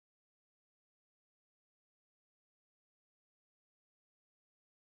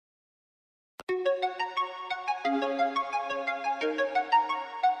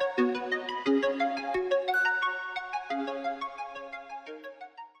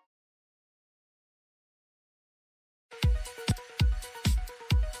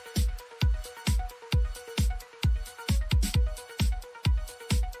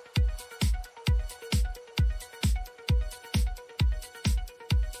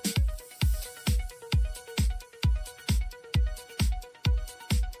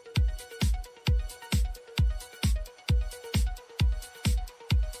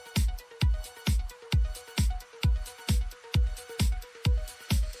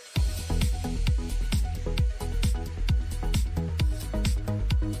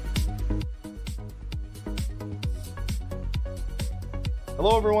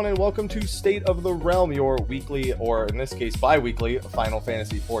Hello everyone and welcome to State of the Realm, your weekly, or in this case bi-weekly, Final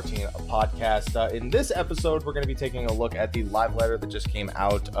Fantasy XIV podcast. In this episode, we're going to be taking a look at the live letter that just came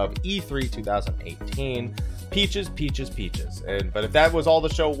out of E3 2018. Peaches, peaches, peaches. But if that was all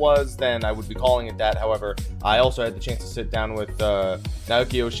the show was, then I would be calling it that. However, I also had the chance to sit down with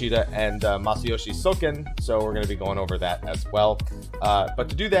Naoki Yoshida and Masayoshi Soken, so we're going to be going over that as well. But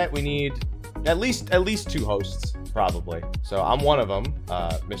to do that, we need at least two hosts. Probably. So I'm one of them,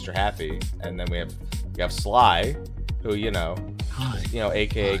 Mr. Happy, and then we have Sly, who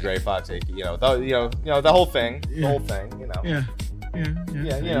aka Gray Fox, aka the whole thing,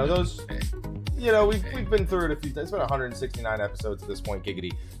 those. We've been through it a few times. It's been 169 episodes at this point,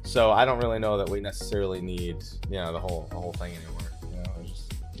 giggity. So I don't really know that we necessarily need the whole thing anymore.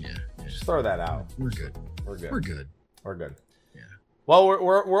 Just throw that out. We're good. Yeah. Well,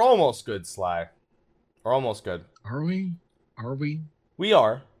 we're almost good, Sly. We're almost good. Are we? We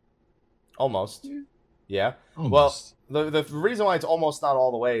are. Almost. Yeah. Almost. Well, the reason why it's almost not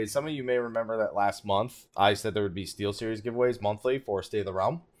all the way is some of you may remember that last month I said there would be SteelSeries giveaways monthly for State of the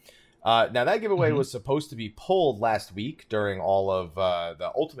Realm. Now, that giveaway was supposed to be pulled last week during all of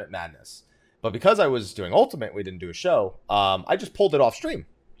the Ultimate Madness. But because I was doing Ultimate, we didn't do a show, I just pulled it off stream.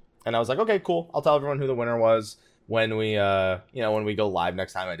 And I was like, okay, cool. I'll tell everyone who the winner was when we when we go live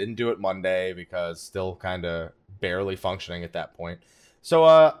next time. I didn't do it Monday because still kind of barely functioning at that point. So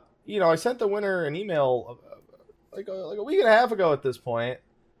I sent the winner an email like a week and a half ago at this point,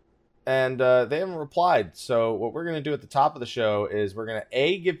 and they haven't replied. So what we're gonna do at the top of the show is we're gonna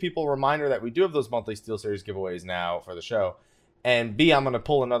give people a reminder that we do have those monthly SteelSeries giveaways now for the show, and B, I'm gonna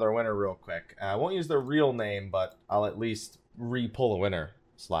pull another winner real quick. I won't use their real name, but I'll at least re-pull a winner.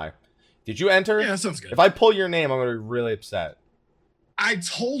 Sly, did you enter? Yeah, that sounds good. If I pull your name, I'm gonna be really upset. I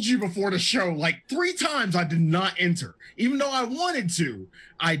told you before the show like 3 times I did not enter. Even though I wanted to,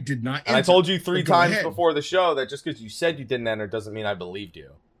 I did not enter. And I told you 3 times before the show that just because you said you didn't enter doesn't mean I believed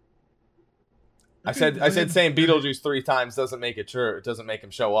you. Okay, I said saying Beetlejuice 3 times doesn't make it true. It doesn't make him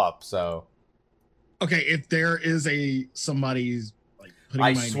show up, so. Okay, if there is somebody's like putting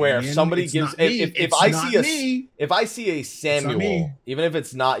I my swear, name if somebody in, gives if I see a Samuel, even if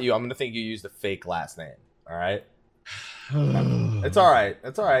it's not you, I'm gonna think you used a fake last name. All right. It's all right.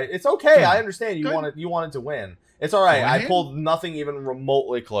 It's all right. It's okay. Good. I understand you wanted to win. It's all right. I pulled nothing even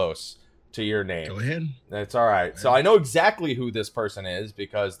remotely close to your name. Go ahead. It's all right. So I know exactly who this person is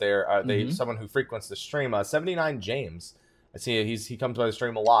because they're someone who frequents the stream. 79 James. I see he comes by the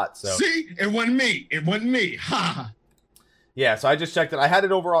stream a lot. So see, it wasn't me. Ha. Yeah. So I just checked it. I had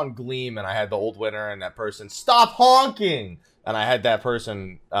it over on Gleam, and I had the old winner and that person. Stop honking. And I had that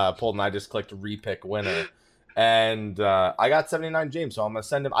person pulled, and I just clicked repick winner. And I got 79 James, so I'm gonna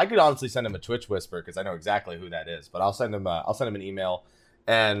send him. I could honestly send him a Twitch whisper because I know exactly who that is. But I'll send him an email,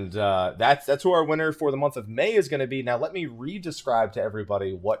 and that's who our winner for the month of May is going to be. Now let me re-describe to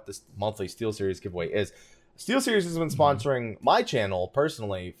everybody what this monthly SteelSeries giveaway is. SteelSeries has been sponsoring my channel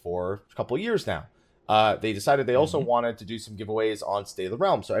personally for a couple of years now. They decided they also wanted to do some giveaways on State of the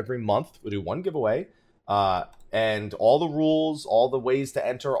Realm, so every month we'll do one giveaway. And all the rules, all the ways to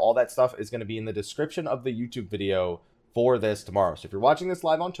enter, all that stuff is going to be in the description of the YouTube video for this tomorrow. So if you're watching this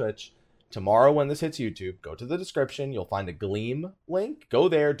live on Twitch, tomorrow when this hits YouTube, go to the description. You'll find a Gleam link. Go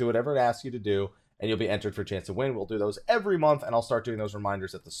there, do whatever it asks you to do, and you'll be entered for a chance to win. We'll do those every month, and I'll start doing those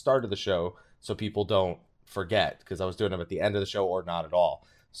reminders at the start of the show so people don't forget, because I was doing them at the end of the show or not at all.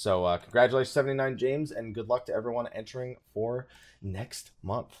 So congratulations, 79 James, and good luck to everyone entering for next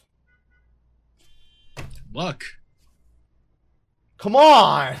month. Luck. Come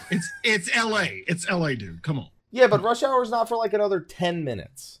on. It's LA. It's LA, dude. Come on. Yeah, but rush hour is not for like another 10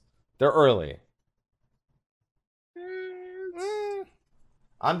 minutes. They're early.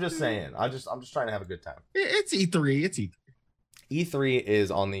 I'm just saying. I'm just trying to have a good time. It's E3. It's E3. E3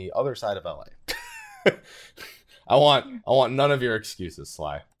 is on the other side of LA. I want none of your excuses,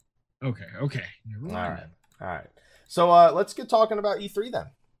 Sly. Okay. Okay. Never All mind. right. All right. So let's get talking about E3 then.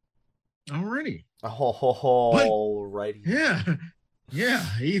 Alrighty. But Alrighty. yeah. Yeah.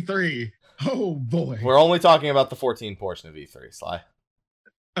 E3. Oh boy. We're only talking about the 14 portion of E3, Sly.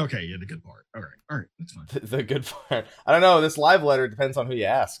 Okay. Yeah. The good part. All right. All right. That's fine. The good part. I don't know. This live letter depends on who you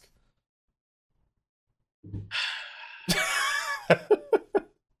ask.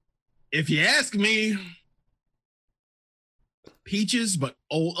 If you ask me, peaches, but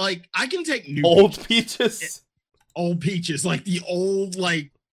old. Like I can take new Old peaches. old peaches, like the old,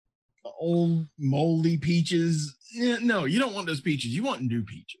 like old moldy peaches. Yeah, no, you don't want those peaches. You want new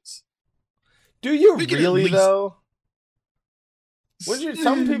peaches. Do you We can at really least- though? Would you?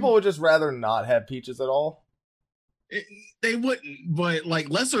 Some people would just rather not have peaches at all. They wouldn't, but like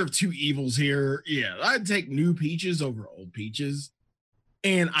lesser of two evils here. Yeah, I'd take new peaches over old peaches.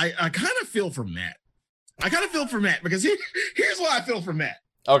 And I kind of feel for Matt. I kind of feel for Matt because here's what I feel for Matt.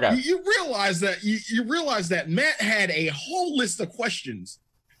 Okay. You realize that you realize that Matt had a whole list of questions,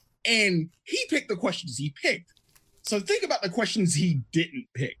 and he picked the questions he picked. So think about the questions he didn't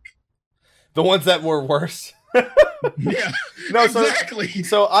pick. The ones that were worse. Yeah, No, exactly.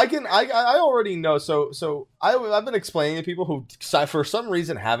 So I already know. So I've been explaining to people who for some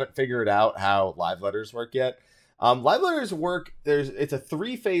reason haven't figured out how live letters work yet. Live letters work. It's a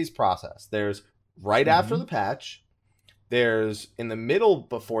 3-phase process. There's right after the patch, there's in the middle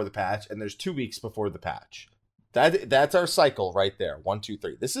before the patch, and there's 2 weeks before the patch. That's our cycle right there. 1, 2,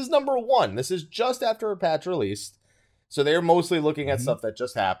 3. This is number 1. This is just after a patch released. So they're mostly looking at stuff that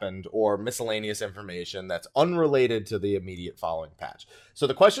just happened or miscellaneous information that's unrelated to the immediate following patch. So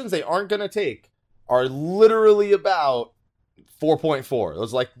the questions they aren't going to take are literally about 4.4.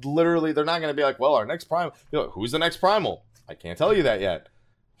 Those like literally, they're not going to be like, well, our next primal. Who's the next primal? I can't tell you that yet.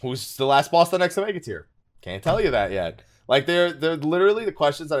 Who's the last boss the next Omega tier? Can't tell you that yet. Like they're literally the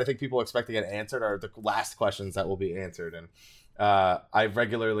questions that I think people expect to get answered are the last questions that will be answered, and I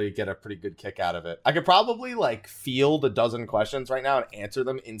regularly get a pretty good kick out of it. I could probably like field a dozen questions right now and answer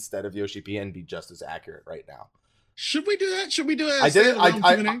them instead of Yoshi P and be just as accurate right now. Should we do that? Should we do it? I did it.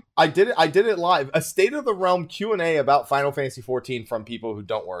 I did it. I did it live. A State of the Realm Q&A about Final Fantasy 14 from people who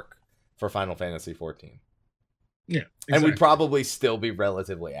don't work for Final Fantasy 14. Yeah, exactly. And we'd probably still be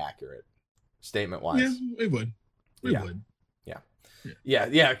relatively accurate, statement wise. Yeah, we would. We Yeah. would.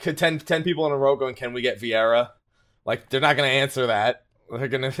 Yeah. 10 people in a row going, can we get Vieira? Like, they're not going to answer that. They're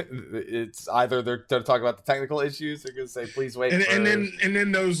gonna. It's either they're talking about the technical issues. They're gonna say, "Please wait." And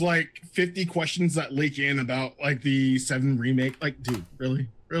then those like 50 questions that leak in about like the 7 remake. Like, dude, really?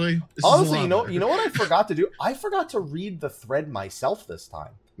 This honestly, is you know what I forgot to do? I forgot to read the thread myself this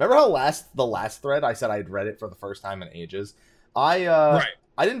time. Remember how the last thread I said I'd read it for the first time in ages? I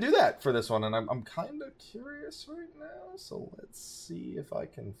didn't do that for this one, and I'm kind of curious right now. So let's see if I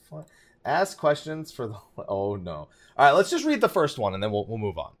can find. Ask questions for the. Oh no! All right, let's just read the first one and then we'll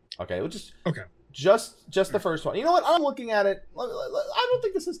move on. Okay, we'll just the first one. You know what? I'm looking at it. I don't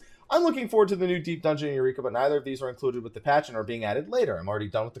think this is. I'm looking forward to the new Deep Dungeon in Eureka, but neither of these are included with the patch and are being added later. I'm already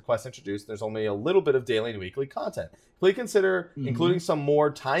done with the quests introduced. There's only a little bit of daily and weekly content. Please consider including some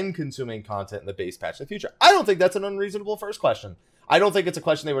more time-consuming content in the base patch in the future. I don't think that's an unreasonable first question. I don't think it's a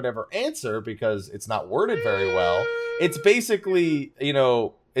question they would ever answer because it's not worded very well. It's basically,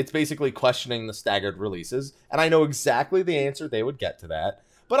 it's basically questioning the staggered releases, and I know exactly the answer they would get to that.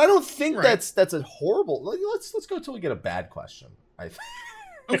 But I don't think that's a horrible. Let's go till we get a bad question. I think.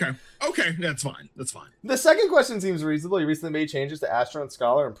 Okay, that's fine. The second question seems reasonable. You recently made changes to Astra and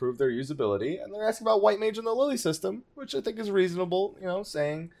Scholar, improved their usability, and they're asking about White Mage and the Lily system, which I think is reasonable.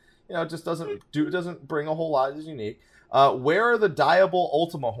 Saying it just doesn't bring a whole lot. It's unique. Where are the Diable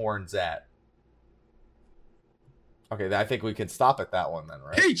Ultima horns at? Okay, I think we can stop at that one then,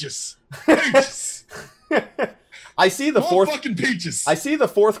 right? Peaches. I see the fourth fucking peaches. I see the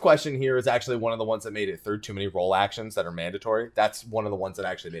fourth question here is actually one of the ones that made it through. Too many roll actions that are mandatory. That's one of the ones that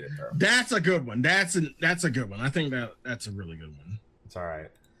actually made it through. That's a good one. That's a good one. I think that's a really good one. It's all right.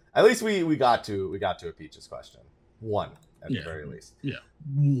 At least we got to a peaches question. One at the very least. Yeah,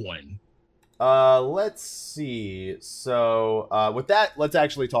 one. Let's see. So, with that, let's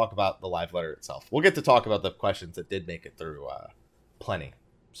actually talk about the live letter itself. We'll get to talk about the questions that did make it through plenty.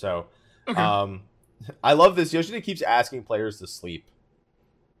 So, I love this. Yoshida keeps asking players to sleep.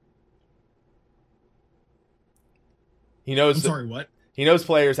 He knows. I'm sorry, what? He knows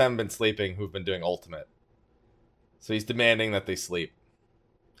players haven't been sleeping who've been doing Ultimate. So he's demanding that they sleep.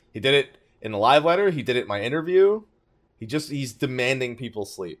 He did it in the live letter. He did it in my interview. He's demanding people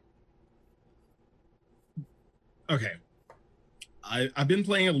sleep. Okay. I've been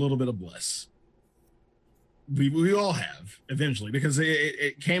playing a little bit of Bless. we all have eventually because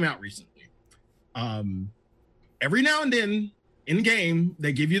it came out recently. Every now and then in game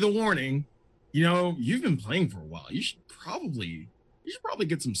they give you the warning. You know, you've been playing for a while. You should probably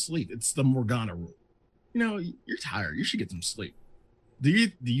get some sleep. It's the Morgana rule. You know, you're tired. You should get some sleep. Do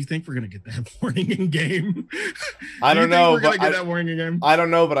you think we're gonna get that warning in game? I don't know. We're gonna get that warning in game. I don't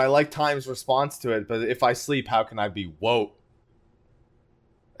know, but I like Time's response to it. But if I sleep, how can I be woke?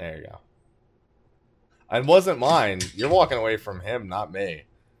 There you go. It wasn't mine. You're walking away from him, not me.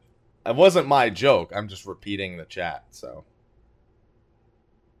 It wasn't my joke. I'm just repeating the chat. So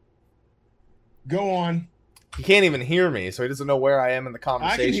go on. He can't even hear me, so he doesn't know where I am in the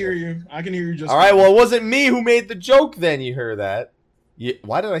conversation. I can hear you. I can hear you just. All right. Well, it wasn't me who made the joke. Then you hear that.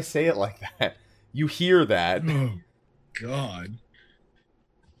 Why did I say it like that? You hear that. Oh, God.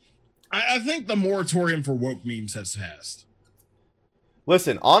 I think the moratorium for woke memes has passed.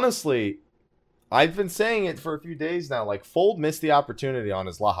 Listen, honestly, I've been saying it for a few days now. Like, Fold missed the opportunity on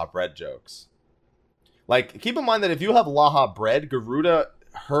his Laha Bread jokes. Like, keep in mind that if you have Laha Bread, Garuda,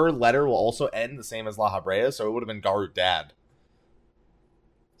 her letter will also end the same as Laha Brea, so it would have been Garud Dad.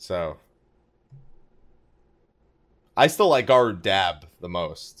 So I still like Garud Dab the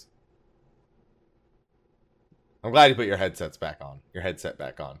most. I'm glad you put your headsets back on. Your headset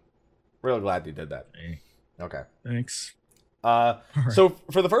back on. Real glad you did that. Okay. Thanks. So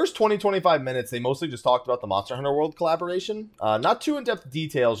for the first 20-25 minutes, they mostly just talked about the Monster Hunter World collaboration. Not too in-depth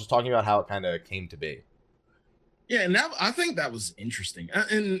details, just talking about how it kind of came to be. Yeah, and I think that was interesting.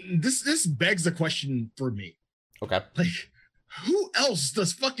 And this begs a question for me. Okay. Like, who else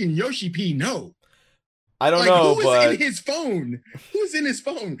does fucking Yoshi P know? I don't know, who but is in his phone? Who's in his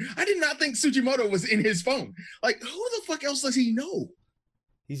phone? I did not think Tsujimoto was in his phone. Like, who the fuck else does he know?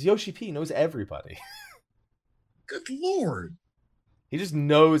 He's Yoshi P. He knows everybody. Good Lord. He just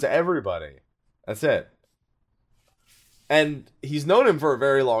knows everybody. That's it. And he's known him for a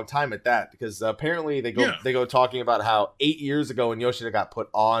very long time at that, because apparently they go talking about how 8 years ago when Yoshida got put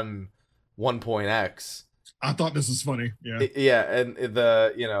on 1.x. I thought this was funny. Yeah. Yeah, and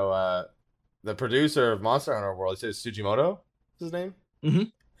the producer of Monster Hunter World, he says Tsujimoto is his name? Mm-hmm.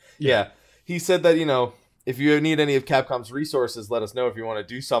 Yeah. He said that, if you need any of Capcom's resources, let us know if you want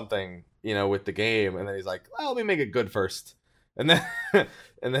to do something, with the game. And then he's like, well, let me make it good first. And then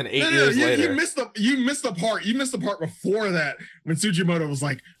and then 8 years later. You missed the part. You missed the part before that when Tsujimoto was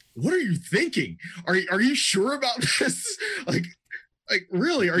like, what are you thinking? Are you sure about this? Like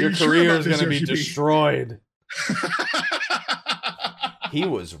really, are you sure about this? Your career is going to be destroyed. He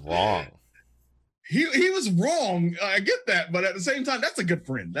was wrong. He was wrong. I get that, but at the same time, that's a good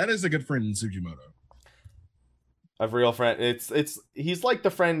friend. That is a good friend in Tsujimoto. A real friend. He's like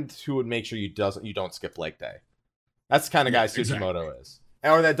the friend who would make sure you don't skip leg day. That's the kind of guy Tsujimoto is,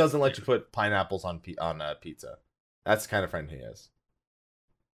 or that doesn't let you put pineapples on pizza. That's the kind of friend he is.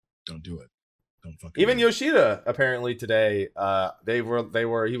 Don't do it. Don't fucking. Even Yoshida apparently today, he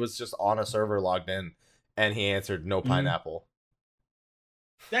was just on a server logged in, and he answered no pineapple.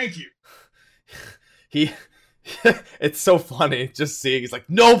 Thank you. It's so funny just seeing he's like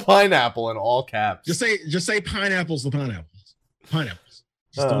no pineapple in all caps. Just say pineapples to pineapples. Pineapples.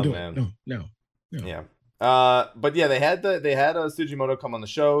 Just don't do it. No. Yeah. But yeah, they had Tsujimoto come on the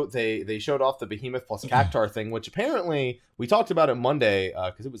show. They showed off the Behemoth plus Cactuar thing, which apparently we talked about it Monday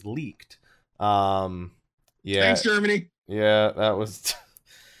because it was leaked. Yeah. Thanks, Germany. Yeah,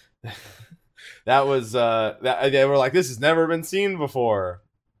 that was they were like, this has never been seen before.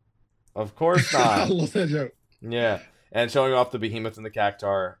 Of course not. I love that joke. Yeah, and showing off the Behemoth and the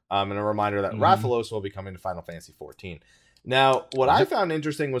Cactuar, and a reminder that Rathalos will be coming to Final Fantasy XIV. Now, what I found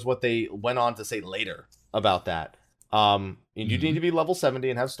interesting was what they went on to say later about that. You need to be level 70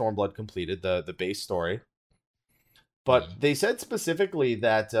 and have Stormblood completed, the base story. But they said specifically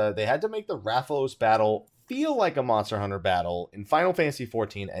that they had to make the Rathalos battle feel like a Monster Hunter battle in Final Fantasy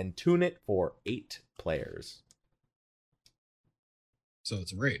XIV and tune it for 8 players. So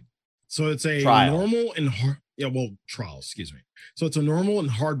it's a raid. So it's a trial. Normal and hard. Yeah, well, trial. Excuse me. So it's a normal and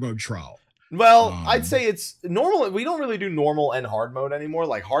hard mode trial. Well, I'd say it's normal. We don't really do normal and hard mode anymore.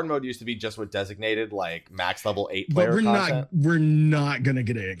 Like hard mode used to be just with designated like max level 8 player content. We're not gonna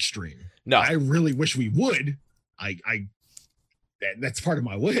get an extreme. No, I really wish we would. That's part of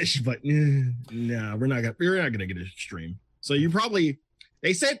my wish, but no, we're not gonna get an extreme. So you probably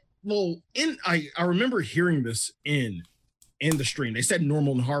they said I remember hearing this in the stream. They said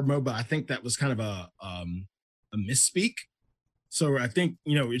normal and hard mode, but I think that was kind of a misspeak. So I think,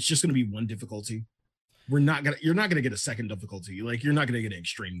 it's just going to be one difficulty. You're not going to get a second difficulty. Like you're not going to get an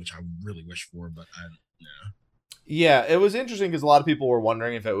extreme, which I really wish for, but Yeah, it was interesting because a lot of people were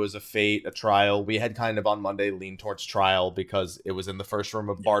wondering if it was a fate, a trial. We had kind of on Monday leaned towards trial because it was in the first room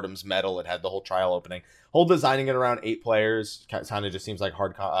of Bardham's Metal. It had the whole trial opening. Whole designing it around 8 players kind of just seems like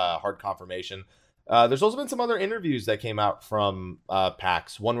hard confirmation. There's also been some other interviews that came out from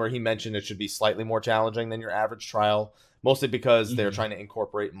PAX. One where he mentioned it should be slightly more challenging than your average trial, mostly because they're trying to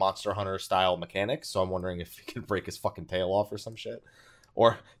incorporate Monster Hunter style mechanics. So I'm wondering if he can break his fucking tail off or some shit,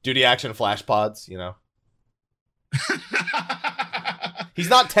 or duty action flash pods. You know. He's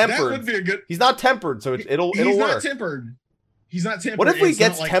not tempered. That would be a good. He's not tempered, so it'll He's work. Not tempered. He's not tempered. What if he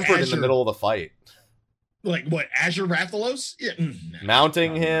gets tempered in the middle of the fight? Like what? Azure Rathalos? Yeah.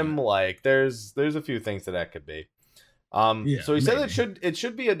 Mounting him, like there's a few things that could be. Yeah, so he said it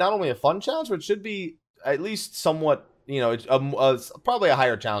should be not only a fun challenge, but it should be at least somewhat, you know, probably a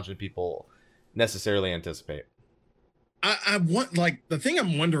higher challenge than people necessarily anticipate. I want, like, the thing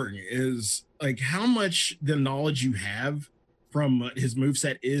I'm wondering is like how much the knowledge you have from his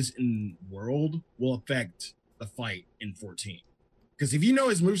moveset is in World will affect the fight in 14. Because if you know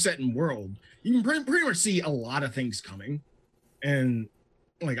his moveset in World, you can pretty much see a lot of things coming. And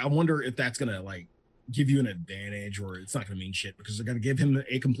like, I wonder if that's gonna like give you an advantage, or it's not gonna mean shit because they're gonna give him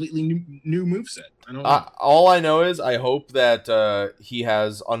a completely new moveset. I don't know. All I know is I hope that he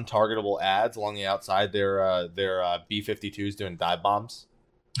has untargetable ads along the outside. Their B-52s doing dive bombs.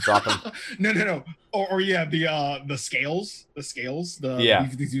 Dropping. no. Or yeah, the scales, the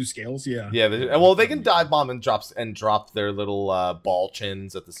B-52 scales. Yeah. Well, they can dive bomb and drop their little ball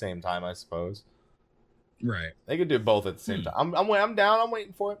chins at the same time, I suppose. Right. They could do both at the same time. I'm down. I'm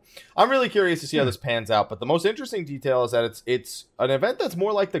waiting for it. I'm really curious to see how this pans out. But the most interesting detail is that it's an event that's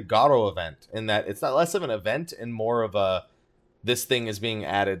more like the Garo event, in that it's not less of an event and more of a this thing is being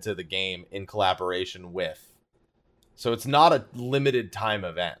added to the game in collaboration with. So it's not a limited time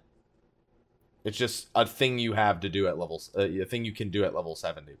event. It's just a thing you have to do at levels. A thing you can do at level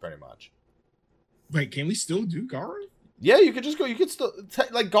 70, pretty much. Wait, can we still do Garo? Yeah, you could just go. You could still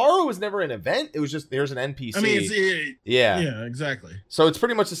like Garo was never an event. It was just there's an NPC. I mean, yeah, exactly. So it's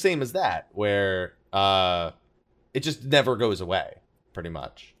pretty much the same as that, where it just never goes away, pretty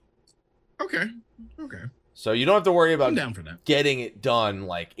much. Okay. So you don't have to worry about I'm down for that. Getting it done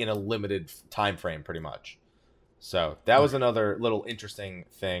like in a limited time frame, pretty much. So that was another little interesting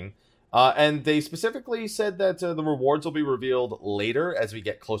thing. And they specifically said that the rewards will be revealed later as we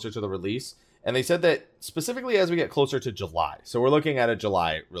get closer to the release. And they said that specifically as we get closer to July. So we're looking at a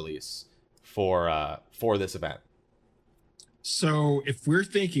July release for this event. So if we're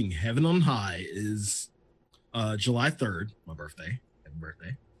thinking Heaven on High is July 3rd, my birthday. Happy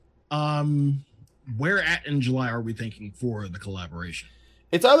birthday. Where at in July are we thinking for the collaboration?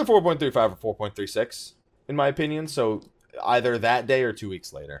 It's either 4.35 or 4.36, in my opinion. So either that day or 2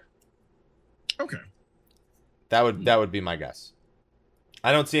 weeks later. Okay. That would be my guess.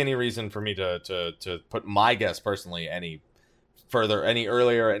 I don't see any reason for me to put my guess personally any further, any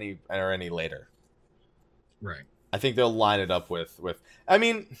earlier, any later. Right. I think they'll line it up with. I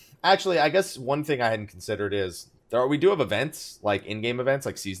mean, actually, I guess one thing I hadn't considered is we do have events, like in-game events,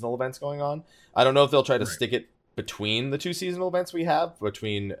 like seasonal events going on. I don't know if they'll try to stick it between the two seasonal events we have,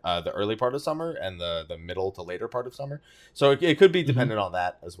 between the early part of summer and the middle to later part of summer. So it could be dependent on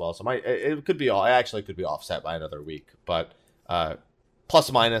that as well. So it could be offset by another week, but plus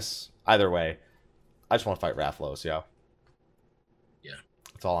or minus either way. I just want to fight Rathalos, yeah.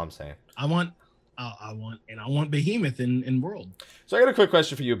 That's all I'm saying. I want Behemoth in World. So I got a quick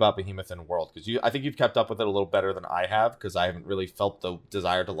question for you about Behemoth in World, because I think you've kept up with it a little better than I have, because I haven't really felt the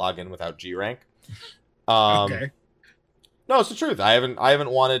desire to log in without G rank. Okay. No, it's the truth. I haven't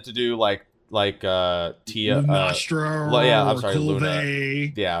wanted to do like Tia, Nostro,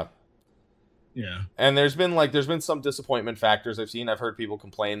 Luna. Yeah. And there's been some disappointment factors I've seen. I've heard people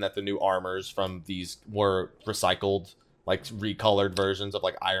complain that the new armors from these were recycled, like recolored versions of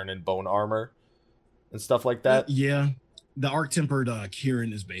like iron and bone armor and stuff like that. Yeah. The arc tempered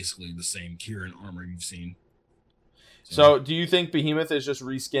Kieran is basically the same Kieran armor you've seen. So do you think Behemoth is just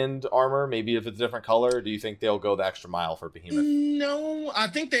reskinned armor? Maybe if it's a different color, or do you think they'll go the extra mile for Behemoth? No, I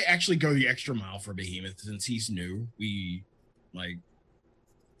think they actually go the extra mile for Behemoth since he's new.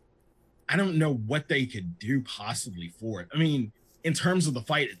 I don't know what they could do possibly for it. I mean, in terms of the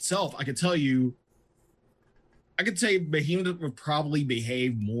fight itself, I could say Behemoth would probably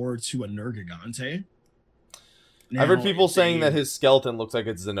behave more to a Nergigante. I've heard people saying that his skeleton looks like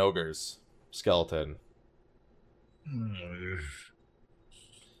it's Zenogre's skeleton.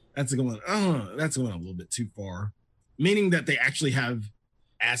 That's going a little bit too far. Meaning that they actually have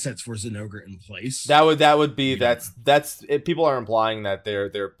assets for Zinogre in place. That would be that's it, people are implying that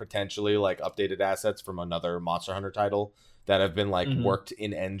they're potentially like updated assets from another Monster Hunter title that have been like worked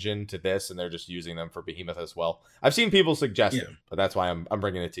in engine to this, and they're just using them for Behemoth as well. I've seen people suggest it, but that's why I'm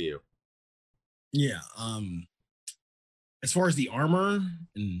bringing it to you. Yeah. As far as the armor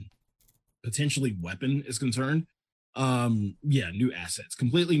and potentially weapon is concerned, yeah, new assets,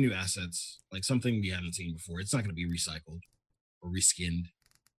 completely new assets, like something we haven't seen before. It's not going to be recycled or reskinned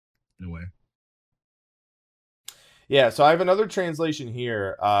in a way. Yeah, so I have another translation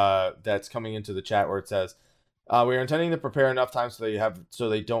here that's coming into the chat where it says, "We are intending to prepare enough time so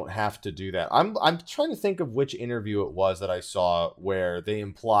they don't have to do that." I'm trying to think of which interview it was that I saw where they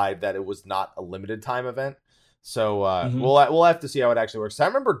implied that it was not a limited time event. So we'll have to see how it actually works. I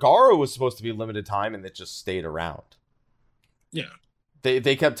remember Garo was supposed to be limited time and it just stayed around. Yeah,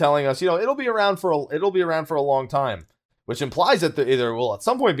 they kept telling us, it'll be around for a long time, which implies that there will at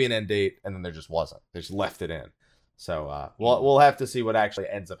some point be an end date, and then there just wasn't. They just left it in. So we'll have to see what actually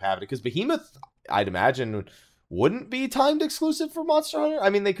ends up happening, because Behemoth, I'd imagine, wouldn't be timed exclusive for Monster Hunter. I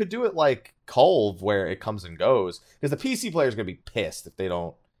mean, they could do it like Culve, where it comes and goes, because the PC player is going to be pissed if they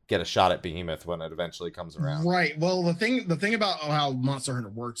don't get a shot at Behemoth when it eventually comes around. Right. Well, the thing about how Monster Hunter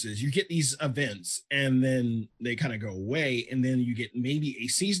works is you get these events and then they kind of go away, and then you get maybe a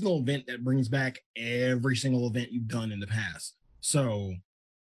seasonal event that brings back every single event you've done in the past. So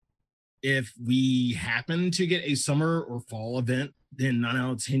if we happen to get a summer or fall event, then 9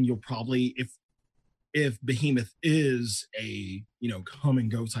 out of 10 you'll probably, if Behemoth is a come and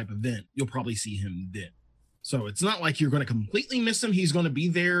go type event, you'll probably see him then. So it's not like you're going to completely miss him. He's going to be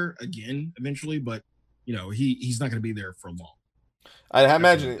there again eventually, but he's not going to be there for long. I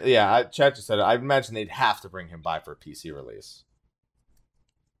imagine, Chad just said it. I imagine they'd have to bring him by for a PC release.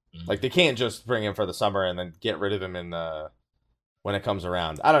 Like, they can't just bring him for the summer and then get rid of him when it comes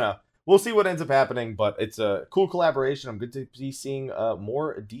around. I don't know. We'll see what ends up happening, but it's a cool collaboration. I'm good to be seeing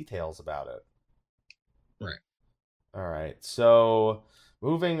more details about it. Right. All right. So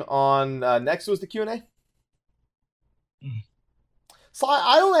moving on. Next was the Q&A. So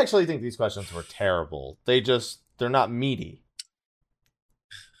I don't actually think these questions were terrible. They're not meaty.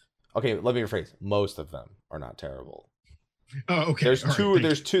 Okay, let me rephrase. Most of them are not terrible. Oh, okay. There's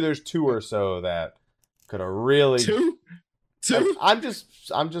two or so that could have really two. I'm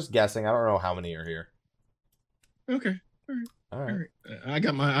just guessing. I don't know how many are here. Okay. All right. I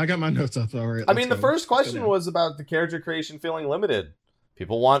got my notes up already. I mean, the first question was about the character creation feeling limited.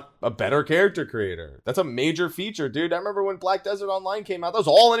 People want a better character creator. That's a major feature, dude. I remember when Black Desert Online came out. That was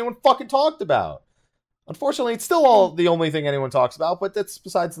all anyone fucking talked about. Unfortunately, it's still the only thing anyone talks about, but that's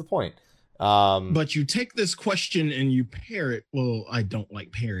besides the point. But you take this question and you pair it. Well, I don't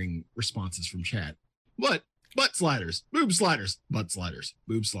like pairing responses from chat. But butt sliders, boob sliders, butt sliders,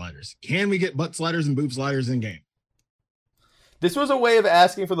 boob sliders. Can we get butt sliders and boob sliders in game? This was a way of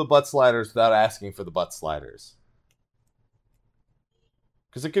asking for the butt sliders without asking for the butt sliders.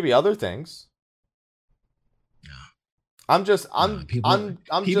 Because it could be other things. No. I'm just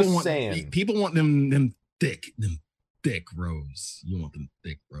saying. People want them thick rows. You want them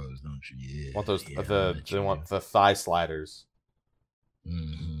thick rows, don't you? Yeah. Want those they want the thigh sliders.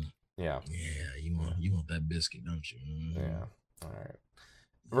 Mm-hmm. Yeah. Yeah, you want that biscuit, don't you? Mm-hmm. Yeah. All right.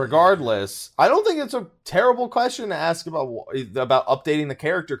 Regardless, I don't think it's a terrible question to ask about updating the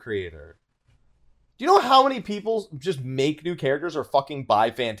character creator. Do you know how many people just make new characters or fucking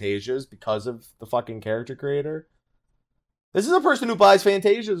buy Fantasias because of the fucking character creator? This is a person who buys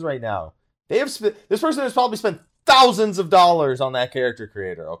Fantasias right now. This person has probably spent thousands of dollars on that character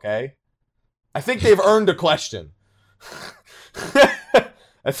creator, okay? I think they've earned a question.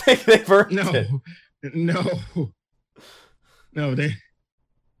 I think they've earned it. No,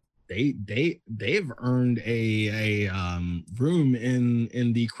 they've earned a room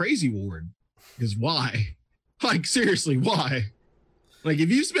in the crazy ward. Because why? Like, seriously, why? Like,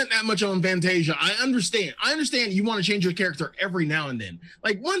 if you spent that much on Fantasia, I understand you want to change your character every now and then.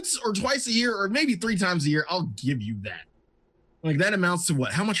 Like, once or twice a year, or maybe 3 times a year, I'll give you that. Like, that amounts to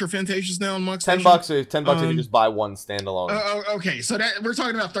what? How much are Fantasias now in Mux? $10 if you just buy one standalone. Okay, so that we're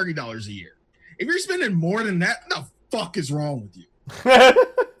talking about $30 a year. If you're spending more than that, what the fuck is wrong with you?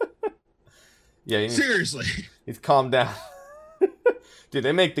 Yeah, seriously. He's calmed down. Dude,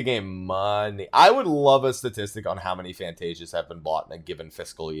 they make the game money. I would love a statistic on how many Fantasias have been bought in a given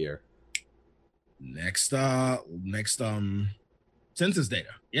fiscal year. Next census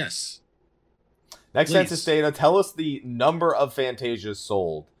data. Yes. Next census data, tell us the number of Fantasias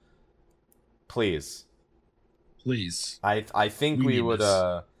sold. Please. I think we would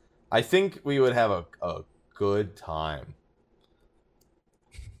have a good time.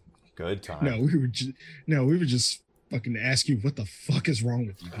 Good time. We were just fucking ask you what the fuck is wrong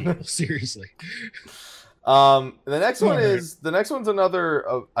with you people. Seriously. The next one's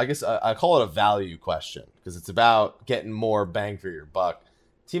another, I guess I call it a value question because it's about getting more bang for your buck.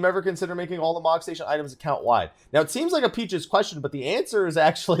 Team ever consider making all the Mog Station items account wide? Now, it seems like a Peaches question, but the answer is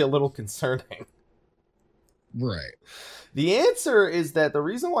actually a little concerning. Right. The answer is that the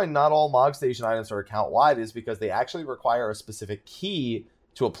reason why not all Mog Station items are account wide is because they actually require a specific key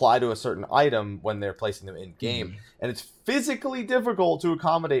to apply to a certain item when they're placing them in game. And it's physically difficult to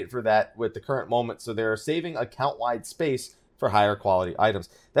accommodate for that with the current moment, so they're saving account wide space for higher quality items.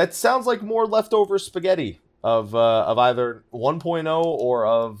 That sounds like more leftover spaghetti of either 1.0 or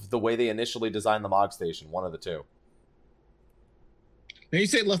of the way they initially designed the Mog Station, one of the two. Now you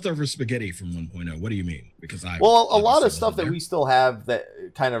say leftover spaghetti from 1.0. What do you mean? Because a lot of stuff that we still have that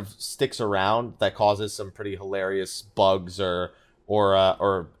kind of sticks around that causes some pretty hilarious bugs or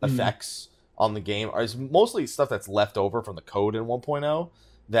effects on the game is mostly stuff that's left over from the code in 1.0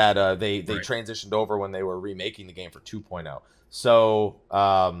 that they transitioned over when they were remaking the game for 2.0. So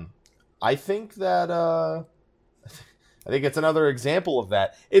I think that I think it's another example of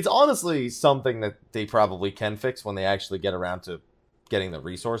that. It's honestly something that they probably can fix when they actually get around to getting the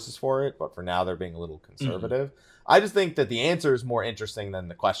resources for it, but for now they're being a little conservative. I just think that the answer is more interesting than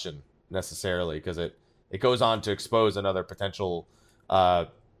the question necessarily, because it goes on to expose another potential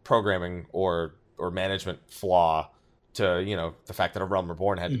programming or management flaw to, you know, the fact that A Realm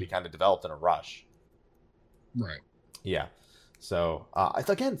Reborn had to be kind of developed in a rush. Right. Yeah. So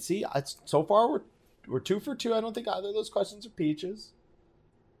again, see, so far we're 2 for 2. I don't think either of those questions are Peaches.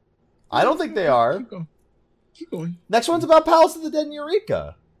 I don't think they are. Keep going. Next one's about Palace of the Dead and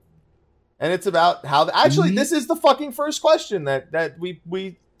Eureka. And it's about how... Actually, this is the fucking first question that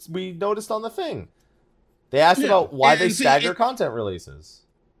we noticed on the thing. They asked about why they stagger content releases.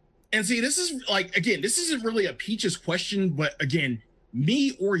 And see, this is like, again, this isn't really a Peaches question, but again,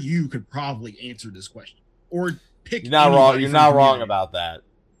 me or you could probably answer this question. Or pick... You're not wrong. You're not wrong about that.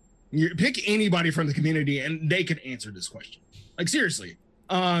 You pick anybody from the community and they could answer this question. Like, seriously.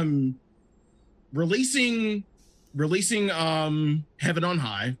 Releasing Heaven on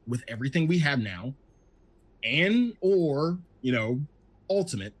High with everything we have now, or you know,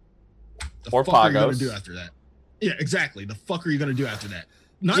 Ultimate, or fuck are you Pagos. gonna do after that? Yeah, exactly. The fuck are you gonna do after that?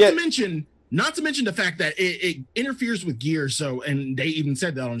 Not to mention the fact that it interferes with gear. So, and they even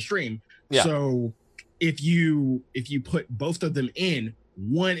said that on stream. Yeah. So if you put both of them in,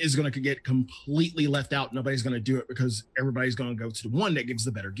 one is going to get completely left out. Nobody's going to do it because everybody's going to go to the one that gives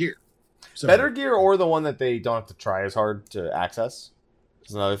the better gear. So, better gear, or the one that they don't have to try as hard to access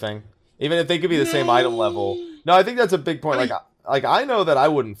is another thing. Even if they could be the same item level. No, I think that's a big point. Like I know that I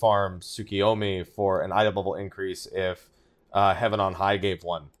wouldn't farm Tsukiyomi for an item level increase if Heaven on High gave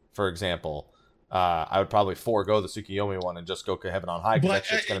one, for example. I would probably forego the Tsukiyomi one and just go Heaven on High, because that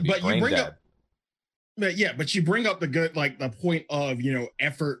shit's going to be brain dead. But you bring up the point of, you know,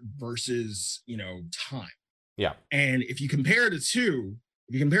 effort versus, you know, time. Yeah. And if you compare the two,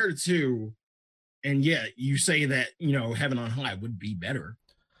 and you say that, you know, Heaven on High would be better,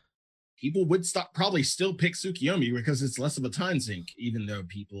 people would probably still pick Tsukiyomi because it's less of a time sink, even though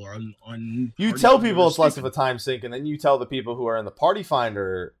people are on you tell people it's less of a time sink, and then you tell the people who are in the Party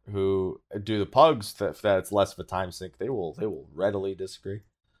Finder who do the pugs that it's less of a time sink. They will readily disagree.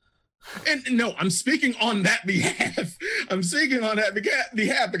 And no, I'm speaking on that behalf.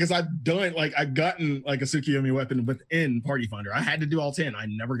 Because I've gotten like a Tsukiyomi weapon within Party Finder. I had to do all 10. I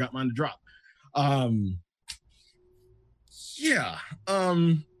never got mine to drop. I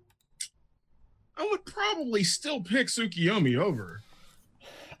would probably still pick Tsukiyomi over.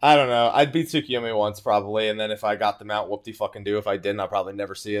 I don't know. I'd beat Tsukiyomi once probably, and then if I got the mount, whoop-de fucking do. If I didn't, I'll probably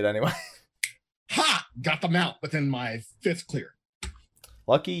never see it anyway. Ha! Got the mount within my 5th clear.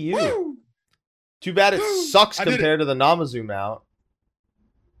 Lucky you. Woo! Too bad it sucks compared to the Namazu mount.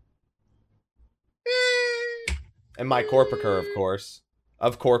 And my Corpicur, of course.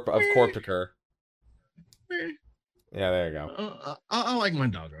 Of Corpicur. Yeah, there you go. I like my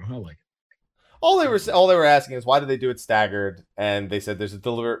doggo. I like it. All they were asking is why did they do it staggered, and they said there's a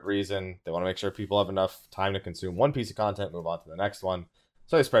deliberate reason. They want to make sure people have enough time to consume one piece of content, move on to the next one.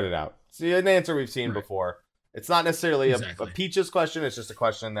 So they spread it out. See, an answer we've seen before. It's not necessarily a Peaches question. It's just a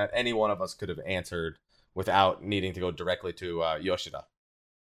question that any one of us could have answered without needing to go directly to Yoshida.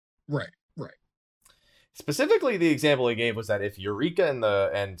 Right. Specifically, the example he gave was that if Eureka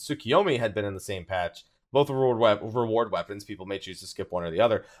and Tsukiyomi had been in the same patch, both reward weapons, people may choose to skip one or the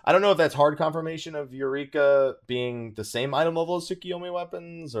other. I don't know if that's hard confirmation of Eureka being the same item level as Tsukiyomi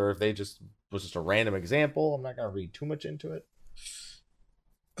weapons, or if they was just a random example. I'm not going to read too much into it.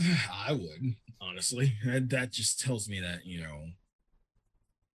 I would, honestly. That just tells me that,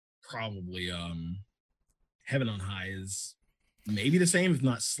 probably Heaven on High is maybe the same, if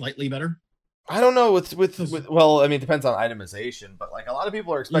not slightly better. I don't know with well, I mean, it depends on itemization, but like a lot of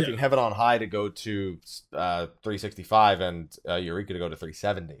people are expecting Heaven on High to go to 365 and Eureka to go to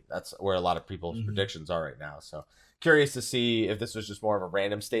 370. That's where a lot of people's predictions are right now. So curious to see if this was just more of a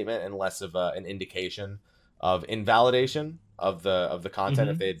random statement and less of an indication of invalidation of the content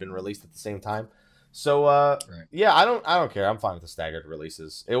if they had been released at the same time. So right. Yeah, I don't care. I'm fine with the staggered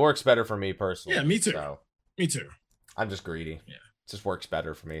releases. It works better for me personally. Yeah, me too. So me too. I'm just greedy. Yeah. It just works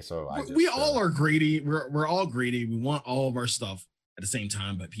better for me. So we all are greedy. We're all greedy. We want all of our stuff at the same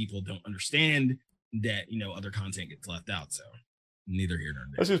time, but people don't understand that other content gets left out. So neither here nor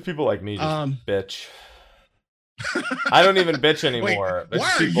there. That's just people like me just bitch. I don't even bitch anymore. Wait,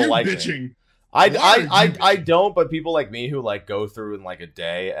 why are you like bitching? Me. I don't, but people like me who like go through in like a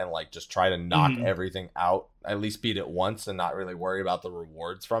day and like just try to knock everything out, at least beat it once and not really worry about the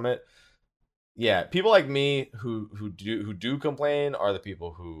rewards from it. Yeah, people like me who do complain are the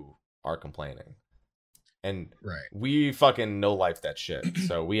people who are complaining. And we fucking no life that shit.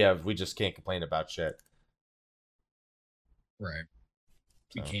 So we just can't complain about shit. Right.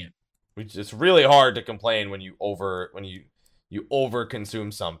 We can't. It's really hard to complain when you over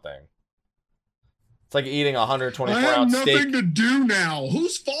consume something. It's like eating 124-ounce steak. I have nothing to do now.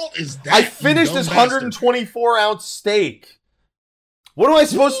 Whose fault is that? I finished this 124-ounce steak. What am I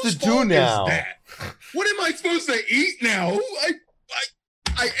supposed to do now? What am I supposed to eat now?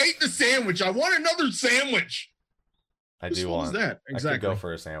 I ate the sandwich. I want another sandwich. Whose fault is that? Exactly. I could go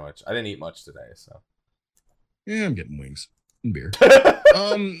for a sandwich. I didn't eat much today, so. Yeah, I'm getting wings and beer.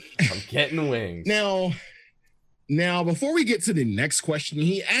 I'm getting wings. Now, before we get to the next question,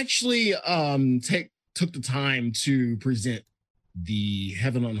 he actually took the time to present the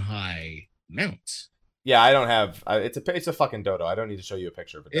Heaven on High mount. Yeah, I don't have. It's a fucking dodo. I don't need to show you a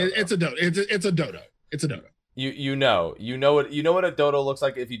picture of it. It's a dodo. It's a dodo. It's a dodo. You know what a dodo looks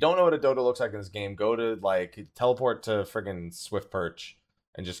like. If you don't know what a dodo looks like in this game, go to like teleport to friggin' Swift Perch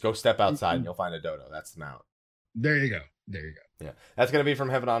and just go step outside and you'll find a dodo. That's the mount. There you go. Yeah, that's gonna be from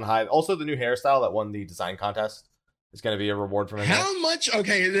Heaven on High. Also, the new hairstyle that won the design contest is gonna be a reward from him. How much?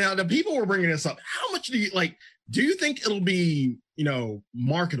 Okay, now the people were bringing this up. How much do you like? Do you think it'll be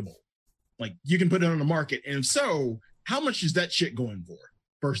marketable? Like you can put it on the market, and if so, how much is that shit going for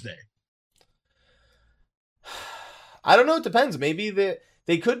first day? I don't know. It depends. Maybe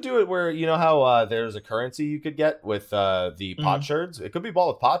they could do it where how there's a currency you could get with the pot shards. It could be bought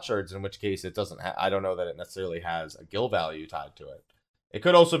with pot shards, in which case it doesn't. I don't know that it necessarily has a gil value tied to it. It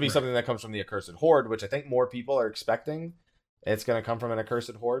could also be something that comes from the Accursed Horde, which I think more people are expecting. It's going to come from an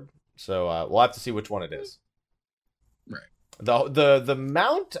Accursed Horde, so we'll have to see which one it is. Right. The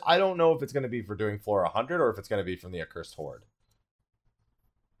mount, I don't know if it's going to be for doing floor 100 or if it's going to be from the Accursed Horde.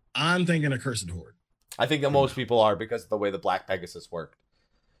 I'm thinking Accursed Horde. I think that most people are because of the way the Black Pegasus worked.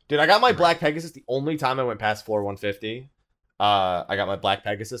 Dude, I got my Black Pegasus the only time I went past floor 150. I got my Black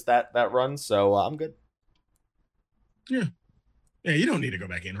Pegasus that run, so I'm good. Yeah. Yeah, you don't need to go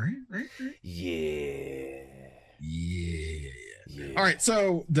back in, right? Yeah. All right,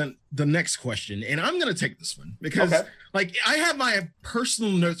 so the next question, and I'm gonna take this one because like I have my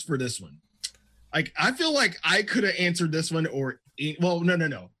personal notes for this one. Like I feel like I could have answered this one,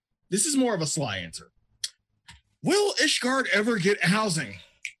 no. This is more of a sly answer. Will Ishgard ever get housing?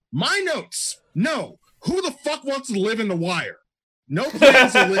 My notes. No. Who the fuck wants to live in the Wire? No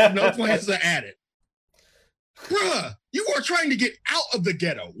plans to live. No plans to add it. Bruh, you are trying to get out of the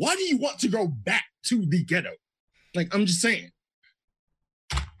ghetto. Why do you want to go back to the ghetto? Like, I'm just saying.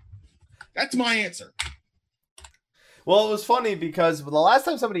 That's my answer. Well, it was funny because the last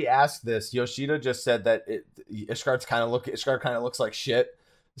time somebody asked this, Yoshida just said that Ishgard kind of looks like shit.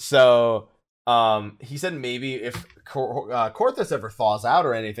 So he said maybe if Korthus ever thaws out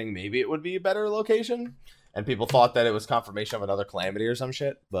or anything, maybe it would be a better location. And people thought that it was confirmation of another calamity or some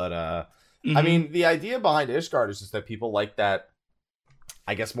shit. But I mean, the idea behind Ishgard is just that people like that,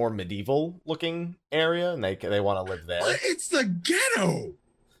 I guess, more medieval looking area, and they want to live there. But it's the ghetto.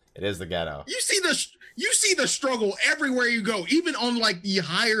 It is the ghetto. You see the struggle everywhere you go, even on like the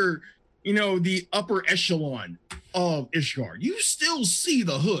higher, the upper echelon of Ishgard. You still see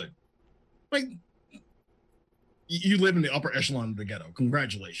the hood. Like, you live in the upper echelon of the ghetto.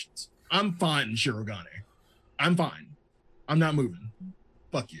 Congratulations. I'm fine in Shirogane. I'm fine. I'm not moving.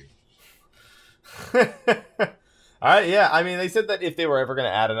 Fuck you. All right, yeah. I mean, they said that if they were ever going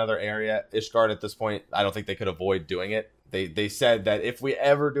to add another area, Ishgard at this point, I don't think they could avoid doing it. They said that if we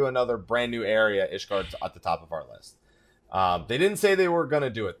ever do another brand new area, Ishgard's at the top of our list. They didn't say they were gonna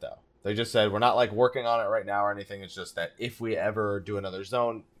do it though. They just said we're not like working on it right now or anything. It's just that if we ever do another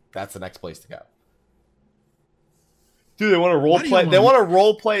zone, that's the next place to go. Dude, they want to role play. They want to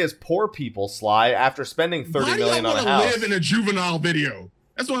role play as poor people, Sly, after spending $30 million on a house. Why do y'all live in a juvenile video?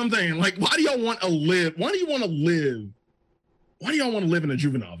 That's what I'm saying. Like, why do y'all want to live? Why do you want to live? Why do y'all want to live in a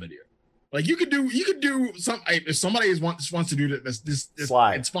juvenile video? Like, you could do some. If somebody wants to do that, this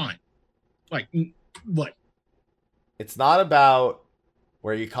Sly. It's fine. Like, what? It's not about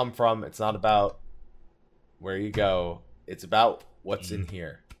where you come from. It's not about where you go. It's about what's in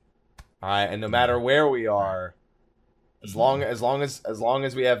here. All right, and no matter where we are, as long as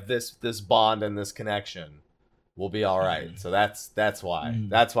we have this bond and this connection, we'll be all right. So that's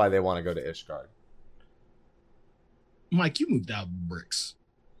why they want to go to Ishgard. Mike, you moved out of the bricks.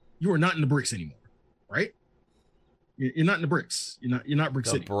 You are not in the bricks anymore, right? You're not in the bricks. You're not Brick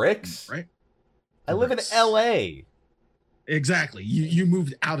City. Bricks, right? I live in LA. Exactly. You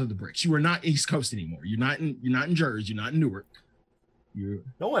moved out of the bricks. You are not East Coast anymore. You're not in Jersey. You're not in Newark.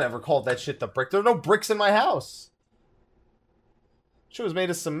 No one ever called that shit the brick. There are no bricks in my house. Shit was made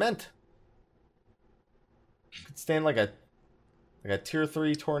of cement. Could stand like a tier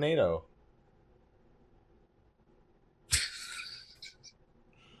 3 tornado.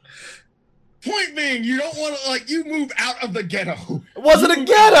 Point being, you don't want to, like, you move out of the ghetto. It wasn't a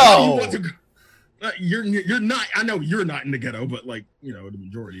ghetto. You're not. I know you're not in the ghetto, but like, you know, the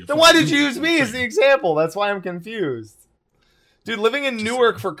majority of. Then why did you use me as the example? That's why I'm confused. Dude, living in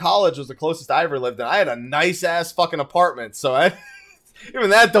Newark for college was the closest I ever lived, and I had a nice ass fucking apartment, so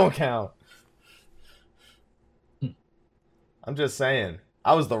even that don't count. I'm just saying,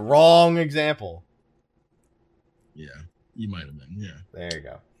 I was the wrong example. Yeah, you might have been. Yeah. There you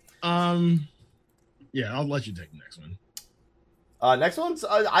go. Yeah, I'll let you take the next one. Next one's,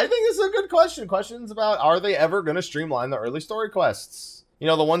 I think this is a good question. Questions about, are they ever going to streamline the early story quests? You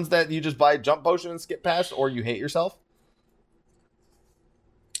know, the ones that you just buy jump potion and skip past, or you hate yourself?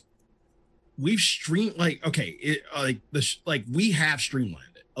 We've streamed, like, okay, we have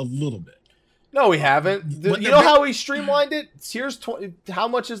streamlined it a little bit. No, we haven't. You know how we streamlined it? Here's how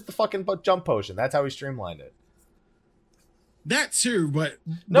much is the fucking jump potion? That's how we streamlined it. That too, but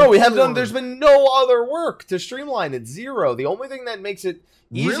no, we have done. There's been no other work to streamline it. Zero. The only thing that makes it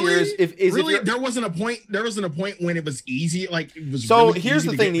easier is if there wasn't a point. There wasn't a point when it was easy. Like it was. So really here's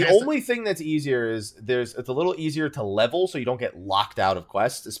the thing: the only thing that's easier is it's a little easier to level, so you don't get locked out of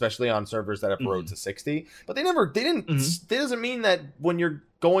quests, especially on servers that have road to 60. But they didn't. That doesn't mean that when you're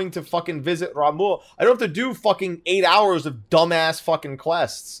going to fucking visit Ramul, I don't have to do fucking 8 hours of dumbass fucking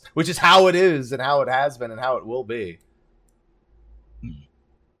quests, which is how it is and how it has been and how it will be.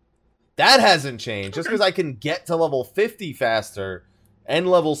 That hasn't changed. Just because I can get to level 50 faster and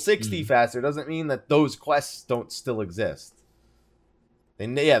level 60 faster doesn't mean that those quests don't still exist. They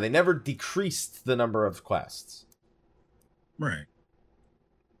never decreased the number of quests. Right.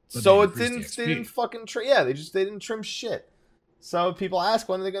 But so they didn't fucking they didn't trim shit. So people ask,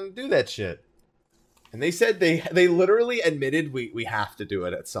 when are they going to do that shit? And they said they literally admitted we have to do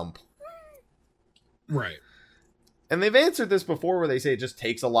it at some point. Right. And they've answered this before where they say it just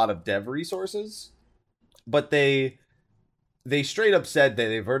takes a lot of dev resources. But they straight up said that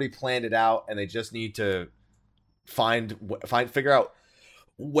they've already planned it out and they just need to figure out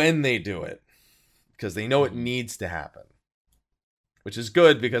when they do it. Because they know it needs to happen. Which is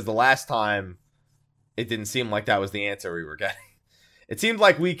good because the last time it didn't seem like that was the answer we were getting. It seemed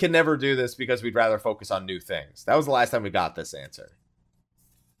like we can never do this because we'd rather focus on new things. That was the last time we got this answer.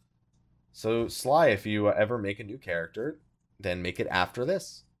 So, Sly, if you ever make a new character, then make it after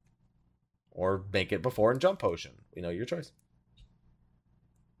this. Or make it before in Jump Potion. You know, your choice.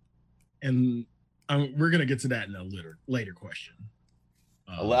 And we're going to get to that in a later question.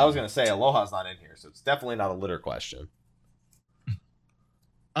 I was going to say, Aloha's not in here, so it's definitely not a litter question.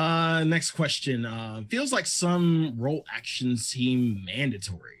 Next question. Feels like some role actions seem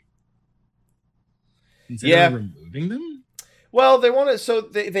mandatory. Instead of removing them? Well,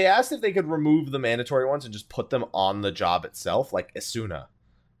 they asked if they could remove the mandatory ones and just put them on the job itself, like Asuna,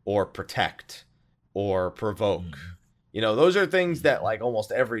 or Protect, or Provoke. You know, those are things that, like,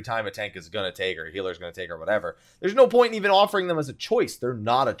 almost every time a tank is going to take, or a healer is going to take, or whatever. There's no point in even offering them as a choice. They're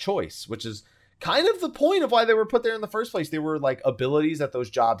not a choice, which is kind of the point of why they were put there in the first place. They were, like, abilities that those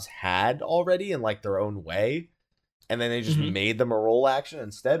jobs had already in, like, their own way. And then they just made them a role action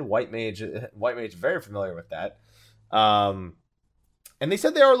instead. White Mage is very familiar with that. And they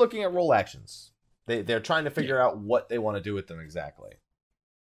said they are looking at role actions. They're trying to figure out what they want to do with them exactly.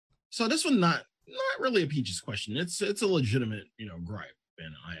 So this one not really a Peaches question. It's a legitimate, gripe,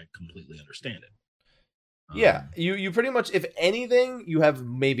 and I completely understand it. Yeah, you pretty much, if anything, you have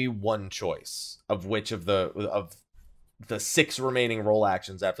maybe one choice of which of the 6 remaining role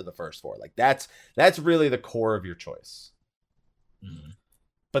actions after the first 4. Like that's really the core of your choice. Mm.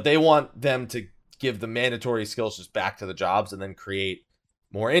 But they want them to give the mandatory skills just back to the jobs and then create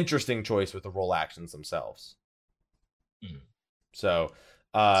more interesting choice with the role actions themselves. Mm. So,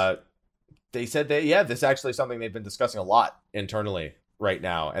 they said that, yeah, this is actually something they've been discussing a lot internally right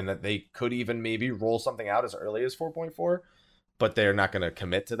now, and that they could even maybe roll something out as early as 4.4, but they're not going to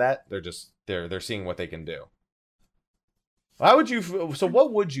commit to that. They're seeing what they can do. How would you? So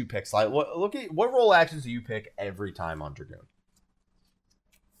what would you pick? Sly? What role actions do you pick every time on Dragoon?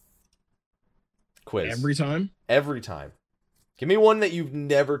 Quiz. Every time. Every time. Give me one that you've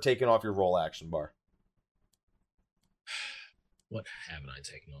never taken off your role action bar. What haven't I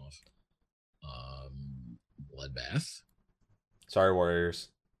taken off? Bloodbath. Sorry, Warriors.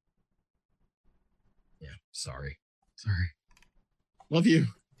 Yeah, sorry. Love you.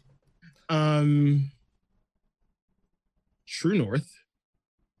 True North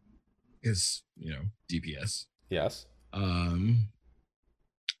is, DPS. Yes.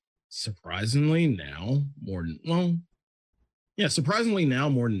 Surprisingly now more than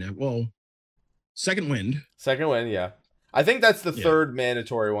Second Wind. Second Wind, yeah. I think that's the Yeah. third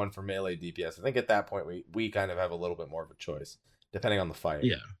mandatory one for melee DPS. I think at that point we kind of have a little bit more of a choice, depending on the fight.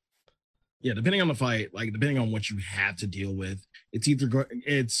 Yeah, depending on the fight, like depending on what you have to deal with, it's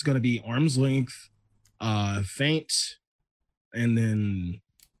it's going to be arm's length, feint, and then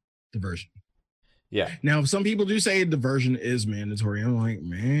diversion. Yeah. Now, some people do say diversion is mandatory. I'm like,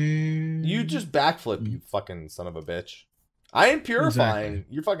 man, You just backflip, you fucking son of a bitch. I ain't purifying.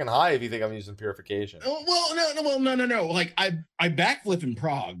 Exactly. You're fucking high if you think I'm using purification. Oh, no. Like I backflip in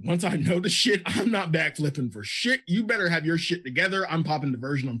Prague. Once I know the shit, I'm not backflipping for shit. You better have your shit together. I'm popping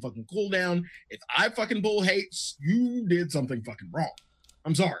diversion on fucking cooldown. If I fucking pull hates, you did something fucking wrong.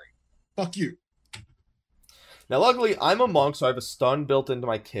 I'm sorry. Fuck you. Now, luckily, I'm a monk, so I have a stun built into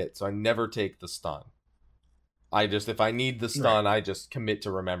my kit, so I never take the stun. If I need the stun, I just commit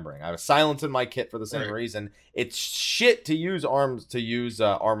to remembering. I have a silence in my kit for the same reason. It's shit to use Armor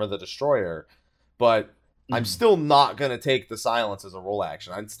the Destroyer, but I'm still not going to take the silence as a role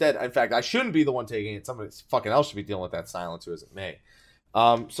action. Instead, in fact, I shouldn't be the one taking it. Somebody fucking else should be dealing with that silence, who isn't me.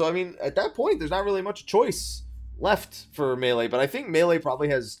 So, I mean, at that point, there's not really much choice left for melee, but I think melee probably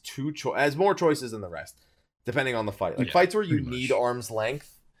has more choices than the rest, depending on the fight. Like, fights where you need arm's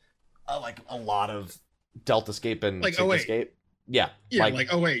length, like a lot of Delta Escape and like, Sigma Escape. Yeah. Yeah,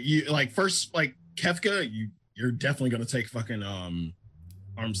 you first, Kefka, you're definitely gonna take fucking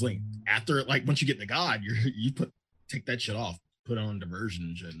arm's length. After, once you get the god, you take that shit off, put on diversion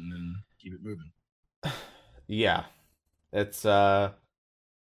and shit, and then keep it moving. Yeah. It's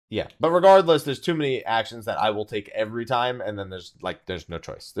yeah. But regardless, there's too many actions that I will take every time, and then there's no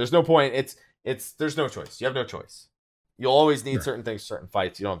choice. There's no point. There's no choice. You have no choice. You'll always need certain things, certain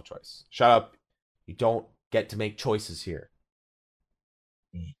fights. You don't have a choice. Shut up. You don't get to make choices here.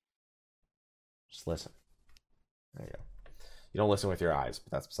 Just listen. There you go. You don't listen with your eyes,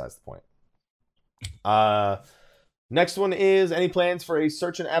 but that's besides the point. Next one is any plans for a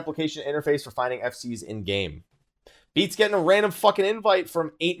search and application interface for finding FCs in game? Beats getting a random fucking invite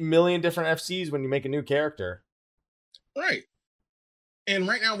from 8 million different FCs when you make a new character. Right. And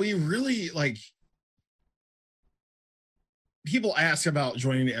right now we really people ask about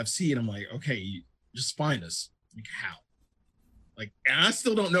joining the FC, and I'm like, okay, just find us. How? And I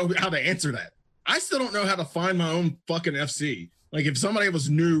still don't know how to answer that. I still don't know how to find my own fucking FC. If somebody was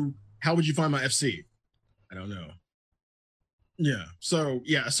new, how would you find my FC? I don't know. Yeah. So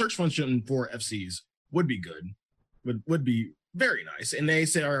yeah, a search function for FCs would be good. Would be very nice. And they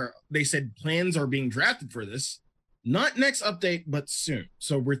said plans are being drafted for this. Not next update, but soon.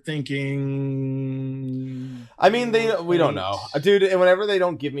 So we're thinking. I mean, we don't know, dude. And whenever they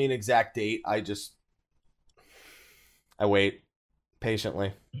don't give me an exact date, I wait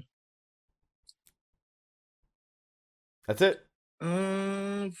patiently. That's it.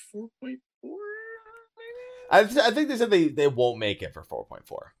 4.4. I think they said they won't make it for 4.4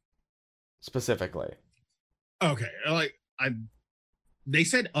 specifically. Okay, they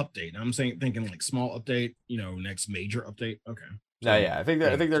said update. I'm thinking small update. Next major update. Okay. No, yeah, I think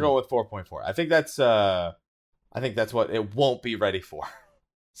they're going with 4.4. I think that's what it won't be ready for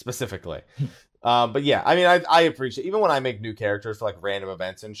specifically. But yeah, I mean, I appreciate, even when I make new characters for random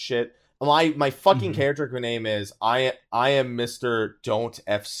events and shit. My fucking character name is I am Mr. Don't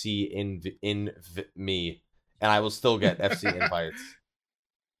FC in me, and I will still get FC invites.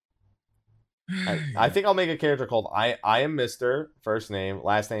 I think I'll make a character called I am Mr. first name,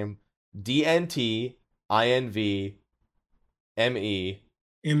 last name DNT INVME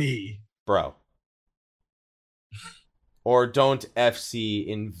ME. bro. Or don't FC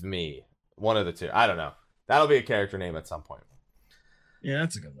inv me. One of the two. I don't know. That'll be a character name at some point. Yeah,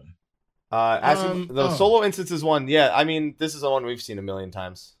 that's a good one. The solo instances one, yeah, I mean, this is the one we've seen a million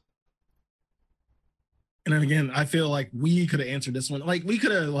times. And then again, I feel like we could have answered this one. Like, we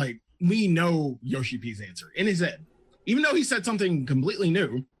could have, like, we know Yoshi P's answer in his head. Even though he said something completely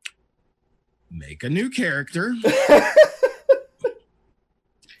new, make a new character.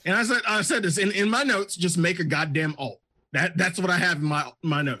 And I said this in my notes, just make a goddamn alt. That's what I have in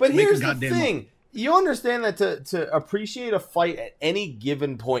my notes. But make here's a goddamn the thing. alt. You understand that to appreciate a fight at any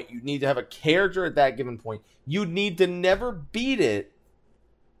given point, you need to have a character at that given point. You need to never beat it.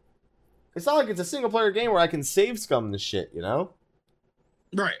 It's not like it's a single player game where I can save scum this shit, you know?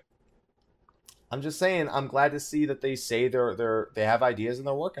 Right. I'm just saying, I'm glad to see that they say they have ideas and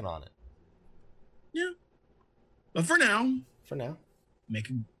they're working on it. Yeah. But for now, make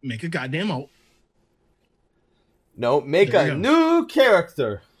a goddamn alt. No, make a new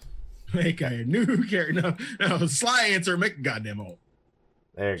character. Make a new character. No, sly answer, make a goddamn alt.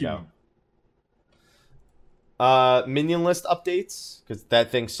 There you go. Minion list updates, because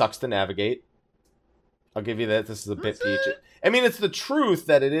that thing sucks to navigate. I'll give you that. This is a bit peach. I mean, it's the truth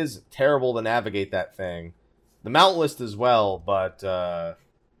that it is terrible to navigate that thing. The mount list as well, but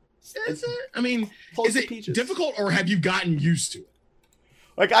is it? I mean, is it difficult, or have you gotten used to it?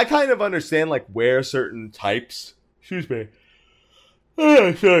 Like, I kind of understand like where certain types. Excuse me.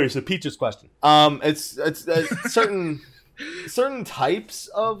 Oh, sorry, it's a Peaches question. It's certain types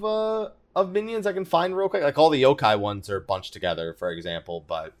of minions I can find real quick. Like all the yokai ones are bunched together, for example,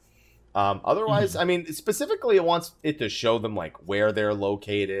 but otherwise, I mean, specifically it wants it to show them like where they're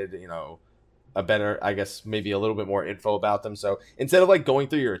located, you know, a better, I guess, maybe a little bit more info about them. So instead of like going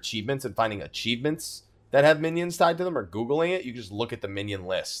through your achievements and finding achievements that have minions tied to them or Googling it, you just look at the minion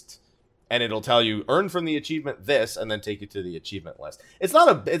list and it'll tell you earn from the achievement this and then take you to the achievement list. It's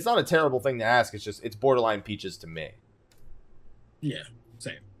not a terrible thing to ask. It's just, it's borderline Peaches to me. Yeah,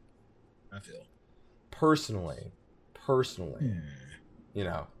 same. I feel. Personally, you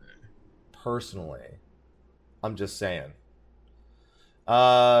know, personally, I'm just saying.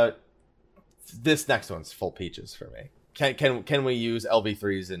 This next one's full Peaches for me. Can we use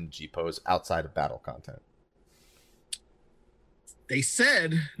LV3s and G-pose outside of battle content? They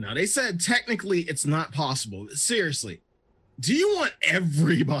said technically it's not possible. Seriously, do you want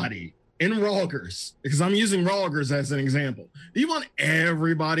everybody in Rolgers, because I'm using Rolgers as an example, do you want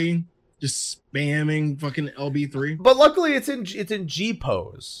everybody just spamming fucking LB3? But luckily it's in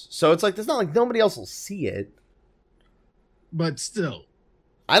G-pose, so it's like it's not like nobody else will see it. But still,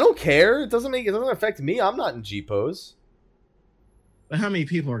 I don't care. It doesn't affect me. I'm not in G-pose. But how many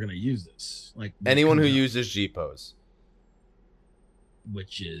people are going to use this? Like anyone who uses G-pose,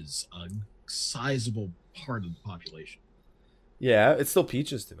 which is a sizable part of the population. Yeah, it's still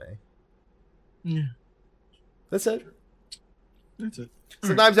Peaches to me. Yeah, that's it.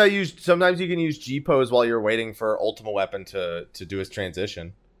 Sometimes you can use G-pose while you're waiting for Ultima Weapon to do its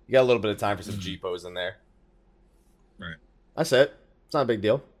transition. You got a little bit of time for some G-pose in there. Right. That's it. It's not a big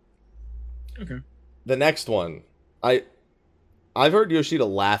deal. Okay. The next one. I've heard Yoshida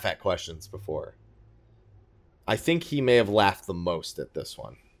laugh at questions before. I think he may have laughed the most at this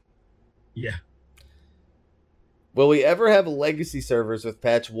one. Yeah. Will we ever have legacy servers with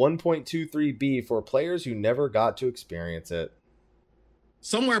patch 1.23b for players who never got to experience it?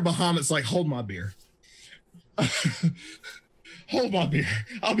 Somewhere Bahamut's like, hold my beer. Hold my beer.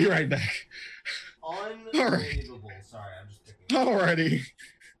 I'll be right back. Unbelievable. Right. Sorry, I'm just picking.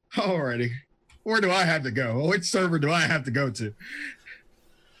 Alrighty. Where do I have to go? Which server do I have to go to?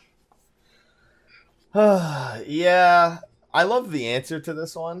 Yeah, I love the answer to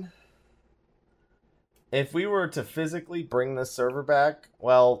this one. If we were to physically bring this server back,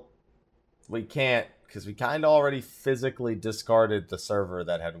 well, we can't, because we kind of already physically discarded the server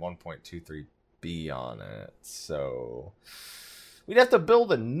that had 1.23b on it. So we'd have to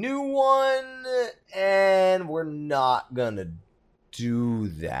build a new one, and we're not gonna do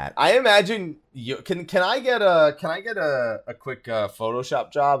that. I imagine you can I get a quick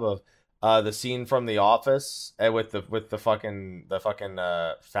Photoshop job of the scene from The Office with the fucking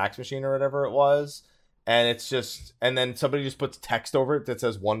fax machine or whatever it was, and it's just, and then somebody just puts text over it that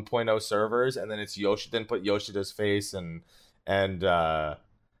says 1.0 servers, and then it's then put Yoshida's face and I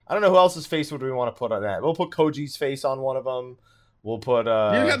don't know who else's face would we want to put on that. We'll put Koji's face on one of them. We'll put you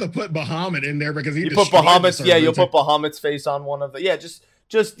have to put Bahamut in there because he put Bahamut's, yeah, you'll put Bahamut's face on one of the, just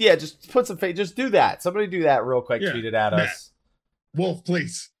put some face, just do that. Somebody do that real quick, tweet it at us. Wolf,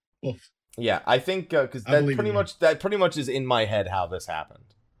 please. Wolf. Yeah, I think because I believe in you. that pretty much is in my head how this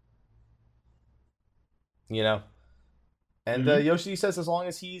happened. You know, and Mhm. Yoshi says as long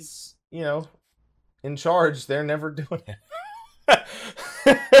as he's in charge, they're never doing it.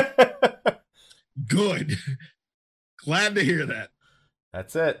 Good. Glad to hear that.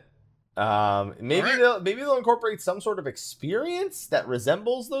 That's it. All right. Maybe they'll incorporate some sort of experience that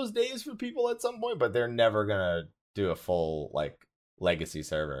resembles those days for people at some point, but they're never gonna do a full like legacy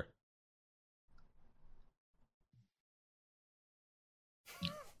server.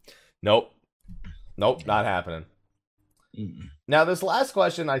 Nope. Nope, not happening. Mm. Now, this last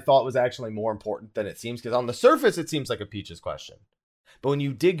question I thought was actually more important than it seems, because on the surface it seems like a Peaches question. But when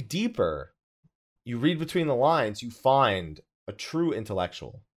you dig deeper, you read between the lines, you find a true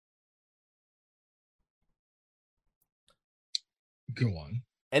intellectual. Go on.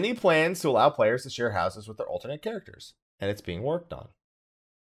 Any plans to allow players to share houses with their alternate characters? And it's being worked on.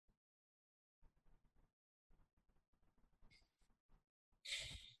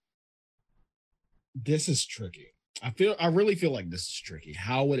 This is tricky. I really feel like this is tricky.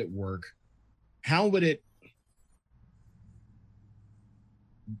 How would it work? How would it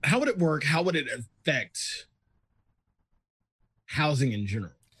work? How would it affect housing in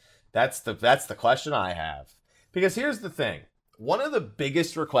general? That's the question I have. Because here's the thing. One of the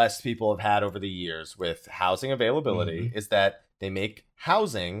biggest requests people have had over the years with housing availability is that they make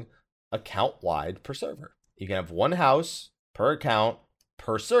housing account wide per server. You can have one house per account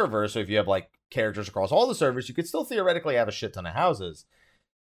per server. So if you have like characters across all the servers, you could still theoretically have a shit ton of houses.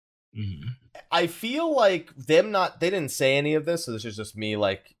 Mm-hmm. I feel like they didn't say any of this, so this is just me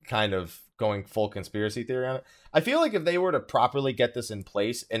like kind of going full conspiracy theory on it. I feel like if they were to properly get this in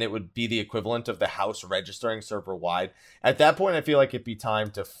place, and it would be the equivalent of the house registering server wide, at that point I feel like it'd be time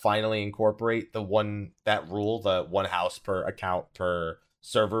to finally incorporate the one house per account per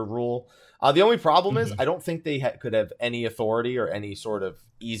server rule. The only problem is I don't think they could have any authority or any sort of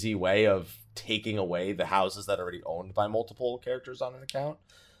easy way of taking away the houses that are already owned by multiple characters on an account.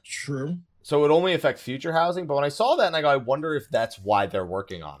 True. So it would only affect future housing. But when I saw that, and I go, I wonder if that's why they're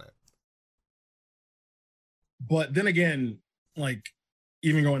working on it. But then again, like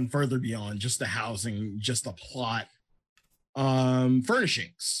even going further beyond just the housing, just the plot,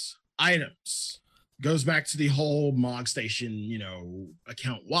 furnishings, items, goes back to the whole Mog Station,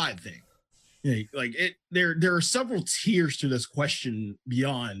 account wide thing. Yeah, like it there are several tiers to this question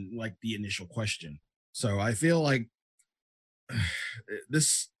beyond like the initial question. So I feel like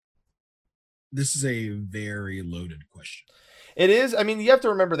this is a very loaded question. It is. I mean, you have to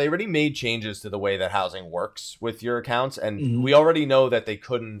remember they already made changes to the way that housing works with your accounts, and we already know that they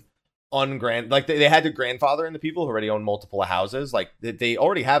couldn't they had to grandfather in the people who already own multiple houses. Like they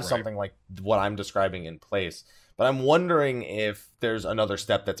already have something like what I'm describing in place. But I'm wondering if there's another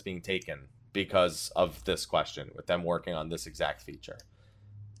step that's being taken because of this question with them working on this exact feature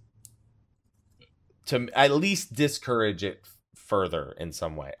to at least discourage it further in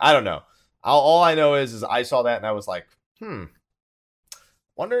some way. I don't know. All I know is I saw that and I was like,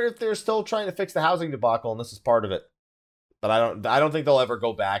 wonder if they're still trying to fix the housing debacle and this is part of it. But I don't think they'll ever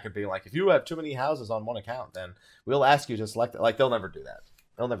go back and be like, if you have too many houses on one account, then we'll ask you to select it. Like they'll never do that.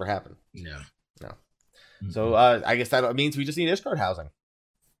 It'll never happen. No. Mm-hmm. So I guess that means we just need Ishgard housing.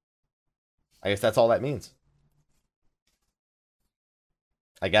 I guess that's all that means.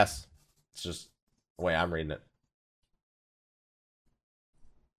 I guess it's just the way I'm reading it.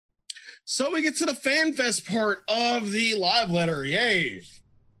 So we get to the FanFest part of the live letter. Yay.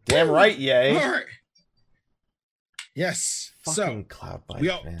 Damn right, yay. All right. Yes. Fucking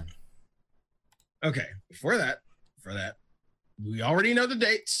Cloudbite, man. Okay. For that, we already know the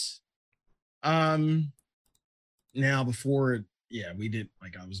dates. Now before, we did,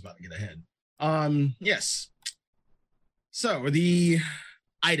 like I was about to get ahead. Yes. So the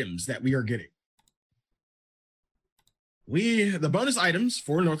items that we are getting. The bonus items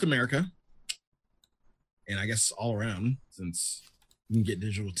for North America, and I guess all around, since you can get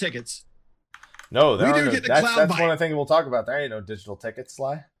digital tickets. No, that's one of the things we'll talk about. There ain't no digital tickets,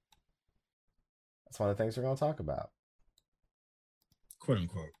 Sly. That's one of the things we're going to talk about. Quote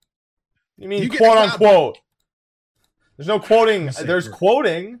unquote. You mean quote unquote? There's no quoting. There's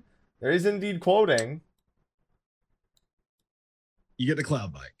quoting. There is indeed quoting. You get the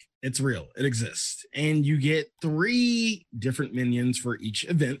cloud bike. It's real. It exists. And you get 3 different minions for each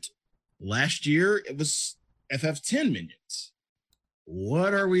event. Last year, it was FF10 minions.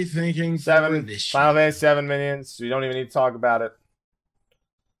 What are we thinking? 7 Final Fantasy 7 minions. We don't even need to talk about it.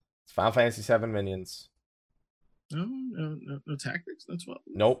 It's Final Fantasy 7 minions. No tactics. That's what.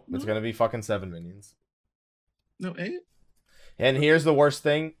 Nope. No. It's gonna be fucking 7 minions. No 8. And here's the worst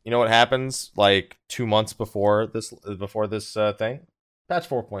thing. You know what happens like 2 months before this thing? Patch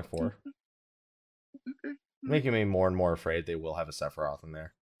 4.4. Making me more and more afraid they will have a Sephiroth in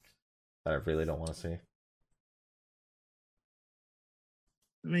there that I really don't want to see.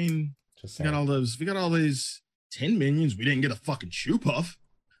 I mean, Just we saying. got all these 10 minions. We didn't get a fucking shoe puff.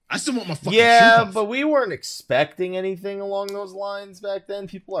 I still want my fucking shoe Yeah, puff. but we weren't expecting anything along those lines back then.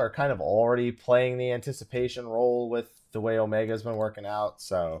 People are kind of already playing the anticipation role with the way Omega's been working out,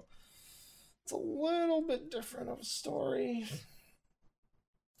 so it's a little bit different of a story.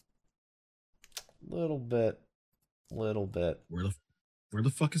 Little bit. Where the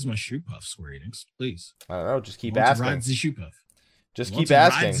fuck is my shoe puff, Square Enix? Please. I don't know, just keep I want to asking. ride the shoe puff. Just I want keep to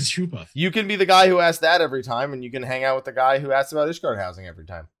ride asking. the shoe puff. You can be the guy who asks that every time, and you can hang out with the guy who asks about Ishgard housing every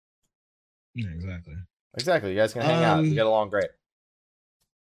time. Yeah, exactly. Exactly. You guys can hang out. You get along great.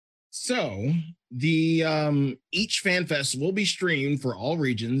 So the each fan fest will be streamed for all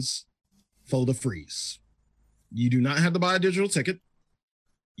regions for the freeze. You do not have to buy a digital ticket.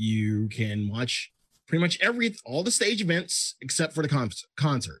 You can watch pretty much all the stage events except for the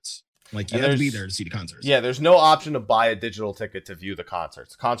concerts. Like you have to be there to see the concerts. Yeah, there's no option to buy a digital ticket to view the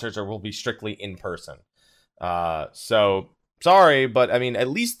concerts. Concerts will be strictly in person. So sorry, but I mean, at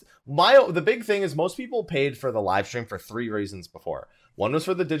least the big thing is most people paid for the live stream for 3 reasons before. One was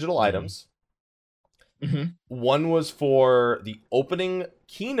for the digital items. Mm-hmm. One was for the opening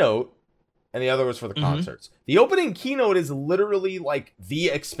keynote, and the other was for the concerts. The opening keynote is literally like the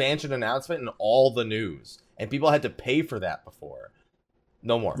expansion announcement and all the news, and people had to pay for that before.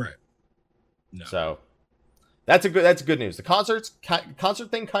 No more. Right. No. So that's good news. The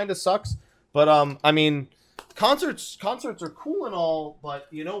concert thing kind of sucks, but I mean, concerts are cool and all, but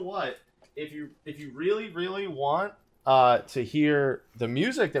you know what? If you really want to hear the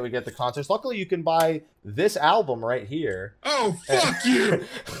music that we get at the concerts, luckily you can buy this album right here. Oh, fuck you!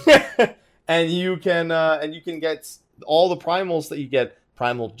 And you can get all the primals that you get: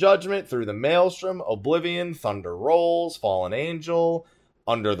 Primal Judgment, Through the Maelstrom, Oblivion, Thunder Rolls, Fallen Angel,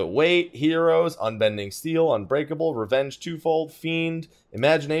 Under the Weight, Heroes, Unbending Steel, Unbreakable, Revenge Twofold, Fiend,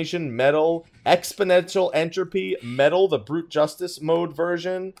 Imagination, Metal, Exponential Entropy, Metal, the Brute Justice mode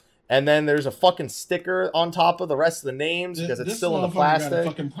version, and then there's a fucking sticker on top of the rest of the names because it's still in the plastic. Got a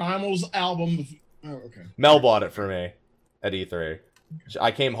fucking Primal's album. Oh, okay. Mel bought it for me at E3.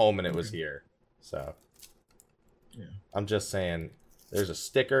 I came home and it was here, so yeah. I'm just saying. There's a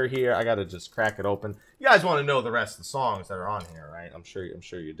sticker here. I gotta just crack it open. You guys want to know the rest of the songs that are on here, right? I'm sure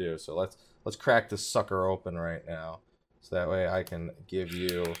you do. So let's crack this sucker open right now, so that way I can give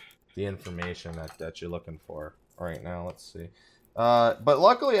you the information that you're looking for right now. Let's see. But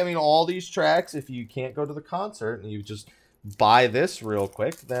luckily, I mean, all these tracks, if you can't go to the concert and you just buy this real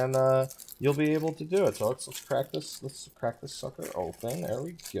quick, then you'll be able to do it. So let's crack this. Let's crack this sucker open. There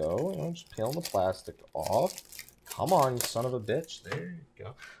we go. You know, just peel the plastic off. Come on, you son of a bitch. There you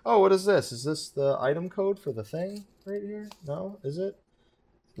go. Oh, what is this? Is this the item code for the thing right here? No? Is it?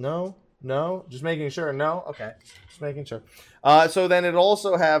 No? No? Just making sure. No? Okay. Just making sure. So then it'll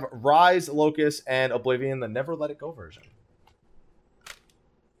also have Rise, Locust, and Oblivion, the Never Let It Go version.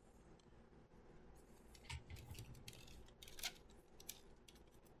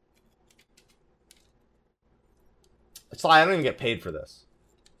 It's like I don't even get paid for this.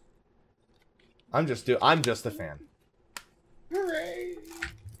 I'm just a fan. Hooray!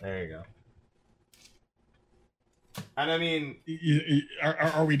 There you go. And I mean,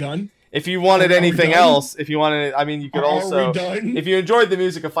 Are we done? if you wanted anything else, I mean, you could also, Are we done? if you enjoyed the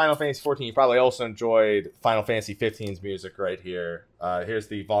music of Final Fantasy XIV, you probably also enjoyed Final Fantasy XV's music right here. Here's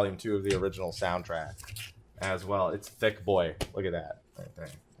the volume 2 of the original soundtrack as well. It's thick, boy. Look at that.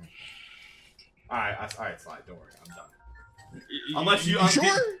 All right, Slide. Don't worry, I'm done. Unless you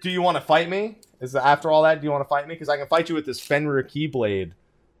sure? Do you want to fight me? After all that, do you want to fight me? Because I can fight you with this Fenrir Keyblade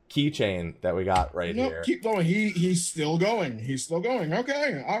keychain that we got right here. Keep going. He's still going. He's still going.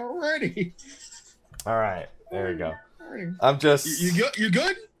 Okay, alrighty. All right, there we go. Alrighty. I'm just. You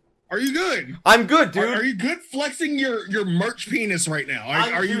good? Are you good? I'm good, dude. Are you good flexing your merch penis right now?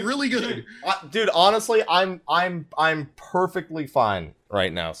 Are you really good? Dude, honestly, I'm perfectly fine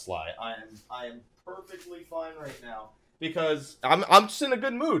right now, Sly. I am perfectly fine right now. Because I'm just in a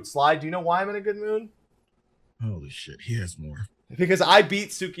good mood. Slide, do you know why I'm in a good mood? Holy shit, he has more. Because I beat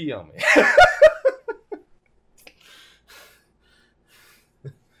Tsukiyomi.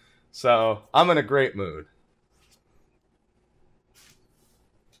 So, I'm in a great mood.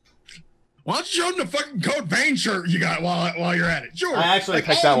 Why don't you show him the fucking Code Vein shirt you got while you're at it? Sure. I actually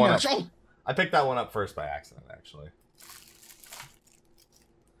picked that one up. I picked that one up first by accident, actually.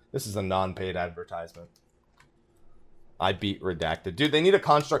 This is a non-paid advertisement. I beat redacted. Dude, they need a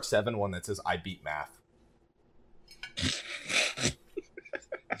Construct 7 one that says I beat math.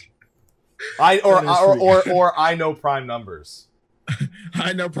 Or I know prime numbers.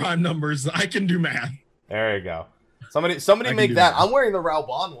 I know prime numbers. I can do math. There you go. Somebody make that. I'm wearing the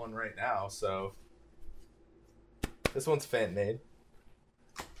Raubon one right now, so this one's fan made.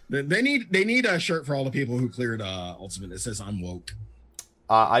 They need a shirt for all the people who cleared Ultimate that says I'm woke.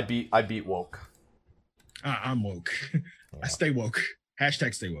 I beat woke. I'm woke. Yeah. I stay woke.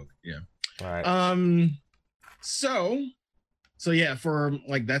 Hashtag stay woke. Yeah. All right. So yeah, for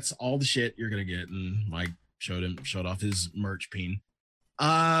like that's all the shit you're gonna get, and Mike showed off his merch peen.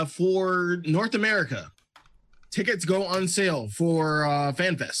 For North America, tickets go on sale for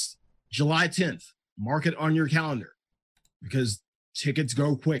FanFest July 10th. Mark it on your calendar because tickets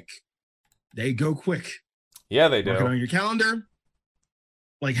go quick. They go quick. Yeah, they do. Mark it on your calendar.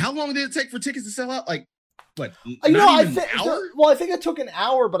 Like, how long did it take for tickets to sell out? Like, what? I think it took an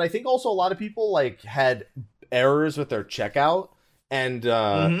hour, but I think also a lot of people like had errors with their checkout, and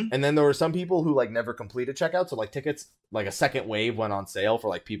then there were some people who like never completed checkout, so like tickets, like a second wave went on sale for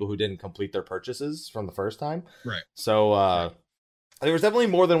like people who didn't complete their purchases from the first time. Right. So there was definitely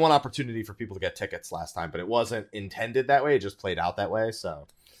more than one opportunity for people to get tickets last time, but it wasn't intended that way. It just played out that way. So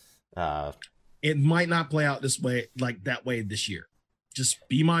it might not play out this way, like that way this year. Just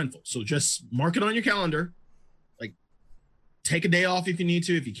be mindful. So just mark it on your calendar. Like, take a day off if you need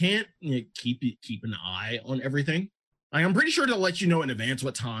to. If you can't, keep an eye on everything. Like, I'm pretty sure they'll let you know in advance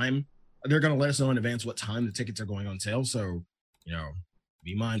what time. They're going to let us know in advance what time the tickets are going on sale. So,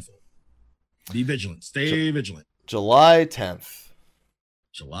 be mindful. Be vigilant. Stay vigilant. July 10th.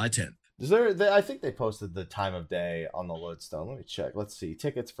 July 10th. Is there? I think they posted the time of day on the Lodestone. Let me check. Let's see.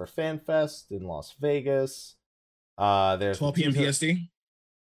 Tickets for FanFest in Las Vegas. There's 12 p.m. PST.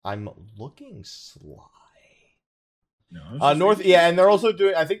 I'm looking Sly. No, North, yeah, and they're also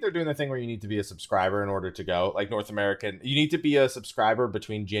doing. I think they're doing the thing where you need to be a subscriber in order to go. Like North American, you need to be a subscriber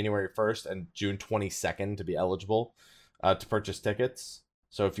between January 1st and June 22nd to be eligible to purchase tickets.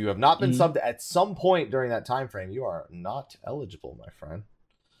 So if you have not been subbed at some point during that time frame, you are not eligible, my friend.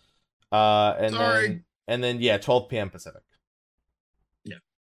 Sorry. Then yeah, 12 p.m. Pacific. Yeah,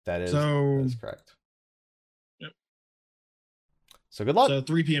 that is correct. Yep. So good luck. So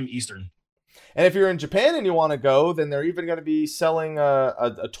 3 p.m. Eastern. And if you're in Japan and you want to go, then they're even going to be selling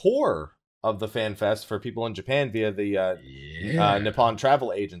a tour of the FanFest for people in Japan via the Nippon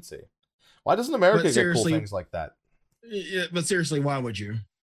Travel Agency. Why doesn't America get cool things like that? Yeah, but seriously, why would you?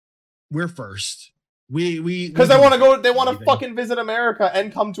 We're first. Because they want to go. They want to fucking visit America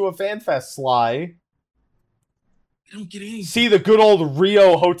and come to a FanFest, Sly. I don't get anything. See the good old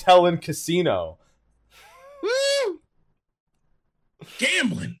Rio Hotel and Casino. Woo!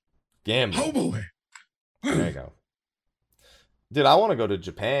 Gambling. Oh boy. There you go. Dude, I want to go to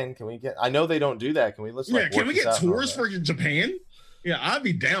Japan. Can we get? I know they don't do that. Can we can we get tours for Japan? Yeah, I'd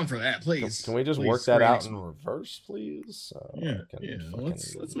be down for that, please. Can we just work that out in reverse, please?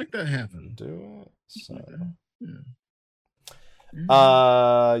 Let's make that happen. Do it. So.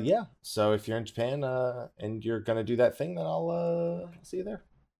 Yeah. Yeah. So if you're in Japan and you're gonna do that thing, then I'll see you there.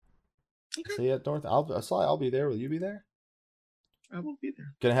 Okay. See you at North. I'll be there. Will you be there? I won't be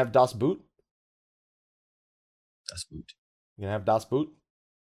there. Gonna have Das Boot. Das Boot. You gonna have Das Boot?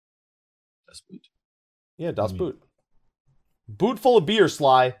 Das Boot. Yeah, Das Boot. Boot full of beer,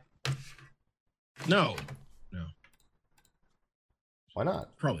 Sly. No. Why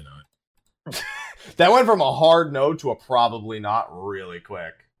not? Probably not. That went from a hard no to a probably not really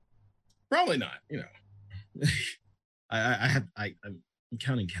quick. Probably not. I'm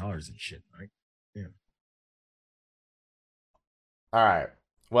counting calories and shit, right? Yeah. All right.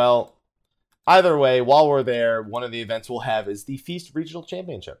 Well, either way, while we're there, one of the events we'll have is the Feast Regional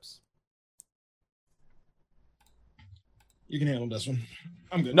Championships. You can handle this one.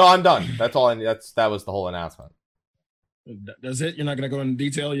 I'm good. No, I'm done. That's all. That was the whole announcement. That's it. You're not gonna go into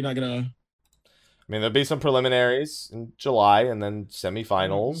detail. You're not gonna. I mean, there'll be some preliminaries in July, and then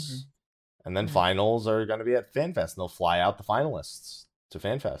semifinals, and then finals are going to be at FanFest. And they'll fly out the finalists to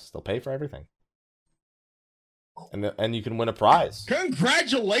FanFest. They'll pay for everything, and you can win a prize.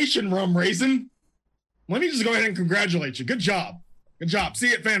 Congratulations, Rum Raisin. Let me just go ahead and congratulate you. Good job. Good job.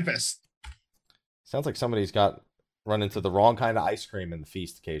 See you at FanFest. Sounds like somebody's run into the wrong kind of ice cream in the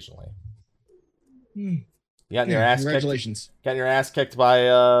Feast occasionally. You gotten your ass congratulations. kicked? Gotten your ass kicked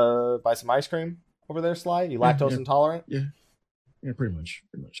by some ice cream over there, Sly? You lactose intolerant? Yeah, pretty much.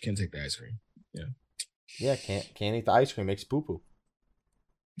 Can't take the ice cream. Yeah, can't eat the ice cream. Makes poo poo.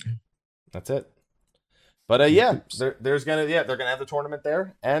 That's it. But they're gonna have the tournament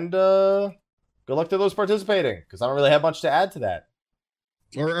there, and Good luck to those participating, because I don't really have much to add to that.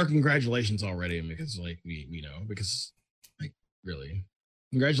 Or congratulations already, because like we know, because like really,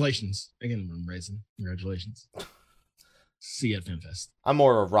 congratulations again, I'm raising. Congratulations. See you at FanFest. I'm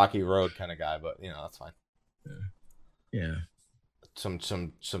more of a Rocky Road kind of guy, but that's fine. Yeah. Some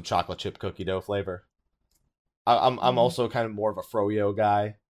chocolate chip cookie dough flavor. I'm also kind of more of a froyo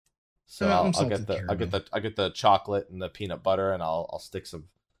guy, so I'll get the chocolate and the peanut butter, and I'll stick some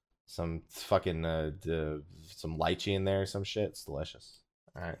fucking some lychee in there, some shit. It's delicious.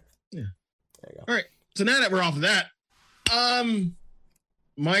 All right. Yeah. There you go. All right. So now that we're off of that,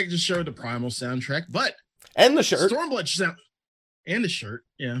 Mike just showed the Primal soundtrack, but and the shirt, Stormblood sound, and the shirt.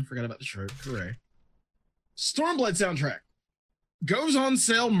 Yeah, I forgot about the shirt. Hooray! Stormblood soundtrack goes on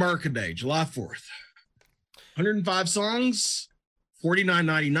sale Mercaday, July 4th. 105 songs,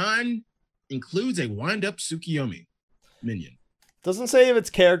 $49.99, includes a wind-up Tsukiyomi minion. Doesn't say if it's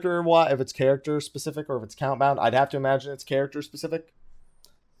character specific or if it's count bound. I'd have to imagine it's character specific,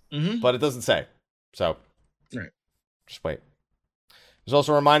 but it doesn't say. So, right, just wait. There's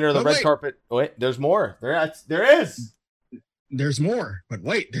also a reminder of the red carpet. Oh, wait, there's more. There is. There's more, but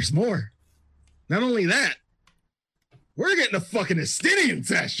wait, there's more. Not only that, we're getting a fucking Estinian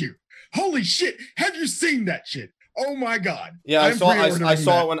statue. Holy shit! Have you seen that shit? Oh my god! Yeah, I saw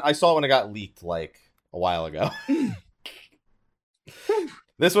it when it got leaked like a while ago.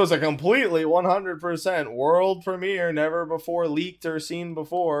 This was a completely 100% world premiere, never before leaked or seen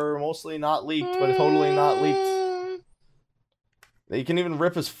before. Mostly not leaked, but totally not leaked. You can even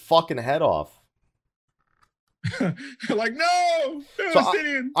rip his fucking head off. Like, no! So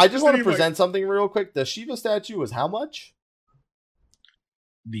I just want to present something real quick. The Shiva statue was how much?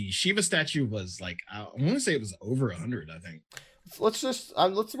 The Shiva statue was like, I want to say it was over 100, I think. Let's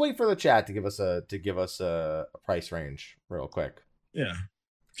wait for the chat to give us a price range real quick. Yeah.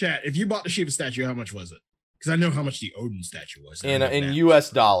 Chat, if you bought the Shiva statue, how much was it? Because I know how much the Odin statue was. In US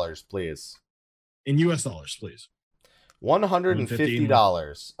dollars, please. In US dollars, please.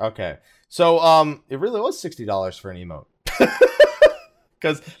 $150. Okay. So it really was $60 for an emote.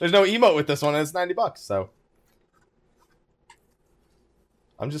 Because there's no emote with this one, and it's $90. So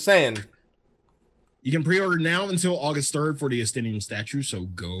I'm just saying. You can pre-order now until August 3rd for the Estinian statue, so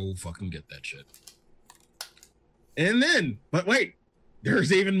go fucking get that shit. And then, but wait,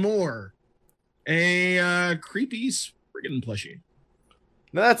 there's even more. A creepy Spriggan plushie.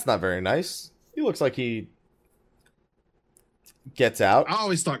 No, that's not very nice. He looks like he gets out. I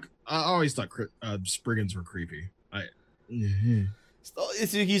always thought Spriggans were creepy. He's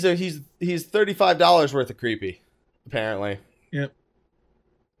 $35 worth of creepy, apparently. Yep.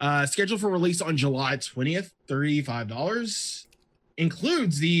 Scheduled for release on July 20th, $35.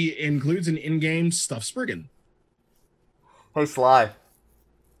 Includes an in-game stuffed Spriggan. Hey Sly.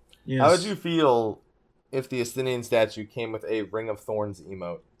 Yes. How would you feel if the Estinian statue came with a Ring of Thorns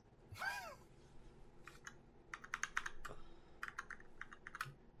emote?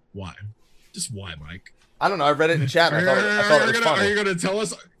 Why? Just why, Mike? I don't know. I read it in chat. And I thought it was funny. Are you gonna tell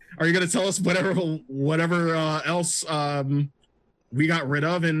us? Are you gonna tell us whatever else we got rid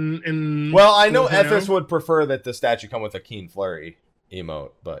of in? Well, I know Ethos would prefer that the statue come with a Keen Flurry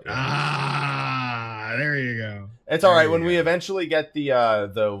emote, but there you go. It's all right. When we eventually get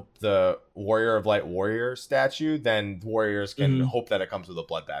the Warrior of Light Warrior statue, then warriors can hope that it comes with a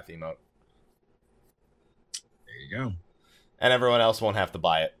Bloodbath emote. There you go. And everyone else won't have to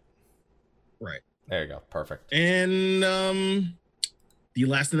buy it. Right. There you go. Perfect. And the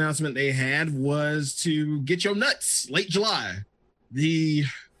last announcement they had was to get your nuts late July. The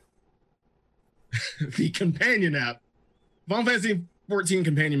companion app, Final Fantasy 14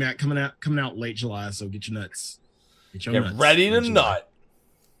 companion app coming out late July. So get your nuts. Get ready to nut.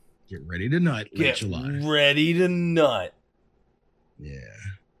 Get ready to nut late July. Ready to nut. Yeah.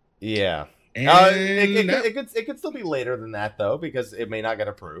 Yeah. And it could still be later than that though, because it may not get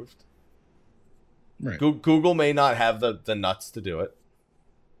approved. Right. Google may not have the nuts to do it.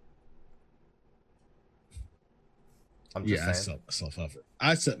 I'm just saying.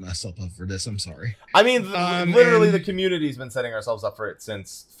 I set myself up for this. I'm sorry. I mean, literally, the community's been setting ourselves up for it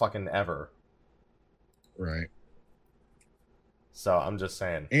since fucking ever. Right. So I'm just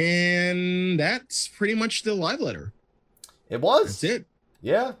saying. And that's pretty much the live letter. It was. That's it.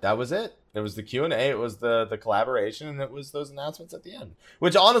 Yeah, that was it. It was the Q&A, it was the collaboration, and it was those announcements at the end.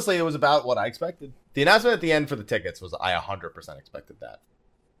 Which, honestly, it was about what I expected. The announcement at the end for the tickets was, I 100% expected that.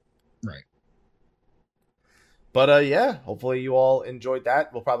 Right. But, yeah, hopefully you all enjoyed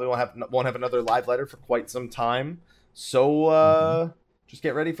that. We'll probably won't have another live letter for quite some time. So, just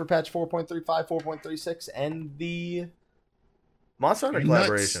get ready for patch 4.35, 4.36, and the Monster Hunter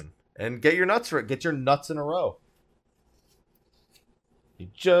collaboration. and get your nuts in a row. You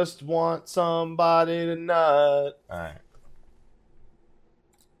just want somebody to nut. All right.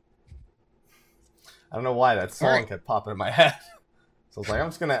 I don't know why that song kept popping in my head. So I was like, I'm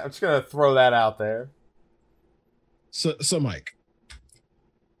just gonna throw that out there. So Mike,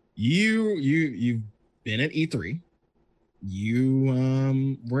 you've been at E3.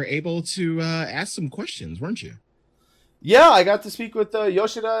 You were able to ask some questions, weren't you? Yeah, I got to speak with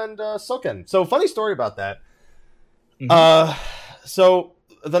Yoshida and Soken. So funny story about that. Mm-hmm. So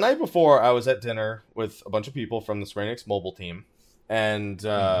the night before, I was at dinner with a bunch of people from the Square Enix mobile team, and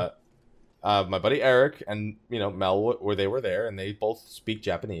my buddy Eric and Mel were there, and they both speak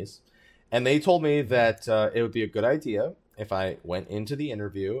Japanese, and they told me that it would be a good idea if I went into the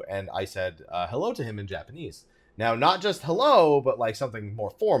interview and I said hello to him in Japanese. Now, not just hello, but like something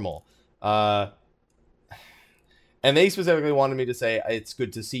more formal. And they specifically wanted me to say, it's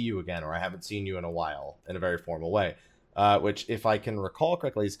good to see you again, or I haven't seen you in a while, in a very formal way. Which, if I can recall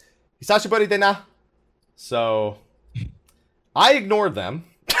correctly, is Hisashiburi de na. So, I ignored them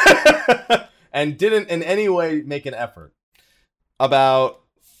and didn't in any way make an effort. About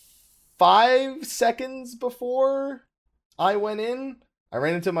 5 seconds before I went in, I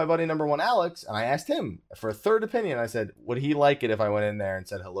ran into my buddy number 1, Alex, and I asked him for a third opinion. I said, would he like it if I went in there and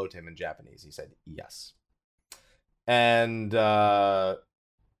said hello to him in Japanese? He said, yes. And so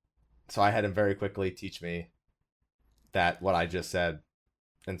I had him very quickly teach me what I just said.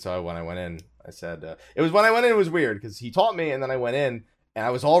 And so when I went in, I said, it was weird because he taught me, and then I went in and I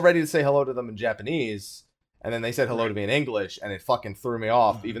was all ready to say hello to them in Japanese. And then they said hello to me in English, and it fucking threw me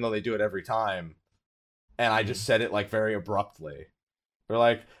off, even though they do it every time. And I just said it like very abruptly. They're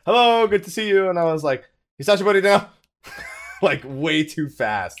like, hello, good to see you. And I was like, Hisashiburi now. Like way too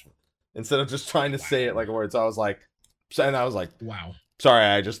fast. Instead of just trying to say it like a word. So I was like, wow. Sorry,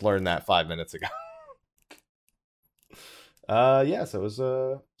 I just learned that 5 minutes ago. Yeah, so it was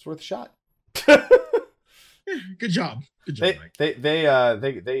it's worth a shot. Good job. Good job, Mike.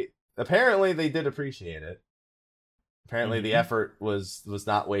 They apparently they did appreciate it. Apparently the effort was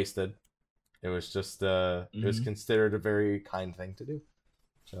not wasted. It was just it was considered a very kind thing to do.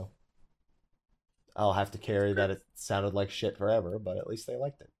 So I'll have to carry that it sounded like shit forever, but at least they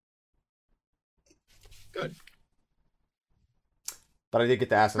liked it. Good. But I did get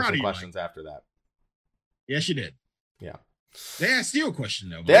to ask them some questions after that. Yes, you did. Yeah. They asked you a question,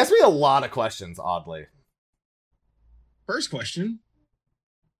 though. Mike. They asked me a lot of questions, oddly. First question: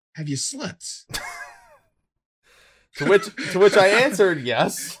 have you slept? to which I answered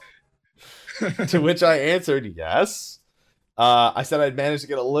yes. To which I answered yes. I said I'd managed to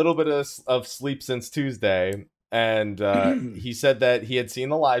get a little bit of sleep since Tuesday, and he said that he had seen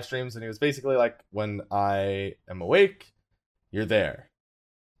the live streams, and he was basically like, when I am awake, you're there,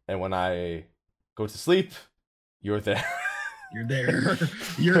 and when I go to sleep, you're there. You're there.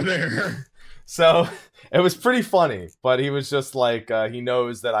 You're there. So it was pretty funny, but he was just like, he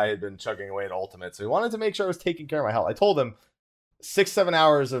knows that I had been chugging away at Ultimate, so he wanted to make sure I was taking care of my health. I told him 6-7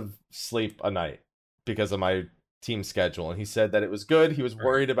 hours of sleep a night because of my team schedule, and he said that it was good. He was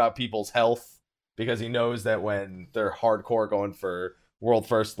worried about people's health because he knows that when they're hardcore going for world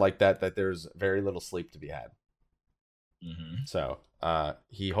first like that there's very little sleep to be had. So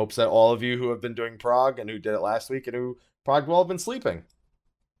he hopes that all of you who have been doing Prague and who did it last week and who Prague will have been sleeping.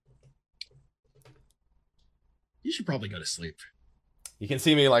 You should probably go to sleep. You can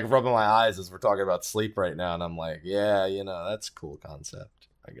see me like rubbing my eyes as we're talking about sleep right now, and I'm like, yeah, that's a cool concept,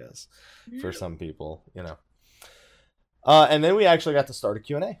 I guess, for some people, And then we actually got to start a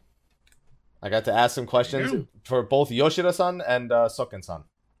Q&A. I got to ask some questions for both Yoshida-san and Soken-san.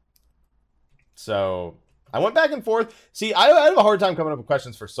 So I went back and forth. See, I have a hard time coming up with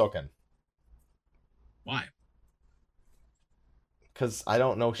questions for Soken. Why? Because I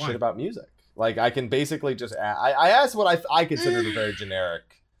don't know shit about music. Like, I can basically just I asked what I consider the very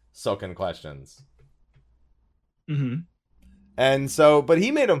generic Soken questions. And so, but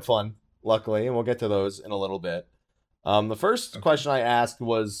he made them fun, luckily, and we'll get to those in a little bit. The first question I asked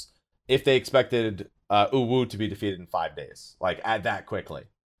was if they expected Uwu to be defeated in 5 days, like that quickly,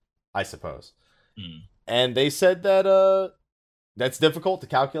 I suppose. And they said that that's difficult to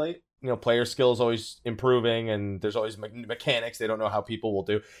calculate. Player skill is always improving, and there's always mechanics they don't know how people will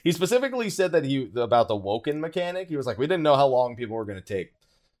do. He specifically said that about the Woken mechanic. He was like, we didn't know how long people were going to take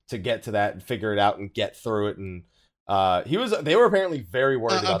to get to that and figure it out and get through it. And they were apparently very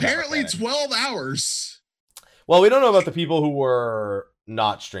worried about that. Apparently 12 hours. Well, we don't know about the people who were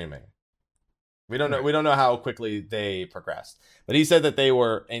not streaming. We don't know. We don't know how quickly they progressed. But he said that they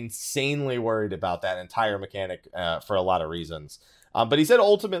were insanely worried about that entire mechanic for a lot of reasons. But he said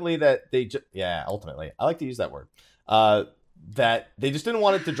ultimately that ultimately, I like to use that word. That they just didn't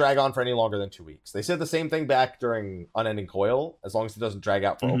want it to drag on for any longer than 2 weeks. They said the same thing back during Unending Coil, as long as it doesn't drag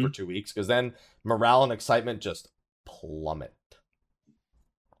out for over 2 weeks, because then morale and excitement just plummet.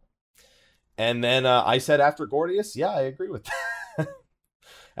 And then I said after Gordius, yeah, I agree with that.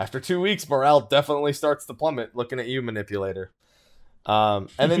 After 2 weeks, morale definitely starts to plummet, looking at you, manipulator. And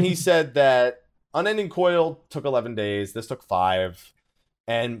then he said that Unending Coil took 11 days, this took 5.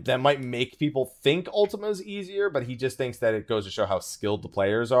 And that might make people think Ultima is easier, but he just thinks that it goes to show how skilled the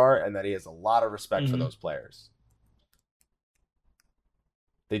players are and that he has a lot of respect for those players.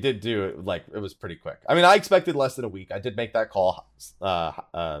 They did do it, like, it was pretty quick. I mean, I expected less than a week. I did make that call,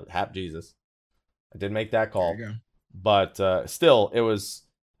 Hap Jesus. I did make that call. But still, it was...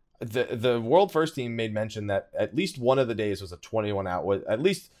 The World First team made mention that at least one of the days was a 21-hour... At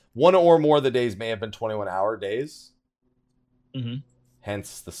least one or more of the days may have been 21-hour days. Mm-hmm.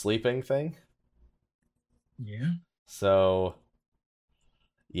 Hence the sleeping thing. Yeah. So,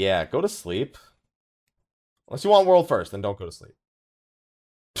 yeah, go to sleep. Unless you want World First, then don't go to sleep.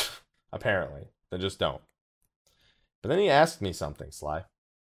 Apparently. Then just don't. But then he asked me something, Sly.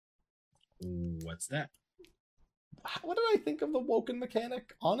 What's that? What did I think of the Woken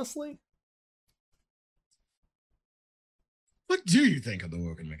mechanic, honestly? What do you think of the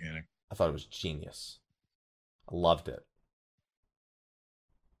Woken mechanic? I thought it was genius. I loved it.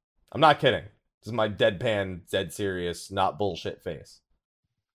 I'm not kidding. This is my deadpan, dead serious, not bullshit face.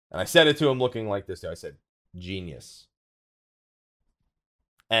 And I said it to him looking like this too. I said, genius.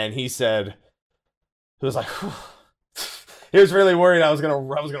 And he said, he was like, he was really worried I was gonna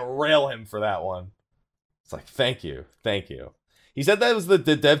rail him for that one. It's like, thank you. He said that was the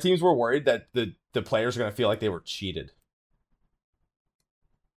dev teams were worried that the players are gonna feel like they were cheated.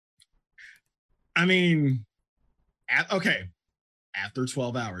 I mean, okay. After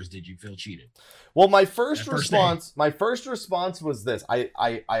 12 hours, did you feel cheated? Well, my first response was this.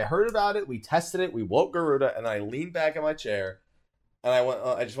 I heard about it, we tested it, we woke Garuda, and I leaned back in my chair, and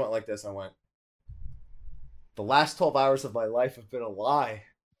I just went like this, and I went, the last 12 hours of my life have been a lie.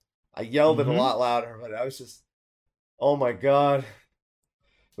 I yelled it a lot louder, but I was just, oh my god.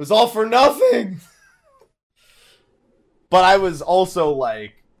 It was all for nothing! But I was also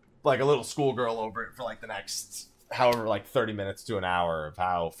like a little schoolgirl over it for like the next... however, like 30 minutes to an hour of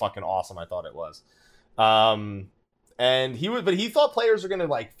how fucking awesome I thought it was. And he thought players were gonna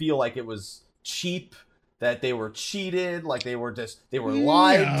like feel like it was cheap, that they were cheated, like they were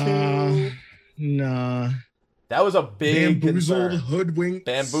lied to. Nah. That was a big bamboozled, concern. hoodwinked.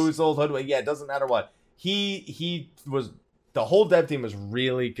 Yeah, it doesn't matter what. The whole dev team was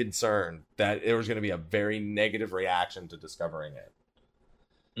really concerned that there was gonna be a very negative reaction to discovering it.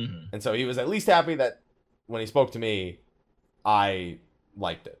 Mm-hmm. And so he was at least happy that when he spoke to me, I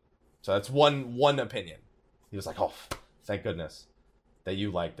liked it. So that's one opinion. He was like, oh, thank goodness that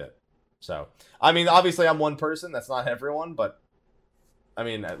you liked it. So, I mean, obviously I'm one person. That's not everyone, but I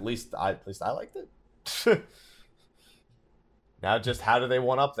mean, at least I liked it. Now just how do they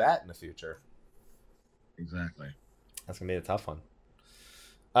one up that in the future? Exactly. That's going to be a tough one.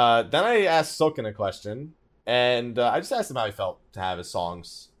 Then I asked Silken a question, and I just asked him how he felt to have his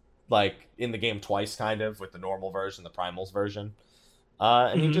songs like in the game twice, kind of, with the normal version, the Primals version.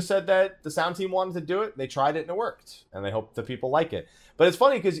 And he just said that the sound team wanted to do it, they tried it, and it worked, and they hope the people like it. But it's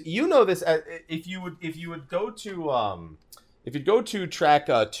funny because you know this, if you would go to track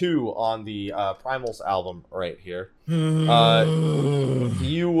 2 on the Primals album right here,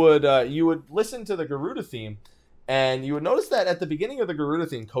 you would listen to the Garuda theme, and you would notice that at the beginning of the Garuda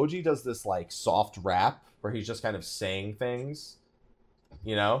theme, Koji does this like soft rap where he's just kind of saying things,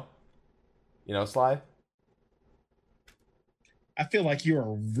 you know, Sly. I feel like you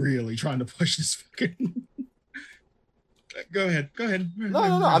are really trying to push this fucking. Go ahead. No.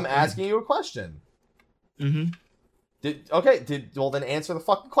 I'm asking you a question. Mm-hmm. Well then answer the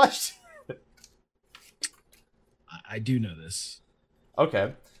fucking question. I do know this.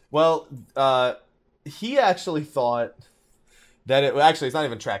 Okay. Well, he actually thought that it's not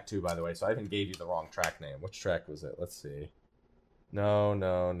even track 2, by the way, so I even gave you the wrong track name. Which track was it? Let's see. No.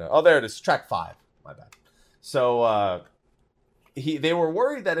 Oh, there it is. Track 5. My bad. So, they were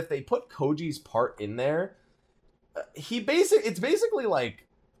worried that if they put Koji's part in there, it's basically like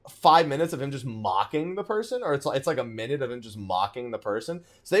 5 minutes of him just mocking the person, or it's like a minute of him just mocking the person.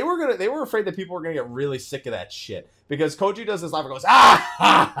 So they were afraid that people were gonna get really sick of that shit, because Koji does this live and goes ah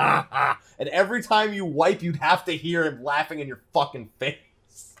ha ha ha, and every time you wipe, you'd have to hear him laughing in your fucking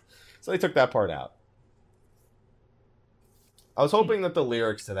face. So they took that part out. I was hoping that the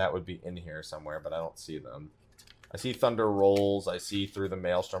lyrics to that would be in here somewhere, but I don't see them. I see Thunder Rolls. I see Through the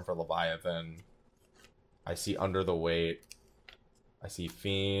Maelstrom for Leviathan. I see Under the Weight. I see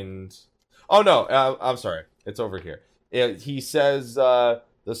Fiend. Oh, no. I'm sorry. It's over here. He says, the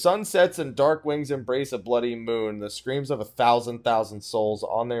sun sets and dark wings embrace a bloody moon. The screams of 1,000 souls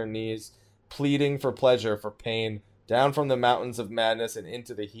on their knees, pleading for pleasure, for pain. Down from the mountains of madness and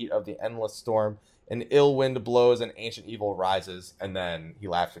into the heat of the endless storm. An ill wind blows and ancient evil rises. And then he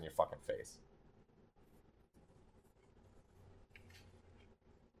laughs in your fucking face.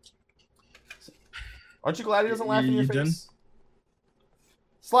 Aren't you glad he doesn't laugh in your face? Done?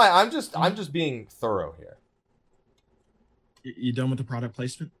 Sly, I'm just being thorough here. You done with the product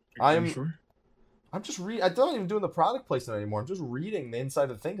placement? I'm sure. I'm just I'm not even doing the product placement anymore. I'm just reading the inside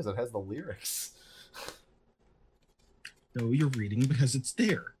of the thing because it has the lyrics. No, you're reading because it's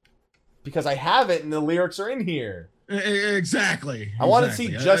there. Because I have it and the lyrics are in here. Exactly. I want to see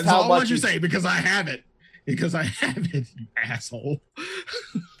just how much you say because I have it. Because I have it, you asshole.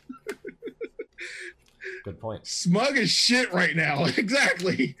 Good point. Smug as shit right now.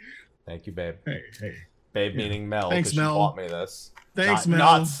 Exactly. Thank you, babe. Hey. Babe meaning Mel. Thanks, Mel. She bought me this. Thanks, Mel.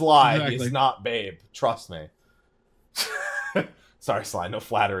 Not Sly. Exactly. He's not babe. Trust me. Sorry, Sly. No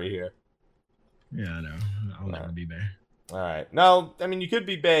flattery here. Yeah, I know. I'll never be babe. All right. No, I mean, you could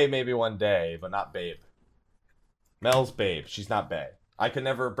be babe maybe one day, but not babe. Mel's babe. She's not babe. I could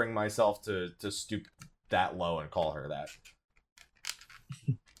never bring myself to stoop that low and call her that.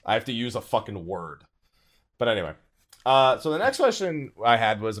 I have to use a fucking word. But anyway, so the next question I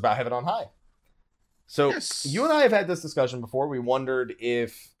had was about Heaven on High. So yes. You and I have had this discussion before. We wondered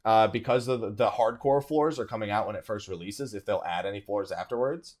if, because of the hardcore floors are coming out when it first releases, if they'll add any floors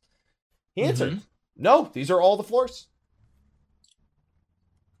afterwards. He answered, no, these are all the floors.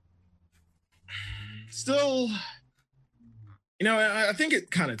 Still, I think it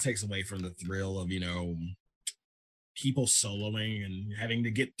kind of takes away from the thrill of, people soloing and having to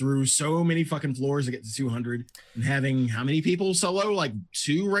get through so many fucking floors to get to 200 and having how many people solo? Like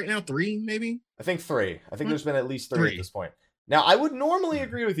 2 right now? 3 maybe? I think 3. I think there's been at least 3 at this point. Now, I would normally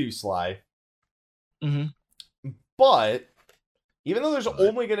agree with you, Sly. But even though there's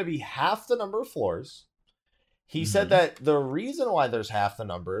only going to be half the number of floors, he said that the reason why there's half the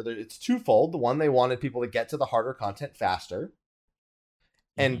number, it's twofold. The one, they wanted people to get to the harder content faster.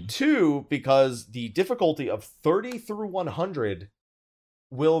 And 2, because the difficulty of 30 through 100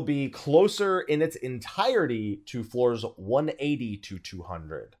 will be closer in its entirety to floors 180 to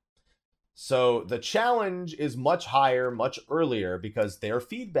 200. So the challenge is much higher, much earlier, because their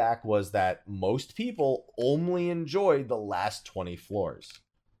feedback was that most people only enjoyed the last 20 floors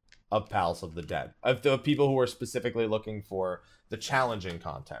of Palace of the Dead, of the people who are specifically looking for the challenging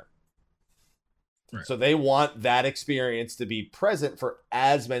content. Right. So they want that experience to be present for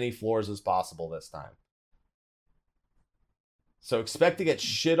as many floors as possible this time. So expect to get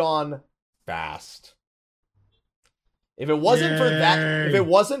shit on fast. If it wasn't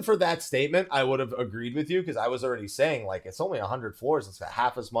for that statement, I would have agreed with you, because I was already saying, like, it's only 100 floors. It's got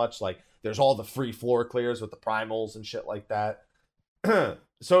half as much. Like, there's all the free floor clears with the primals and shit like that.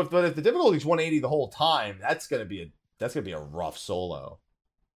 So if the difficulty is 180 the whole time, that's gonna be a rough solo.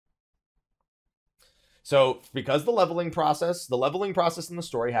 So because the leveling process in the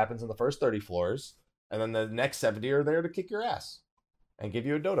story happens in the first 30 floors, and then the next 70 are there to kick your ass and give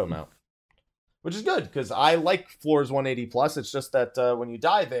you a dodo mount, which is good, because I like floors 180 plus. It's just that when you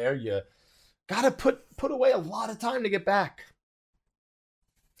die there, you gotta put away a lot of time to get back,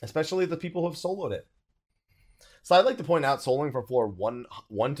 especially the people who have soloed it. So I'd like to point out, soloing from floor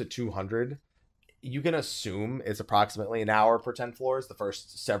 1 to 200, you can assume it's approximately an hour per 10 floors. The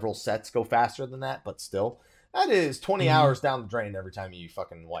first several sets go faster than that, but still, that is 20 hours down the drain every time you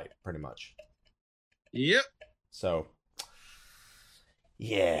fucking wipe, pretty much. Yep. So,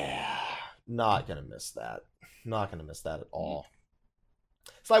 yeah, not gonna miss that. Not gonna miss that at all.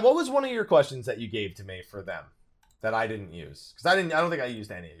 So, what was one of your questions that you gave to me for them that I didn't use? Because I don't think I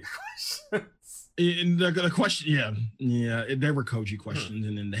used any of your questions. In the question, yeah, they were Koji questions,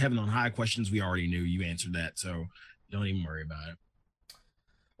 and then the Heaven on High questions we already knew. You answered that, so don't even worry about it.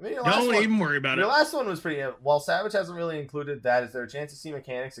 I mean, don't even worry about it. Your last one was pretty. While Savage hasn't really included that, is there a chance to see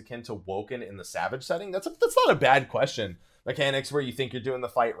mechanics akin to Woken in the Savage setting? That's not a bad question. Mechanics where you think you're doing the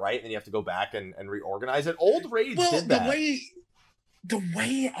fight right, and then you have to go back and reorganize it. Old raids did that. The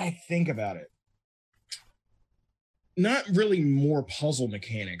way I think about it, not really more puzzle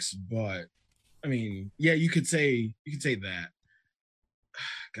mechanics, but I mean, yeah, you could say that.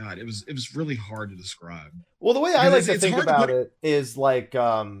 God, it was really hard to describe. Well, the way I like to think about it is like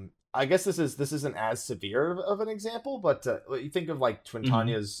I guess this isn't as severe of an example, but you think of like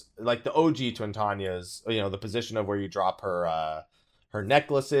Twintanya's, like the OG Twintanya's, the position of where you drop her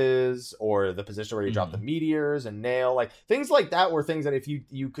necklaces, or the position where you drop the meteors and nail, like things like that were things that if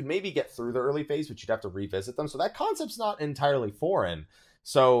you could maybe get through the early phase, but you'd have to revisit them. So that concept's not entirely foreign.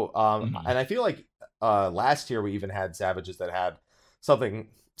 So and I feel like last year we even had Savages that had something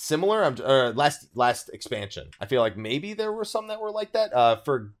similar. Last expansion, I feel like maybe there were some that were like that.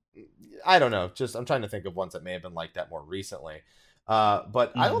 For I don't know, just I'm trying to think of ones that may have been like that more recently.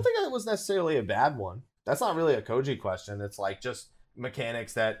 But I don't think that was necessarily a bad one. That's not really a Koji question. It's like just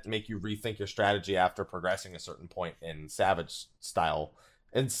mechanics that make you rethink your strategy after progressing a certain point in Savage style,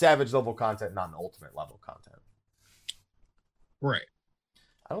 in Savage level content, not in Ultimate level content. Right.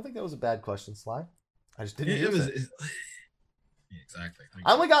 I don't think that was a bad question, Sly. I just didn't use it. Exactly.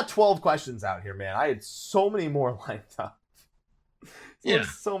 I only got 12 questions out here, man. I had so many more lined up.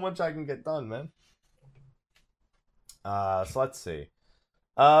 There's so much I can get done, man. So let's see.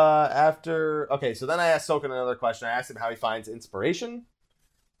 So then I asked Soken another question. I asked him how he finds inspiration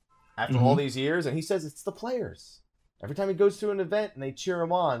after all these years, and he says it's the players. Every time he goes to an event and they cheer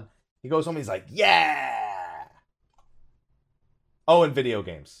him on, he goes home, he's like, yeah! Oh, and video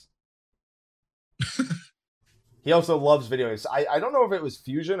games. He also loves video games. I don't know if it was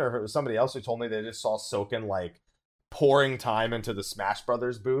Fusion or if it was somebody else who told me they just saw Soken, like, pouring time into the Smash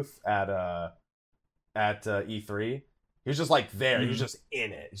Brothers booth at E3. He was just like there. He was just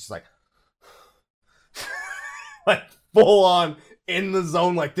in it. He's just like, like full on in the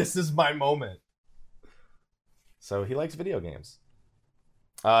zone. Like, this is my moment. So he likes video games.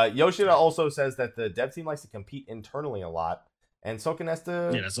 Yoshida also says that the dev team likes to compete internally a lot, and Soken has to.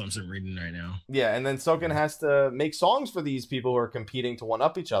 Yeah, that's what I'm reading right now. Yeah, and then Soken has to make songs for these people who are competing to one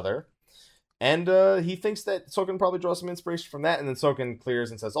up each other. And he thinks that Soken probably draws some inspiration from that. And then Soken clears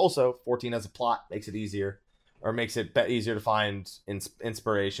and says, also, 14 has a plot, makes it easier. Or makes it easier to find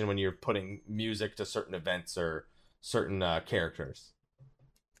inspiration when you're putting music to certain events or certain characters.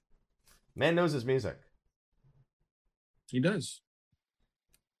 Man knows his music. He does.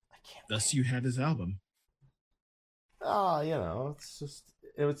 I can't. Thus, you have his album.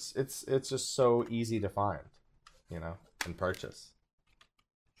 It's just so easy to find, and purchase.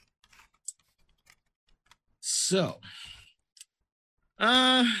 So,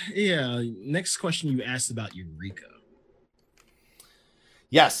 next question you asked about Eureka.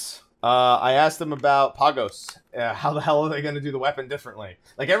 Yes. I asked him about Pagos. How the hell are they going to do the weapon differently?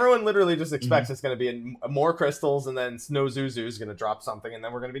 Like, everyone literally just expects it's going to be more crystals, and then Snow Zuzu is going to drop something, and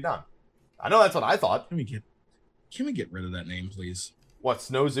then we're going to be done. I know that's what I thought. Can we get rid of that name, please? What,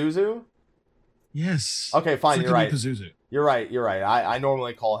 Snow Zuzu? Yes. Okay, fine, you're right. Pazuzu. You're right. I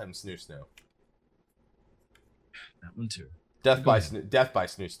normally call him Snoo Snoo. That one too. Death by Snoo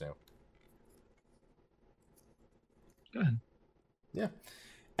Snoo. Go ahead. Yeah.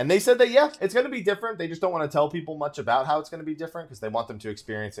 And they said that, it's going to be different. They just don't want to tell people much about how it's going to be different because they want them to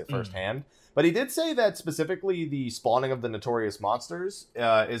experience it firsthand. But he did say that specifically the spawning of the notorious monsters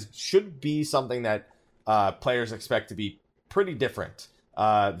should be something that players expect to be pretty different.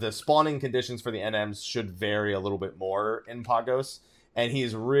 The spawning conditions for the NMs should vary a little bit more in Pagos. And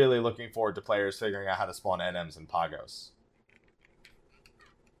he's really looking forward to players figuring out how to spawn NMs in Pagos.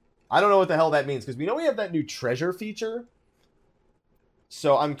 I don't know what the hell that means, because we know we have that new treasure feature.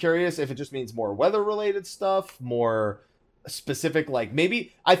 So I'm curious if it just means more weather-related stuff, more specific, like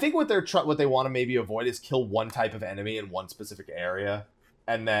maybe... I think what they want to maybe avoid is kill one type of enemy in one specific area,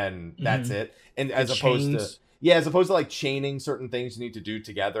 and then that's it. And as opposed to like chaining certain things you need to do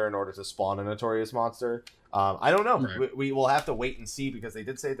together in order to spawn a notorious monster. I don't know. Right. We will have to wait and see, because they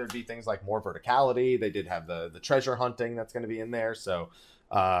did say there'd be things like more verticality. They did have the treasure hunting that's going to be in there. So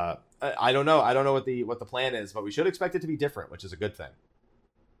I don't know. I don't know what the plan is, but we should expect it to be different, which is a good thing.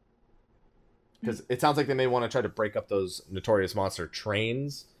 Because it sounds like they may want to try to break up those notorious monster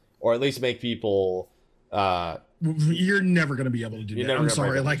trains, or at least make people. You're never going to be able to do that. I'm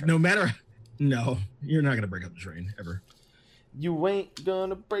sorry. Like, no matter. No, you're not going to break up the train ever. You ain't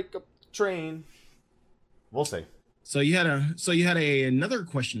gonna break up the train. We'll see. So you had another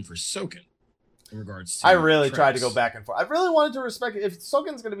question for Soken in regards to. I really tried to go back and forth. I really wanted to respect it. If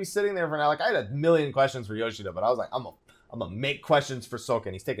Soken's going to be sitting there for now, like, I had a million questions for Yoshida, but I was like, I'm gonna make questions for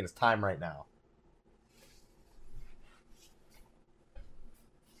Soken. He's taking his time right now.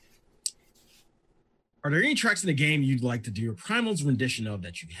 Are there any tracks in the game you'd like to do a Primal's rendition of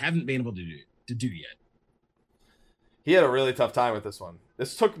that you haven't been able to do yet? He had a really tough time with this one.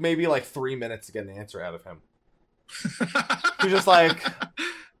 This took maybe like 3 minutes to get an answer out of him. He's just like,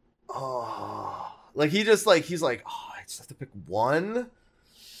 oh, like he's like, oh, I just have to pick one.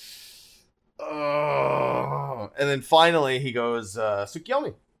 And then finally he goes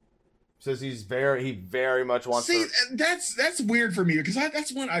Tsukiyomi. Says he very much wants. See, that's weird for me because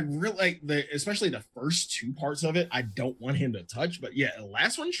that's one I really like. Especially the first two parts of it, I don't want him to touch. But yeah, the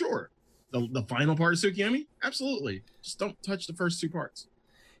last one, sure. The final part of Tsukiyomi, absolutely. Just don't touch the first two parts.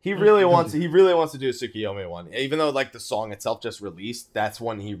 He really wants to do a Tsukiyomi one, even though like the song itself just released. That's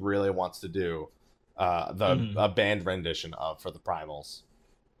one he really wants to do, a band rendition of for the Primals.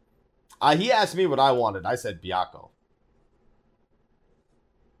 He asked me what I wanted. I said Byakko.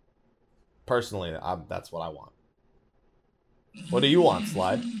 Personally, that's what I want. What do you want,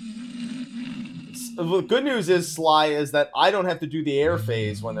 Sly? The good news is, Sly, is that I don't have to do the air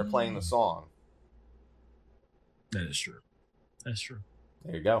phase when they're playing the song. That is true. That's true.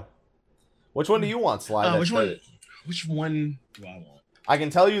 There you go. Which one do you want, Sly? Which one do I want? I can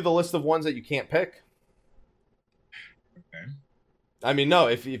tell you the list of ones that you can't pick. Okay. I mean, no.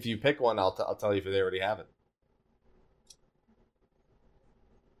 If you pick one, I'll tell you if they already have it.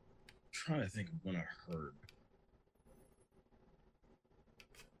 I'm trying to think of one I heard.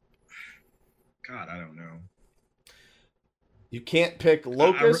 God, I don't know. You can't pick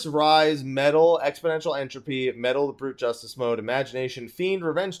Locust, Rise, Metal, Exponential Entropy, Metal, the Brute Justice Mode, Imagination, Fiend,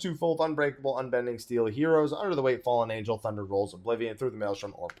 Revenge Twofold, Unbreakable, Unbending Steel, Heroes, Under the Weight, Fallen Angel, Thunder Rolls, Oblivion, Through the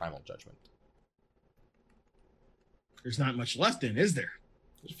Maelstrom, or Primal Judgment. There's not much left in, is there?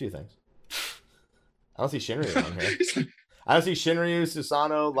 There's a few things. I don't see Shinryu on here. I don't see Shinryu,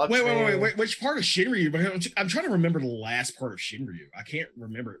 Susanoo, Luxray. Wait. Which part of Shinryu? I'm trying to remember the last part of Shinryu. I can't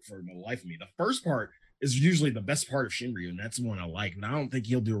remember it for the life of me. The first part is usually the best part of Shinryu, and that's the one I like. And I don't think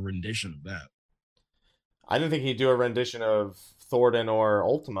he'll do a rendition of that. I didn't think he'd do a rendition of Thornton or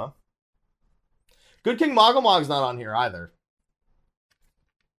Ultima. Good King Mogomog's not on here either.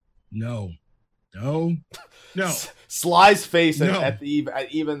 No. Sly's face at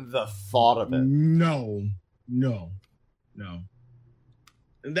even the thought of it. No.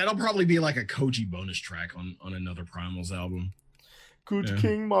 And that'll probably be like a Koji bonus track on another Primals album. Good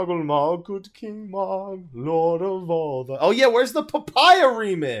King Mogomog, good King Mog, Lord of all the... Oh yeah, where's the Papaya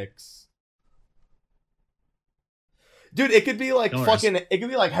remix? Dude, it could be like it could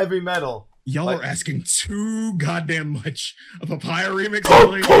be like heavy metal. Y'all are asking too goddamn much. A Papaya remix?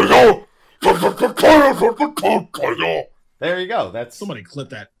 There you go. That's somebody clip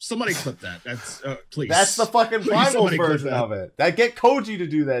that. That's please. That's the fucking Primal version of it. Get Koji to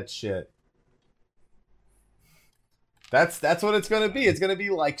do that shit. That's what it's gonna be. It's gonna be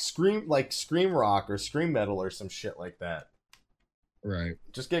like scream rock or scream metal or some shit like that. Right.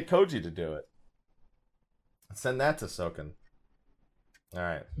 Just get Koji to do it. Send that to Soken. All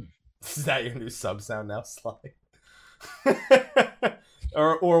right. Is that your new sub sound now, Sly?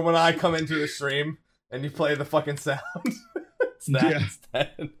 or when I come into the stream and you play the fucking sound. It's that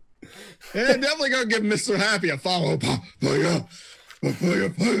instead. Yeah, definitely gonna give Mr. Happy a follow.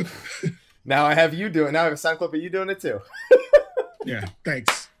 Now I have you doing it. Now I have a sound clip of you doing it too. Yeah,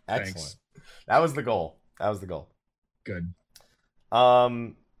 thanks. Excellent. Thanks. That was the goal. Good.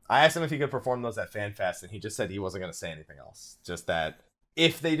 I asked him if he could perform those at FanFest, and he just said he wasn't going to say anything else. Just that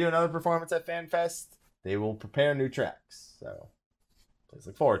if they do another performance at FanFest, they will prepare new tracks. So please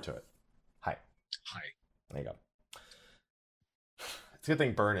look forward to it. Hi. There you go. It's a good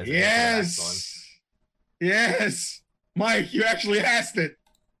thing Burn is. Yes. Mike, you actually asked it.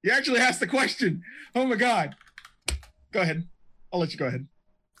 You actually asked the question. Oh my God. Go ahead. I'll let you go ahead.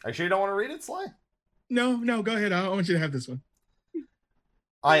 Are you sure you don't want to read it, Sly? No, go ahead. I want you to have this one.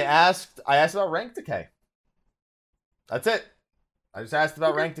 I asked about rank decay. That's it. I just asked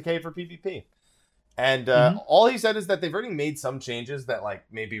about rank decay for PvP. And all he said is that they've already made some changes that like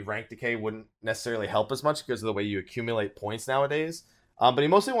maybe rank decay wouldn't necessarily help as much because of the way you accumulate points nowadays. But he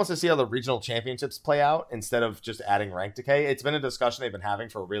mostly wants to see how the regional championships play out instead of just adding rank decay. It's been a discussion they've been having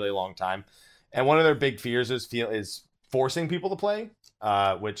for a really long time. And one of their big fears is forcing people to play,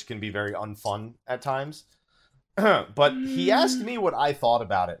 which can be very unfun at times. But he asked me what I thought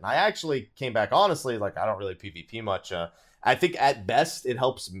about it. And I actually came back honestly, like I don't really PvP much. I think at best it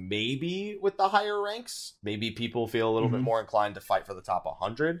helps maybe with the higher ranks. Maybe people feel a little bit more inclined to fight for the top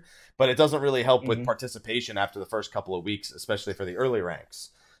 100, but it doesn't really help with participation after the first couple of weeks, especially for the early ranks.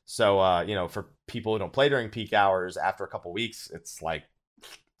 So, for people who don't play during peak hours after a couple weeks, it's like,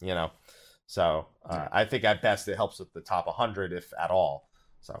 so I think at best it helps with the top 100, if at all.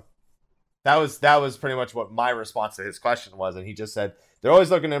 So that was pretty much what my response to his question was. And he just said, they're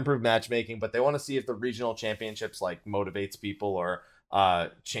always looking to improve matchmaking, but they want to see if the regional championships like motivates people or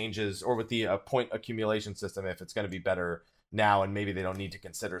changes, or with the point accumulation system, if it's going to be better now, and maybe they don't need to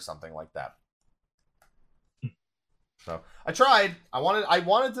consider something like that. So I tried. I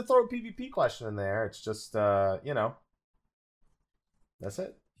wanted to throw a PvP question in there. It's just you know, that's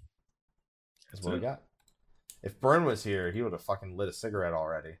it. That's what we got. If Burn was here, he would have fucking lit a cigarette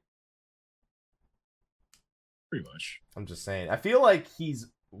already. Pretty much. I'm just saying. I feel like he's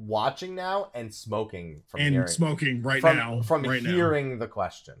watching now and smoking from and hearing, smoking right from, now from right hearing the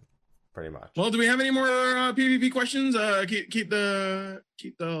question, pretty much. Well, do we have any more PvP questions? Keep the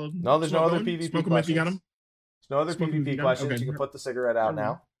no. There's no other going. PvP Smoke questions. If you got them. There's no other Smoke 'em if PvP you got 'em. questions. Okay. You can put the cigarette out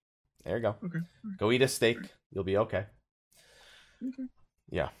now. There you go. Okay. Go eat a steak. You'll be okay. Okay.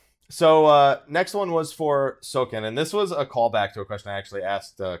 Yeah. So next one was for Soken, and this was a callback to a question I actually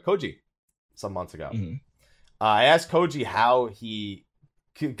asked Koji some months ago. Mm-hmm. I asked Koji how he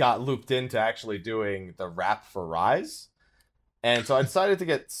got looped into actually doing the rap for Rise, and so I decided to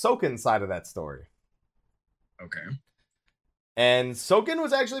get Soken's side of that story. Okay. And Soken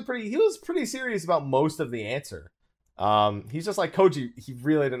was actually pretty serious about most of the answer. He's just like, Koji, he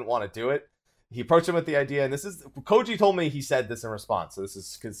really didn't want to do it. He approached him with the idea, and this is Koji told me he said this in response. So this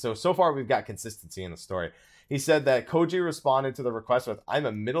is so far we've got consistency in the story. He said that Koji responded to the request with, "I'm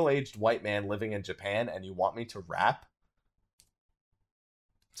a middle-aged white man living in Japan, and you want me to rap?"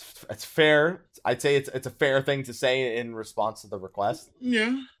 It's fair. I'd say it's a fair thing to say in response to the request.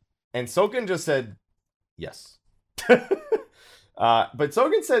 Yeah. And Soken just said, "Yes." But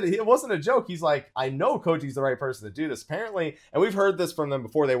Soken said it wasn't a joke. He's like, I know Koji's the right person to do this. Apparently, and we've heard this from them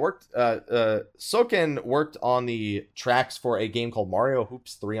before. They worked. Soken worked on the tracks for a game called Mario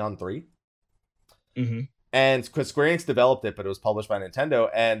Hoops 3-on-3. Mm-hmm. And because Square Enix developed it, but it was published by Nintendo.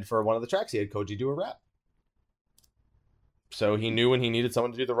 And for one of the tracks, he had Koji do a rap. So he knew when he needed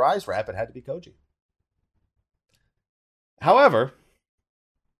someone to do the Rise rap, it had to be Koji. However,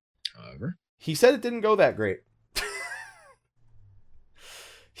 he said it didn't go that great.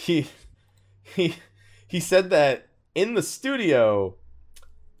 He said that in the studio,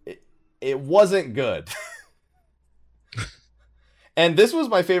 it wasn't good. And this was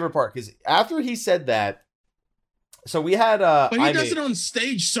my favorite part, because after he said that, so we had but he does it on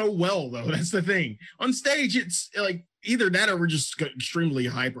stage so well, though. That's the thing. On stage, it's like either that or we're just extremely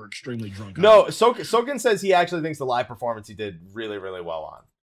hype or extremely drunk. No, Soken says he actually thinks the live performance he did really, really well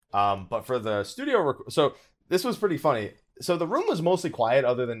on. But for the studio, so this was pretty funny. So the room was mostly quiet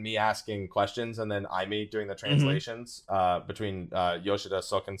other than me asking questions and then Aimee doing the translations between Yoshida,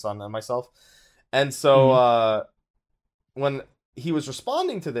 Soken-san, and myself. And so when he was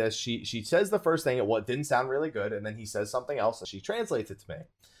responding to this, she says the first thing, it didn't sound really good, and then he says something else, and she translates it to me.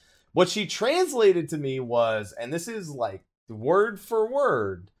 What she translated to me was, and this is like word for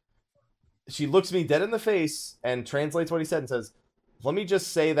word, she looks me dead in the face and translates what he said and says, "Let me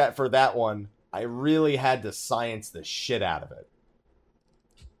just say that for that one, I really had to science the shit out of it."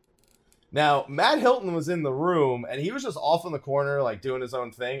 Now, Matt Hilton was in the room, and he was just off in the corner, like, doing his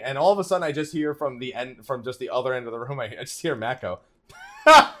own thing, and all of a sudden, I just hear from just the other end of the room, I just hear Matt go,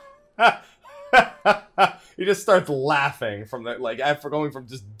 he just starts laughing from the, like, after going from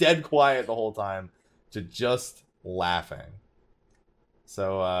just dead quiet the whole time to just laughing.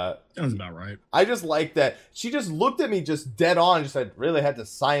 So, sounds about right. I just like that. She just looked at me just dead on and just said, really had to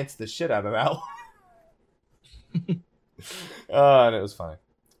science the shit out of that one. And it was funny.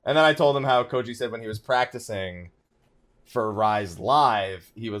 And then I told him how Koji said when he was practicing for Rise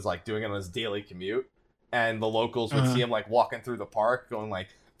Live, he was like doing it on his daily commute. And the locals would see him like walking through the park going like,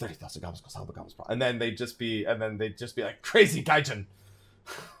 30,000 goblins goes the goblins. And then they'd just be like, crazy Gaijin.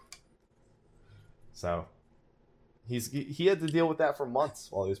 So he had to deal with that for months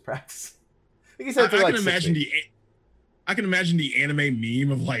while he was practicing. I think he said I can imagine the anime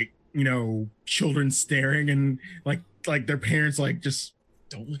meme of like, you know, children staring and like their parents like just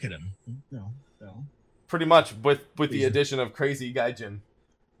don't look at him. No. Pretty much with the addition of crazy Gaijin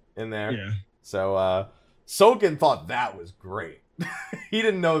in there. Yeah. So Soken thought that was great. He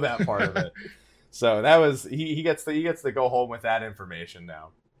didn't know that part of it. So that was he gets to go home with that information now.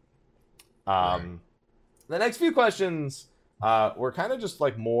 Right. The next few questions were kind of just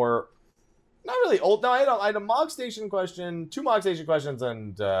like more, not really old. No, I had a Mog Station question, 2 Mog Station questions,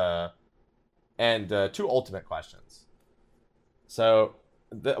 and 2 Ultimate questions. So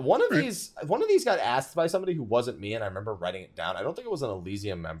one of these got asked by somebody who wasn't me, and I remember writing it down. I don't think it was an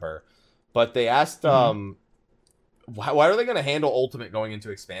Elysium member, but they asked, why are they going to handle Ultimate going into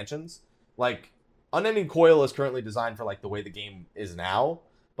expansions? Like, Unending Coil is currently designed for like the way the game is now.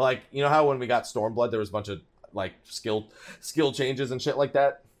 But like, you know how when we got Stormblood, there was a bunch of like skill changes and shit like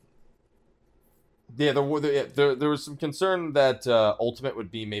that. Yeah, there was some concern that Ultimate would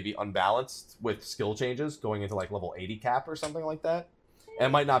be maybe unbalanced with skill changes going into like level 80 cap or something like that. And it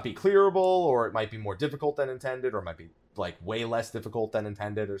might not be clearable, or it might be more difficult than intended, or it might be like way less difficult than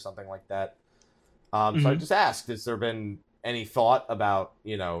intended, or something like that. So I just asked, has there been any thought about,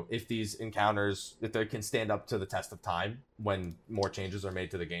 you know, if these encounters, if they can stand up to the test of time when more changes are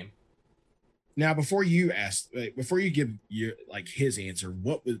made to the game? Now, before you give your like his answer,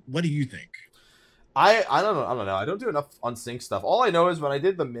 what do you think? I don't know. I don't do enough unsync stuff. All I know is when I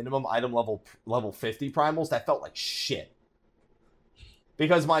did the minimum item level 50 primals, that felt like shit.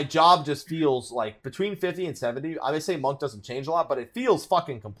 Because my job just feels like between 50 and 70, I may say Monk doesn't change a lot, but it feels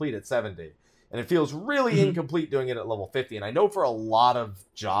fucking complete at 70. And it feels really incomplete doing it at level 50. And I know for a lot of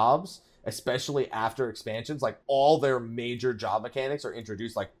jobs, especially after expansions, like all their major job mechanics are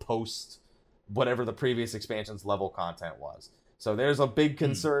introduced like post whatever the previous expansion's level content was. So there's a big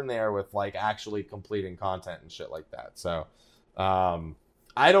concern there with like actually completing content and shit like that. So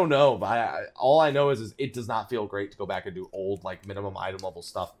I don't know, but all I know is it does not feel great to go back and do old like minimum item level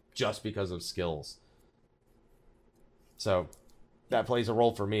stuff just because of skills. So that plays a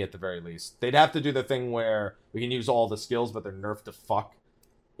role for me at the very least. They'd have to do the thing where we can use all the skills, but they're nerfed to fuck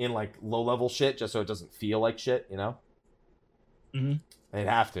in like low level shit just so it doesn't feel like shit, you know? They'd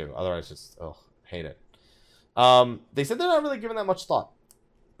have to, otherwise just hate it. They said they're not really giving that much thought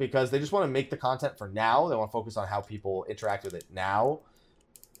because they just want to make the content for now. They want to focus on how people interact with it now.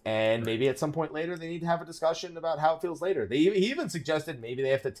 And maybe at some point later, they need to have a discussion about how it feels later. He even suggested maybe they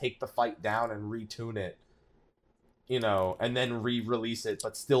have to take the fight down and retune it, you know, and then re-release it,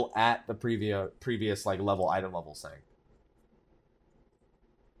 but still at the previous like item level thing.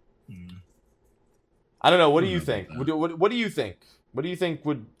 I don't know. What do you think? What do you think? What do you think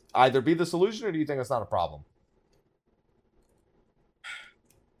would either be the solution, or do you think it's not a problem?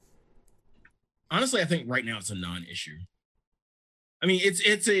 Honestly, I think right now it's a non-issue. I mean, I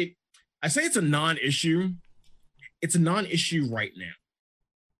say it's a non-issue. It's a non-issue right now.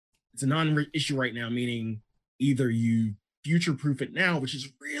 It's a non-issue right now, meaning either you future-proof it now, which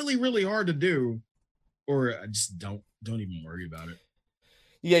is really, really hard to do, or just don't even worry about it.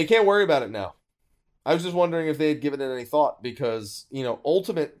 Yeah, you can't worry about it now. I was just wondering if they had given it any thought because, you know,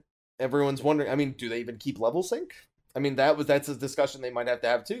 Ultimate, everyone's wondering, I mean, do they even keep level sync? I mean, that's a discussion they might have to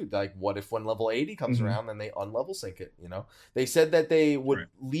have too. Like, what if when level 80 comes around, then they unlevel sync it, you know? They said that they would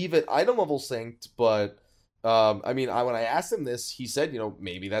leave it item level synced, but, I mean, when I asked him this, he said, you know,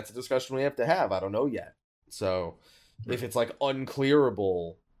 maybe that's a discussion we have to have. I don't know yet. So, if it's, like,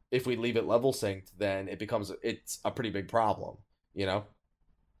 unclearable, if we leave it level synced, then it's a pretty big problem, you know?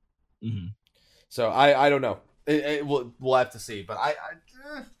 So, I don't know. We'll have to see, but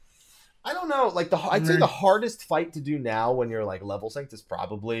I don't know. Like I'd say the hardest fight to do now when you're like level synced is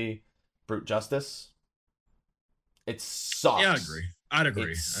probably Brute Justice. It sucks. Yeah, I'd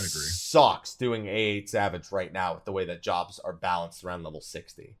agree. Sucks doing A8 Savage right now with the way that jobs are balanced around level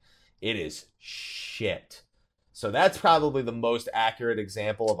 60. It is shit. So that's probably the most accurate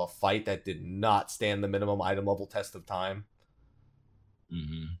example of a fight that did not stand the minimum item level test of time.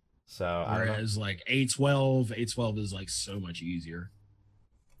 So whereas like A12 is like so much easier.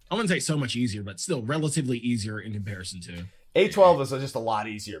 I wouldn't say so much easier, but still relatively easier in comparison to A12 is just a lot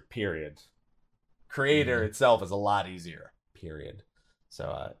easier, period. Creator itself is a lot easier, period.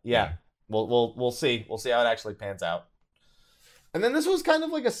 So yeah, we'll see. We'll see how it actually pans out. And then this was kind of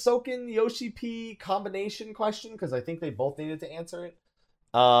like a Soken Yoshi P combination question because I think they both needed to answer it.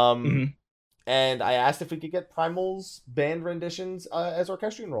 And I asked if we could get Primal's band renditions as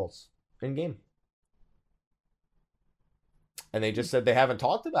orchestrion roles in game. And they just said they haven't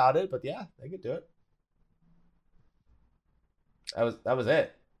talked about it, but yeah, they could do it. That was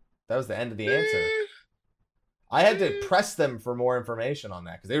it. That was the end of the answer. I had to press them for more information on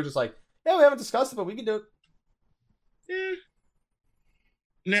that because they were just like, yeah, we haven't discussed it, but we can do it.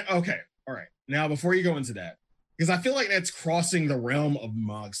 Now, okay, all right. Now, before you go into that, because I feel like that's crossing the realm of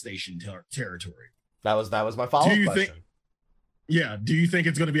Mog Station territory. That was my follow-up question. Do you think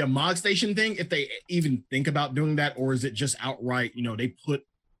it's going to be a Mog Station thing if they even think about doing that, or is it just outright, you know,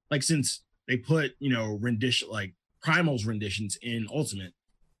 since they put, you know, Primal's renditions in Ultimate,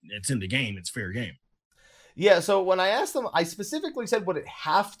 it's in the game, it's fair game. Yeah, so when I asked them, I specifically said, would it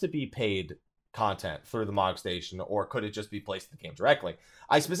have to be paid content through the Mog Station, or could it just be placed in the game directly?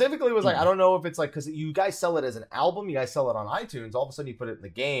 I specifically was like, I don't know if it's like, because you guys sell it as an album, you guys sell it on iTunes, all of a sudden you put it in the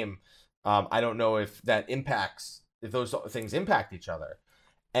game. I don't know if that impacts, if those things impact each other.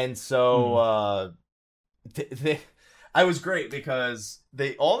 And so I was great because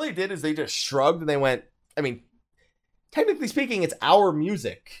all they did is they just shrugged and they went, I mean, technically speaking, it's our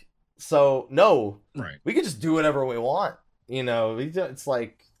music. So no, we could just do whatever we want. You know, it's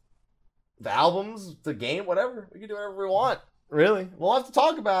like the albums, the game, whatever. We can do whatever we want. Really? We'll have to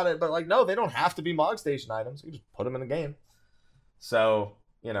talk about it, but like, no, they don't have to be Mog Station items. You just put them in the game. So,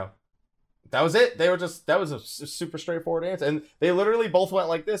 you know, that was it. They were just, that was a super straightforward answer. And they literally both went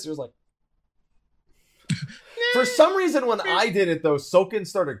like this. It was like, for some reason, when I did it, though, Soken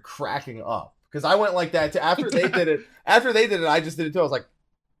started cracking up. Because I went like that too. After they did it, I just did it too. I was like,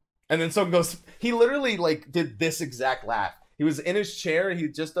 and then Soken goes, he literally like did this exact laugh. He was in his chair and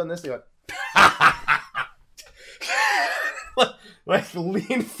he'd just done this. He went, like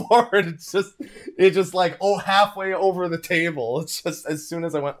lean forward. It's just like, oh, halfway over the table. It's just as soon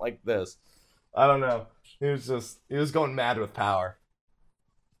as I went like this. I don't know. He was going mad with power.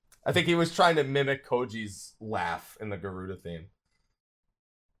 I think he was trying to mimic Koji's laugh in the Garuda theme.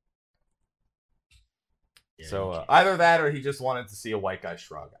 Yeah, so either that or he just wanted to see a white guy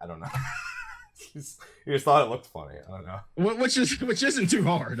shrug. I don't know. He just thought it looked funny. I don't know. Which isn't too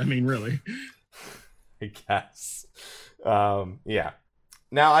hard. I mean, really. I guess. Yeah.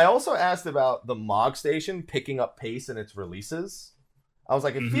 Now, I also asked about the Mog Station picking up pace in its releases. I was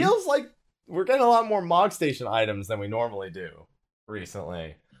like, it feels like we're getting a lot more Mog Station items than we normally do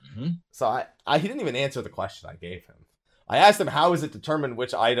recently. So he didn't even answer the question I gave him. I asked him, how is it determined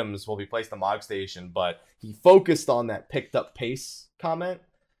which items will be placed in Mog Station, but he focused on that picked up pace comment.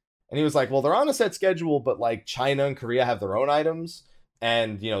 And he was like, well, they're on a set schedule, but like China and Korea have their own items.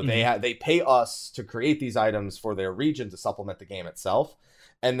 And, you know, they pay us to create these items for their region to supplement the game itself.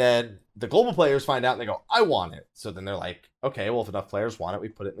 And then the global players find out and they go, I want it. So then they're like, okay, well, if enough players want it, we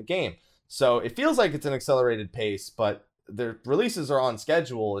put it in the game. So it feels like it's an accelerated pace, but the releases are on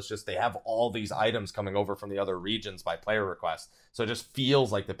schedule. It's just they have all these items coming over from the other regions by player request. So it just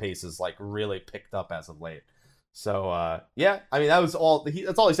feels like the pace is like really picked up as of late. So yeah, I mean, that was all.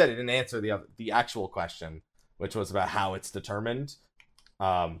 That's all he said. He didn't answer the actual question, which was about how it's determined.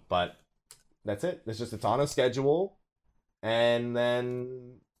 But that's it. It's on a schedule, and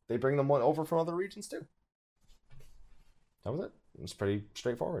then they bring them one over from other regions too. That was it. It was pretty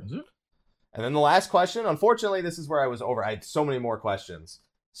straightforward. Is it? And then the last question, unfortunately, this is where I was over. I had so many more questions.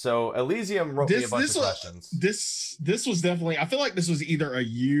 So Elysium wrote me a bunch of questions. This was definitely, I feel like this was either a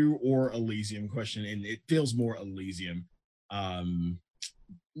you or Elysium question, and it feels more Elysium.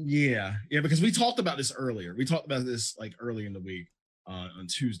 Yeah, because we talked about this earlier. We talked about this like early in the week on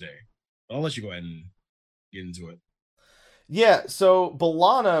Tuesday. I'll let you go ahead and get into it. Yeah, so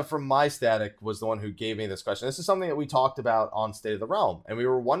Balana from My Static was the one who gave me this question. This is something that we talked about on State of the Realm, and we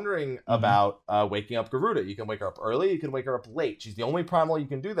were wondering about waking up Garuda. You can wake her up early, you can wake her up late. She's the only primal you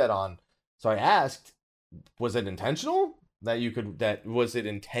can do that on. So I asked, was it intentional was it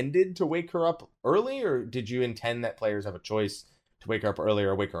intended to wake her up early, or did you intend that players have a choice to wake her up early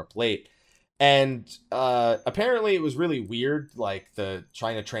or wake her up late? And apparently it was really weird, like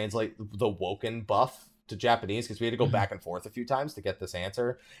trying to translate the Woken buff to Japanese, because we had to go back and forth a few times to get this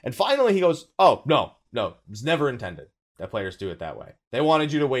answer. And finally he goes, oh, no, it was never intended that players do it that way. They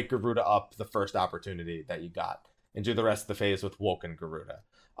wanted you to wake Garuda up the first opportunity that you got and do the rest of the phase with Woken Garuda.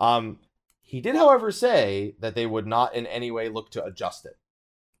 He did, however, say that they would not in any way look to adjust it.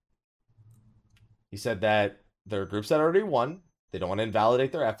 He said that there are groups that already won. They don't want to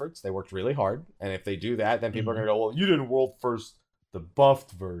invalidate their efforts. They worked really hard. And if they do that, then people are going to go, well, you didn't world first the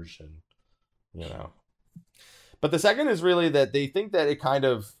buffed version, you know. But the second is really that they think that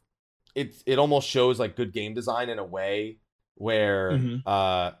it almost shows like good game design in a way where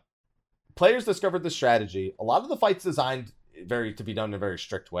players discovered the strategy. A lot of the fights designed to be done in a very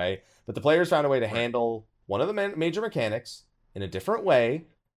strict way, but the players found a way to handle one of the major mechanics in a different way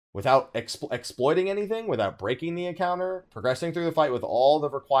without exploiting anything, without breaking the encounter, progressing through the fight with all the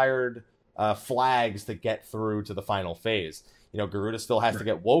required flags to get through to the final phase. You know, Garuda still has to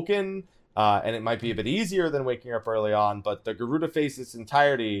get woken. And it might be a bit easier than waking up early on, but the Garuda phase its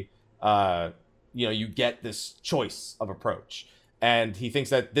entirety, you get this choice of approach. And he thinks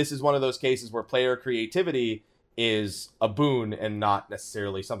that this is one of those cases where player creativity is a boon and not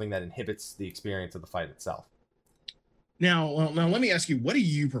necessarily something that inhibits the experience of the fight itself. Now let me ask you, what do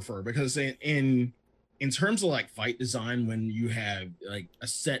you prefer? Because in terms of like fight design, when you have like a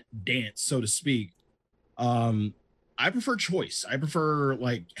set dance, so to speak, I prefer choice. I prefer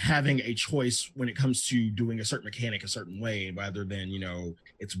like having a choice when it comes to doing a certain mechanic a certain way, rather than,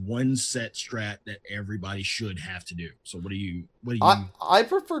 it's one set strat that everybody should have to do. So what do you? I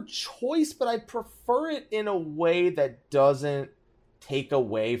prefer choice, but I prefer it in a way that doesn't take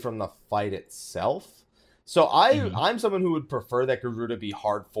away from the fight itself. So I'm someone who would prefer that Garuda be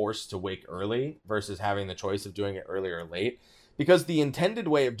hard forced to wake early versus having the choice of doing it early or late, because the intended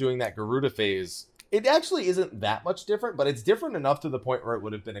way of doing that Garuda phase, it actually isn't that much different, but it's different enough to the point where it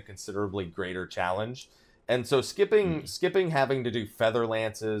would have been a considerably greater challenge. And so skipping having to do feather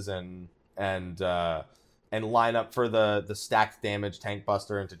lances and line up for the stacked damage tank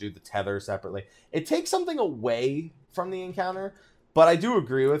buster and to do the tether separately. It takes something away from the encounter, but I do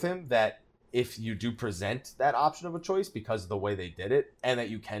agree with him that if you do present that option of a choice because of the way they did it, and that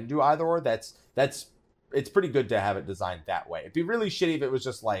you can do either or, it's pretty good to have it designed that way. It'd be really shitty if it was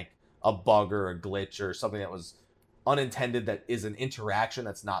just like a bug or a glitch or something that was unintended, that is an interaction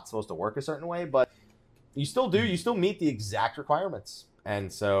that's not supposed to work a certain way, but you still meet the exact requirements.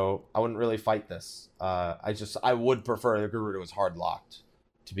 And so I wouldn't really fight this. I would prefer the Gerudo was hard locked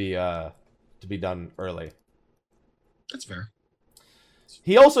to be done early. That's fair.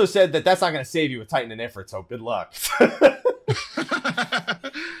 He also said that that's not going to save you with Titan and Ifrit, so good luck.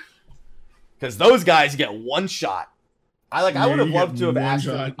 Because those guys get one shot. I would have loved to have asked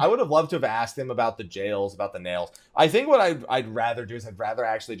him. I would have loved to have asked him about the jails, about the nails. I think what I'd rather do is I'd rather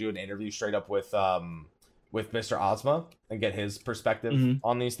actually do an interview straight up with Mr. Ozma and get his perspective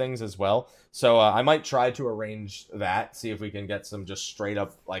on these things as well. So I might try to arrange that, see if we can get some just straight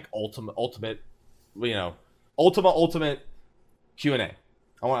up like ultimate Q&A.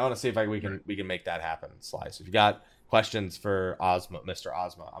 I want to see if we can make that happen, Sly. So if you got questions for Mr.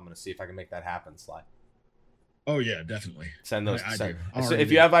 Ozma, I'm going to see if I can make that happen, Sly. Oh yeah, definitely. Send those. So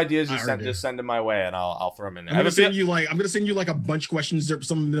if you have ideas, just send them my way, and I'll throw them in there. I'm gonna send you like a bunch of questions.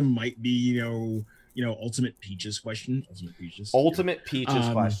 Some of them might be Ultimate Peaches questions. Ultimate Peaches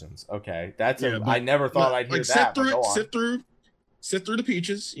questions. Okay, I never thought I'd hear that. Sift through the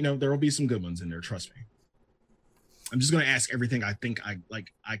peaches. There will be some good ones in there. Trust me. I'm just gonna ask everything I think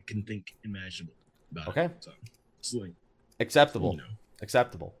I can think imaginable about. Okay. It. So it's like acceptable.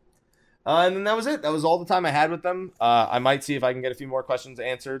 Acceptable. And then that was it. That was all the time I had with them. I might see if I can get a few more questions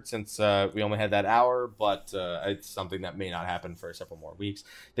answered since we only had that hour, but it's something that may not happen for several more weeks.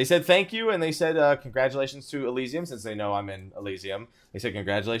 They said thank you, and they said congratulations to Elysium, since they know I'm in Elysium. They said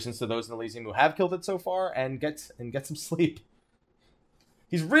congratulations to those in Elysium who have killed it so far, and get some sleep.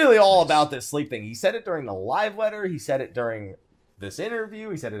 He's really all about this sleep thing. He said it during the live letter. He said it during this interview.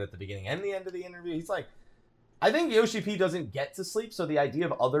 He said it at the beginning and the end of the interview. He's like, I think Yoshi P doesn't get to sleep, so the idea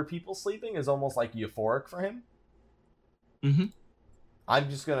of other people sleeping is almost like euphoric for him. Mm-hmm. I'm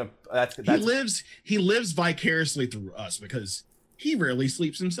just gonna. He lives vicariously through us because he rarely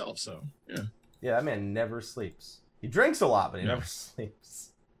sleeps himself. So yeah. Yeah, that man never sleeps. He drinks a lot, but he never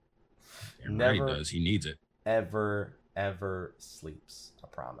sleeps. Never right, he does. He needs it. Ever sleeps. I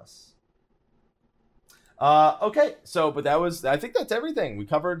promise. Okay, but I think that's everything. We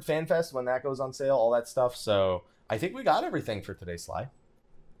covered FanFest when that goes on sale, all that stuff. So I think we got everything for today, Sly.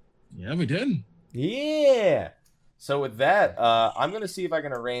 Yeah, we did. Yeah. So with that, I'm going to see if I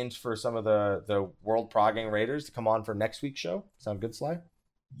can arrange for some of the World Progging Raiders to come on for next week's show. Sound good, Sly?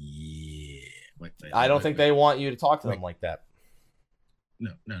 Yeah. I don't think they want you to talk to them like that.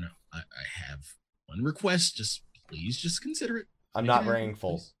 No. I have one request. Please consider it. I'm not bringing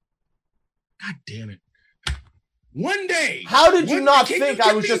full. God damn it. One day. How did you not think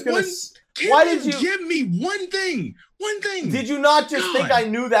I was just going to... Why did you give me one thing? One thing. Did you not just think I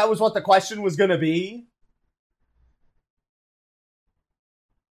knew that was what the question was going to be?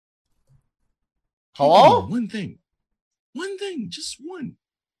 Hello? One thing. One thing. Just one.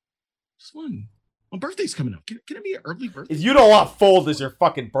 My birthday's coming up. Can it be an early birthday? If you don't want Fold as your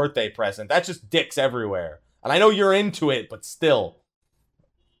fucking birthday present, that's just dicks everywhere. And I know you're into it, but still.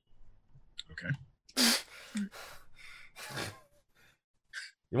 Okay.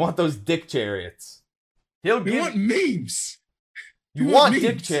 You want those dick chariots. You want memes. You want memes.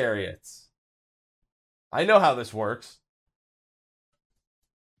 Dick chariots. I know how this works.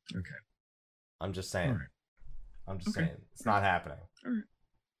 Okay. I'm just saying. All right. I'm just saying. It's not happening. All right.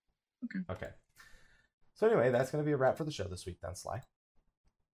 Okay. So anyway, that's going to be a wrap for the show this week then, Sly.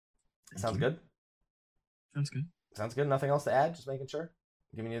 Sounds good? Sounds good. Nothing else to add? Just making sure?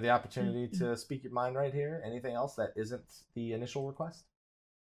 Giving you the opportunity to speak your mind right here. Anything else that isn't the initial request?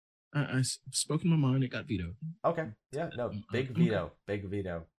 I spoke in my mind. It got vetoed. Okay. Yeah. No. Big veto. Okay. Big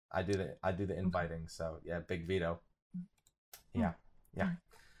veto. I do the inviting. So yeah. Big veto. Yeah.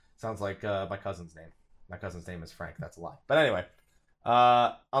 Sounds like my cousin's name. My cousin's name is Frank. That's a lie. But anyway.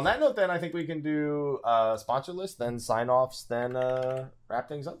 On that note, then I think we can do sponsor list, then sign offs, then wrap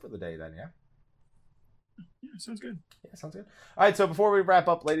things up for the day. Then Yeah, sounds good. Yeah, sounds good. All right, so before we wrap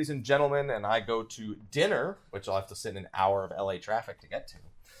up, ladies and gentlemen, and I go to dinner, which I'll have to sit in an hour of LA traffic to get to.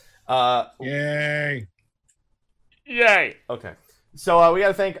 Yay! Okay. So we got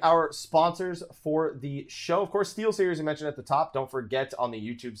to thank our sponsors for the show. Of course, SteelSeries we mentioned at the top. Don't forget on the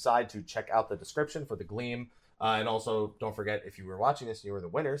YouTube side to check out the description for the Gleam And also, don't forget, if you were watching this and you were the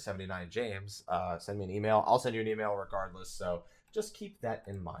winner, 79 James, send me an email. I'll send you an email regardless. So just keep that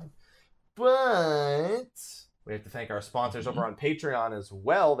in mind. But we have to thank our sponsors over on Patreon as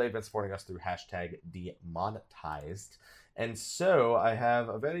well. They've been supporting us through hashtag demonetized. And so I have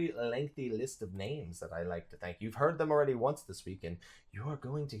a very lengthy list of names that I like to thank. You've heard them already once this week, and you are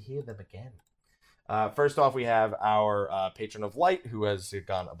going to hear them again. First off, we have our Patron of Light, who has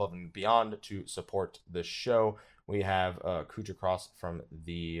gone above and beyond to support the show. We have Kuja Cross from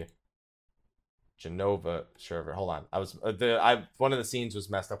the Genova server. Hold on, one of the scenes was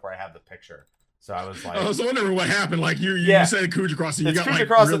messed up where I have the picture. So I was like, I was wondering what happened. Like you said Kuja Cross, and you got Kuja like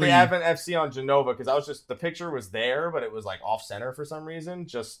Cross really... of the Advent FC on Genova, because the picture was there, but it was like off center for some reason,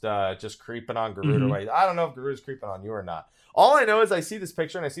 just creeping on Garuda. Like, I don't know if Garuda's creeping on you or not. All I know is I see this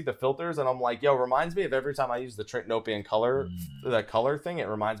picture and I see the filters, and I'm like, yo, reminds me of every time I use the Trinopian color, that color thing. It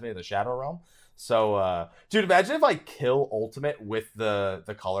reminds me of the Shadow Realm. So, dude, imagine if I kill Ultimate with the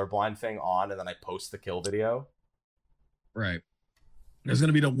colorblind thing on, and then I post the kill video. Right. It's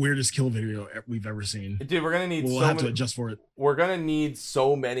gonna be the weirdest kill video we've ever seen. Dude, we're gonna need. We'll have to adjust for it. We're gonna need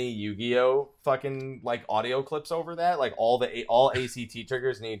so many Yu-Gi-Oh fucking like audio clips over that. Like all ACT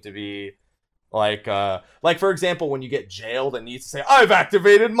triggers need to be like for example, when you get jailed, it needs to say, "I've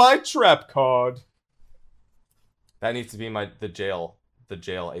activated my trap card." That needs to be the jail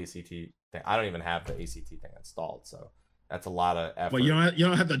ACT thing. I don't even have the ACT thing installed, so that's a lot of effort. But you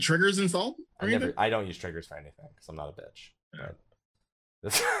don't have the triggers installed? I don't use triggers for anything because I'm not a bitch. Yeah.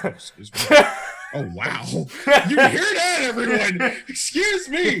 Excuse me. Oh wow! You hear that, everyone? Excuse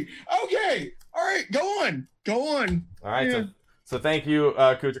me. Okay. All right. Go on. All right. Yeah. So thank you,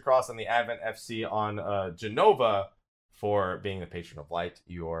 Kuja Cross and the Advent FC on Genova for being the patron of light.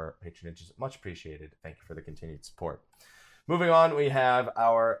 Your patronage is much appreciated. Thank you for the continued support. Moving on, we have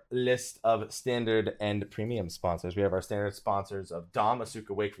our list of standard and premium sponsors. We have our standard sponsors of Dom,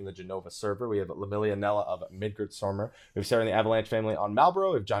 Asuka Wake from the Genova server. We have Lamilia Nella of Midgard Stormer. We have Sarah and the Avalanche family on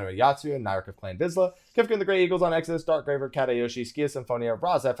Malboro. We have Johnny Yatsu and Nyrek of Clan Vizsla. Kivka and the Grey Eagles on Exodus. Dark Graver, Katayoshi, Skia Symphonia,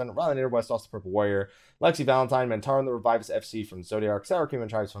 Raz Effen, Rylander, West Off the Purple Warrior, Lexi Valentine, Mentar and the Revivus FC from Zodiark, Sour Cream and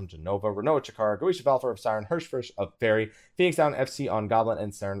Tribes from Genova, Renoa Chikara, Goisha Valfor of Siren, Hirschfish of Fairy, Phoenix Down FC on Goblin,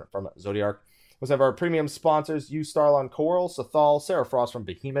 and Cern from Zodiark. Let's have our premium sponsors, you Starlon Coral, Sathal, Sarah Frost from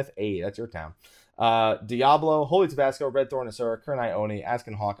Behemoth. Hey, that's your town. Diablo, Holy Tabasco, Red Thorn Asura, Kernai Oni,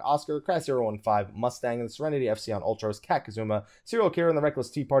 Askin Hawk, Oscar, Crash 015, Mustang, and the Serenity FC on Ultros, Kat Kazuma, Serial Kira and the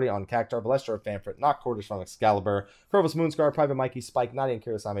Reckless Tea Party on Cactar, Balestra of Fanfrit, Knock Quarters from Excalibur, Corvus Moonscar, Private Mikey, Spike, Nadia and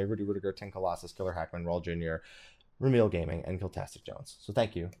Kirasame, Rudy Rudiger, Ten Colossus, Killer Hackman, Roll Jr., Ramil Gaming, and Kiltastic Jones. So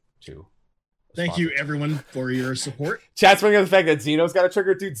thank you to Thank you, everyone, for your support. Chat's bringing up the fact that Xeno's got a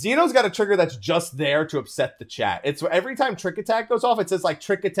trigger. Dude, Xeno's got a trigger that's just there to upset the chat. It's every time Trick Attack goes off, it says like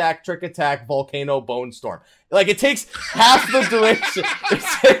Trick Attack, Volcano, Bone Storm. Like it takes half the duration.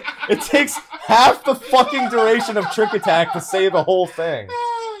 It takes half the fucking duration of Trick Attack to say the whole thing.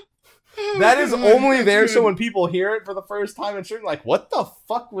 That is only there so when people hear it for the first time and stream, like, what the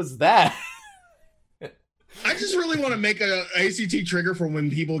fuck was that? I just really want to make a ACT trigger for when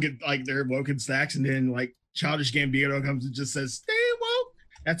people get like their woken stacks, and then like Childish Gambino comes and just says "Stay woke."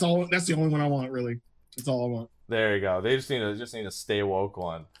 That's all. That's the only one I want, really. That's all I want. There you go. They just need a stay woke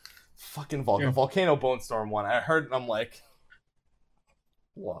one. Fucking Volcano Bone Storm one. I heard it and I'm like,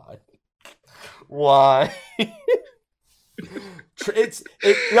 why? I'm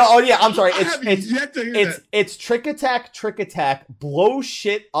sorry. It's Trick Attack, blow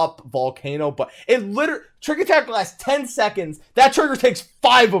shit up Volcano, but it literally Trick Attack lasts 10 seconds. That trigger takes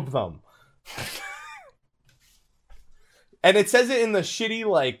 5 of them. And it says it in the shitty,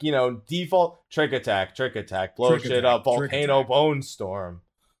 like, you know, default Trick Attack, blow shit up, Volcano Bone Storm.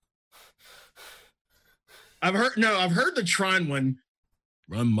 I've heard the Tron one.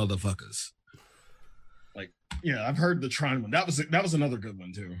 Run, motherfuckers. Yeah, I've heard the Tron one. That was another good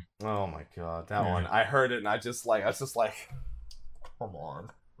one too. Oh my god, that one! I heard it and I was just like, come on.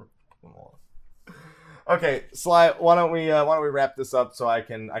 Okay, Sly, why don't we wrap this up so I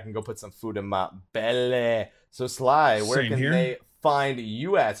can go put some food in my belly. So Sly, where can they find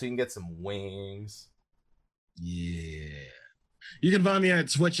you at so you can get some wings? Yeah. You can find me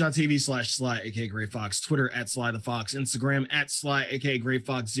at twitch.tv/Sly, aka Gray Fox, Twitter at Sly the Fox, Instagram at Sly, aka Gray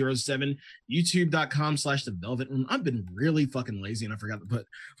Fox 07, youtube.com/The Velvet Room. I've been really fucking lazy and I forgot to put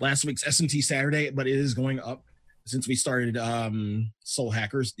last week's SMT Saturday, but it is going up since we started Soul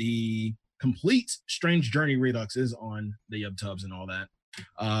Hackers. The complete Strange Journey Redux is on the YubTubs and all that.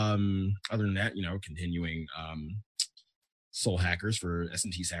 Other than that, you know, continuing Soul Hackers for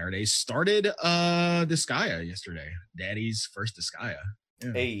SMT Saturdays. Started Disgaea yesterday. Daddy's first Disgaea.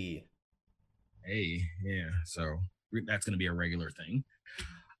 Yeah. Hey. Hey, yeah. So that's going to be a regular thing.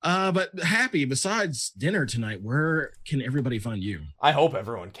 But Happy, besides dinner tonight, where can everybody find you? I hope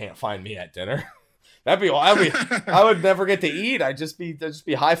everyone can't find me at dinner. I would never get to eat. I'd just be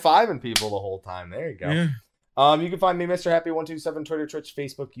high-fiving people the whole time. There you go. Yeah. You can find me, Mr. Happy127, Twitter, Twitch,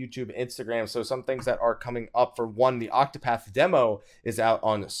 Facebook, YouTube, Instagram. So some things that are coming up. For one, the Octopath demo is out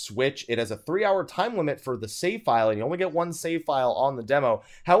on Switch. It has a 3-hour time limit for the save file, and you only get one save file on the demo.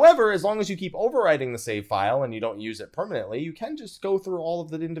 However, as long as you keep overwriting the save file and you don't use it permanently, you can just go through all of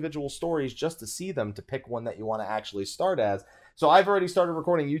the individual stories just to see them, to pick one that you want to actually start as. So I've already started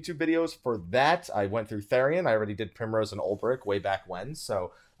recording YouTube videos for that. I went through Therion. I already did Primrose and Ulbrich way back when,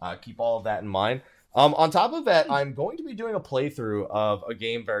 so keep all of that in mind. On top of that, I'm going to be doing a playthrough of a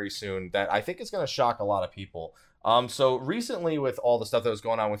game very soon that I think is going to shock a lot of people. So recently, with all the stuff that was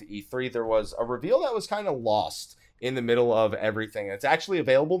going on with E3, there was a reveal that was kind of lost in the middle of everything. It's actually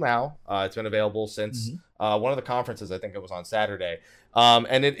available now. It's been available since one of the conferences. I think it was on Saturday.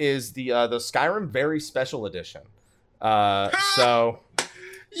 And it is the Skyrim Very Special Edition. So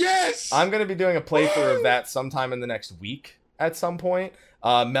yes, I'm going to be doing a playthrough of that sometime in the next week at some point.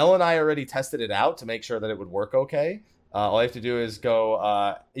 Mel and I already tested it out to make sure that it would work okay. All you have to do is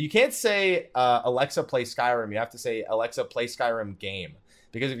go, you can't say Alexa play Skyrim, you have to say Alexa play Skyrim game.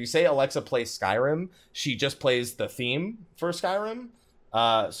 Because if you say Alexa play Skyrim, she just plays the theme for Skyrim.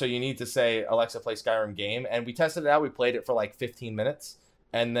 So you need to say Alexa play Skyrim game. And we tested it out, we played it for like 15 minutes.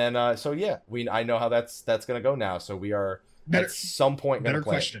 And then, so yeah, I know how that's going to go now. So we are at some point going to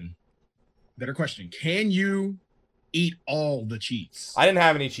play it. Better question. Can you eat all the cheese? I didn't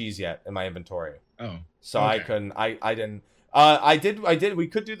have any cheese yet in my inventory. Oh. So okay. I couldn't. I didn't. I did. We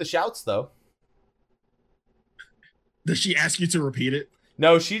could do the shouts though. Does she ask you to repeat it?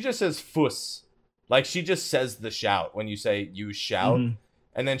 No, she just says fuss. Like she just says the shout when you say you shout.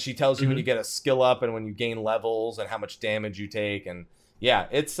 And then she tells you when you get a skill up and when you gain levels and how much damage you take. And yeah,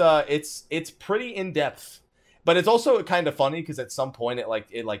 it's pretty in depth. But it's also kind of funny because at some point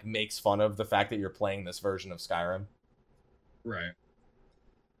it makes fun of the fact that you're playing this version of Skyrim. Right.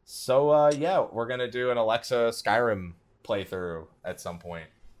 So yeah, we're gonna do an Alexa Skyrim playthrough at some point.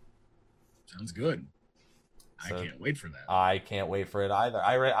 Sounds good. So, I can't wait for that. I can't wait for it either.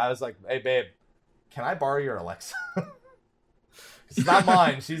 I was like, hey babe, can I borrow your Alexa? It's not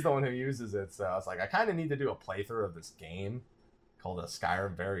mine. She's the one who uses it. So I was like, I kind of need to do a playthrough of this game called a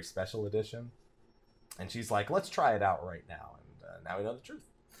Skyrim Very Special Edition. And she's like, let's try it out right now. And now we know the truth.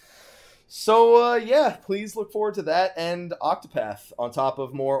 So, yeah, please look forward to that and Octopath on top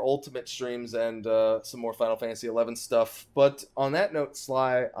of more Ultimate streams and some more Final Fantasy XI stuff. But on that note,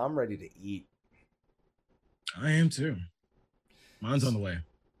 Sly, I'm ready to eat. I am too. Mine's on the way.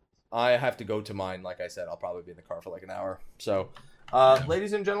 I have to go to mine. Like I said, I'll probably be in the car for like an hour. So,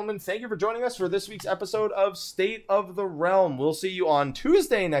 ladies and gentlemen, thank you for joining us for this week's episode of State of the Realm. We'll see you on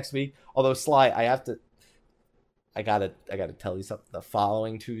Tuesday next week. Although, Sly, I gotta tell you something. The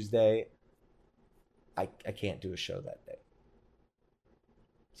following Tuesday, I can't do a show that day.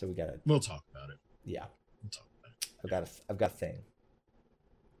 So we'll talk about it. Yeah. We'll talk about it. I've got a thing.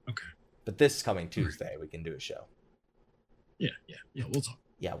 Okay. But this coming Tuesday, we can do a show. Yeah, we'll talk.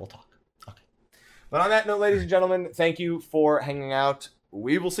 Yeah, we'll talk. Okay. But on that note, ladies and gentlemen, thank you for hanging out.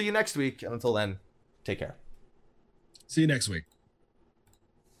 We will see you next week. And until then, take care. See you next week.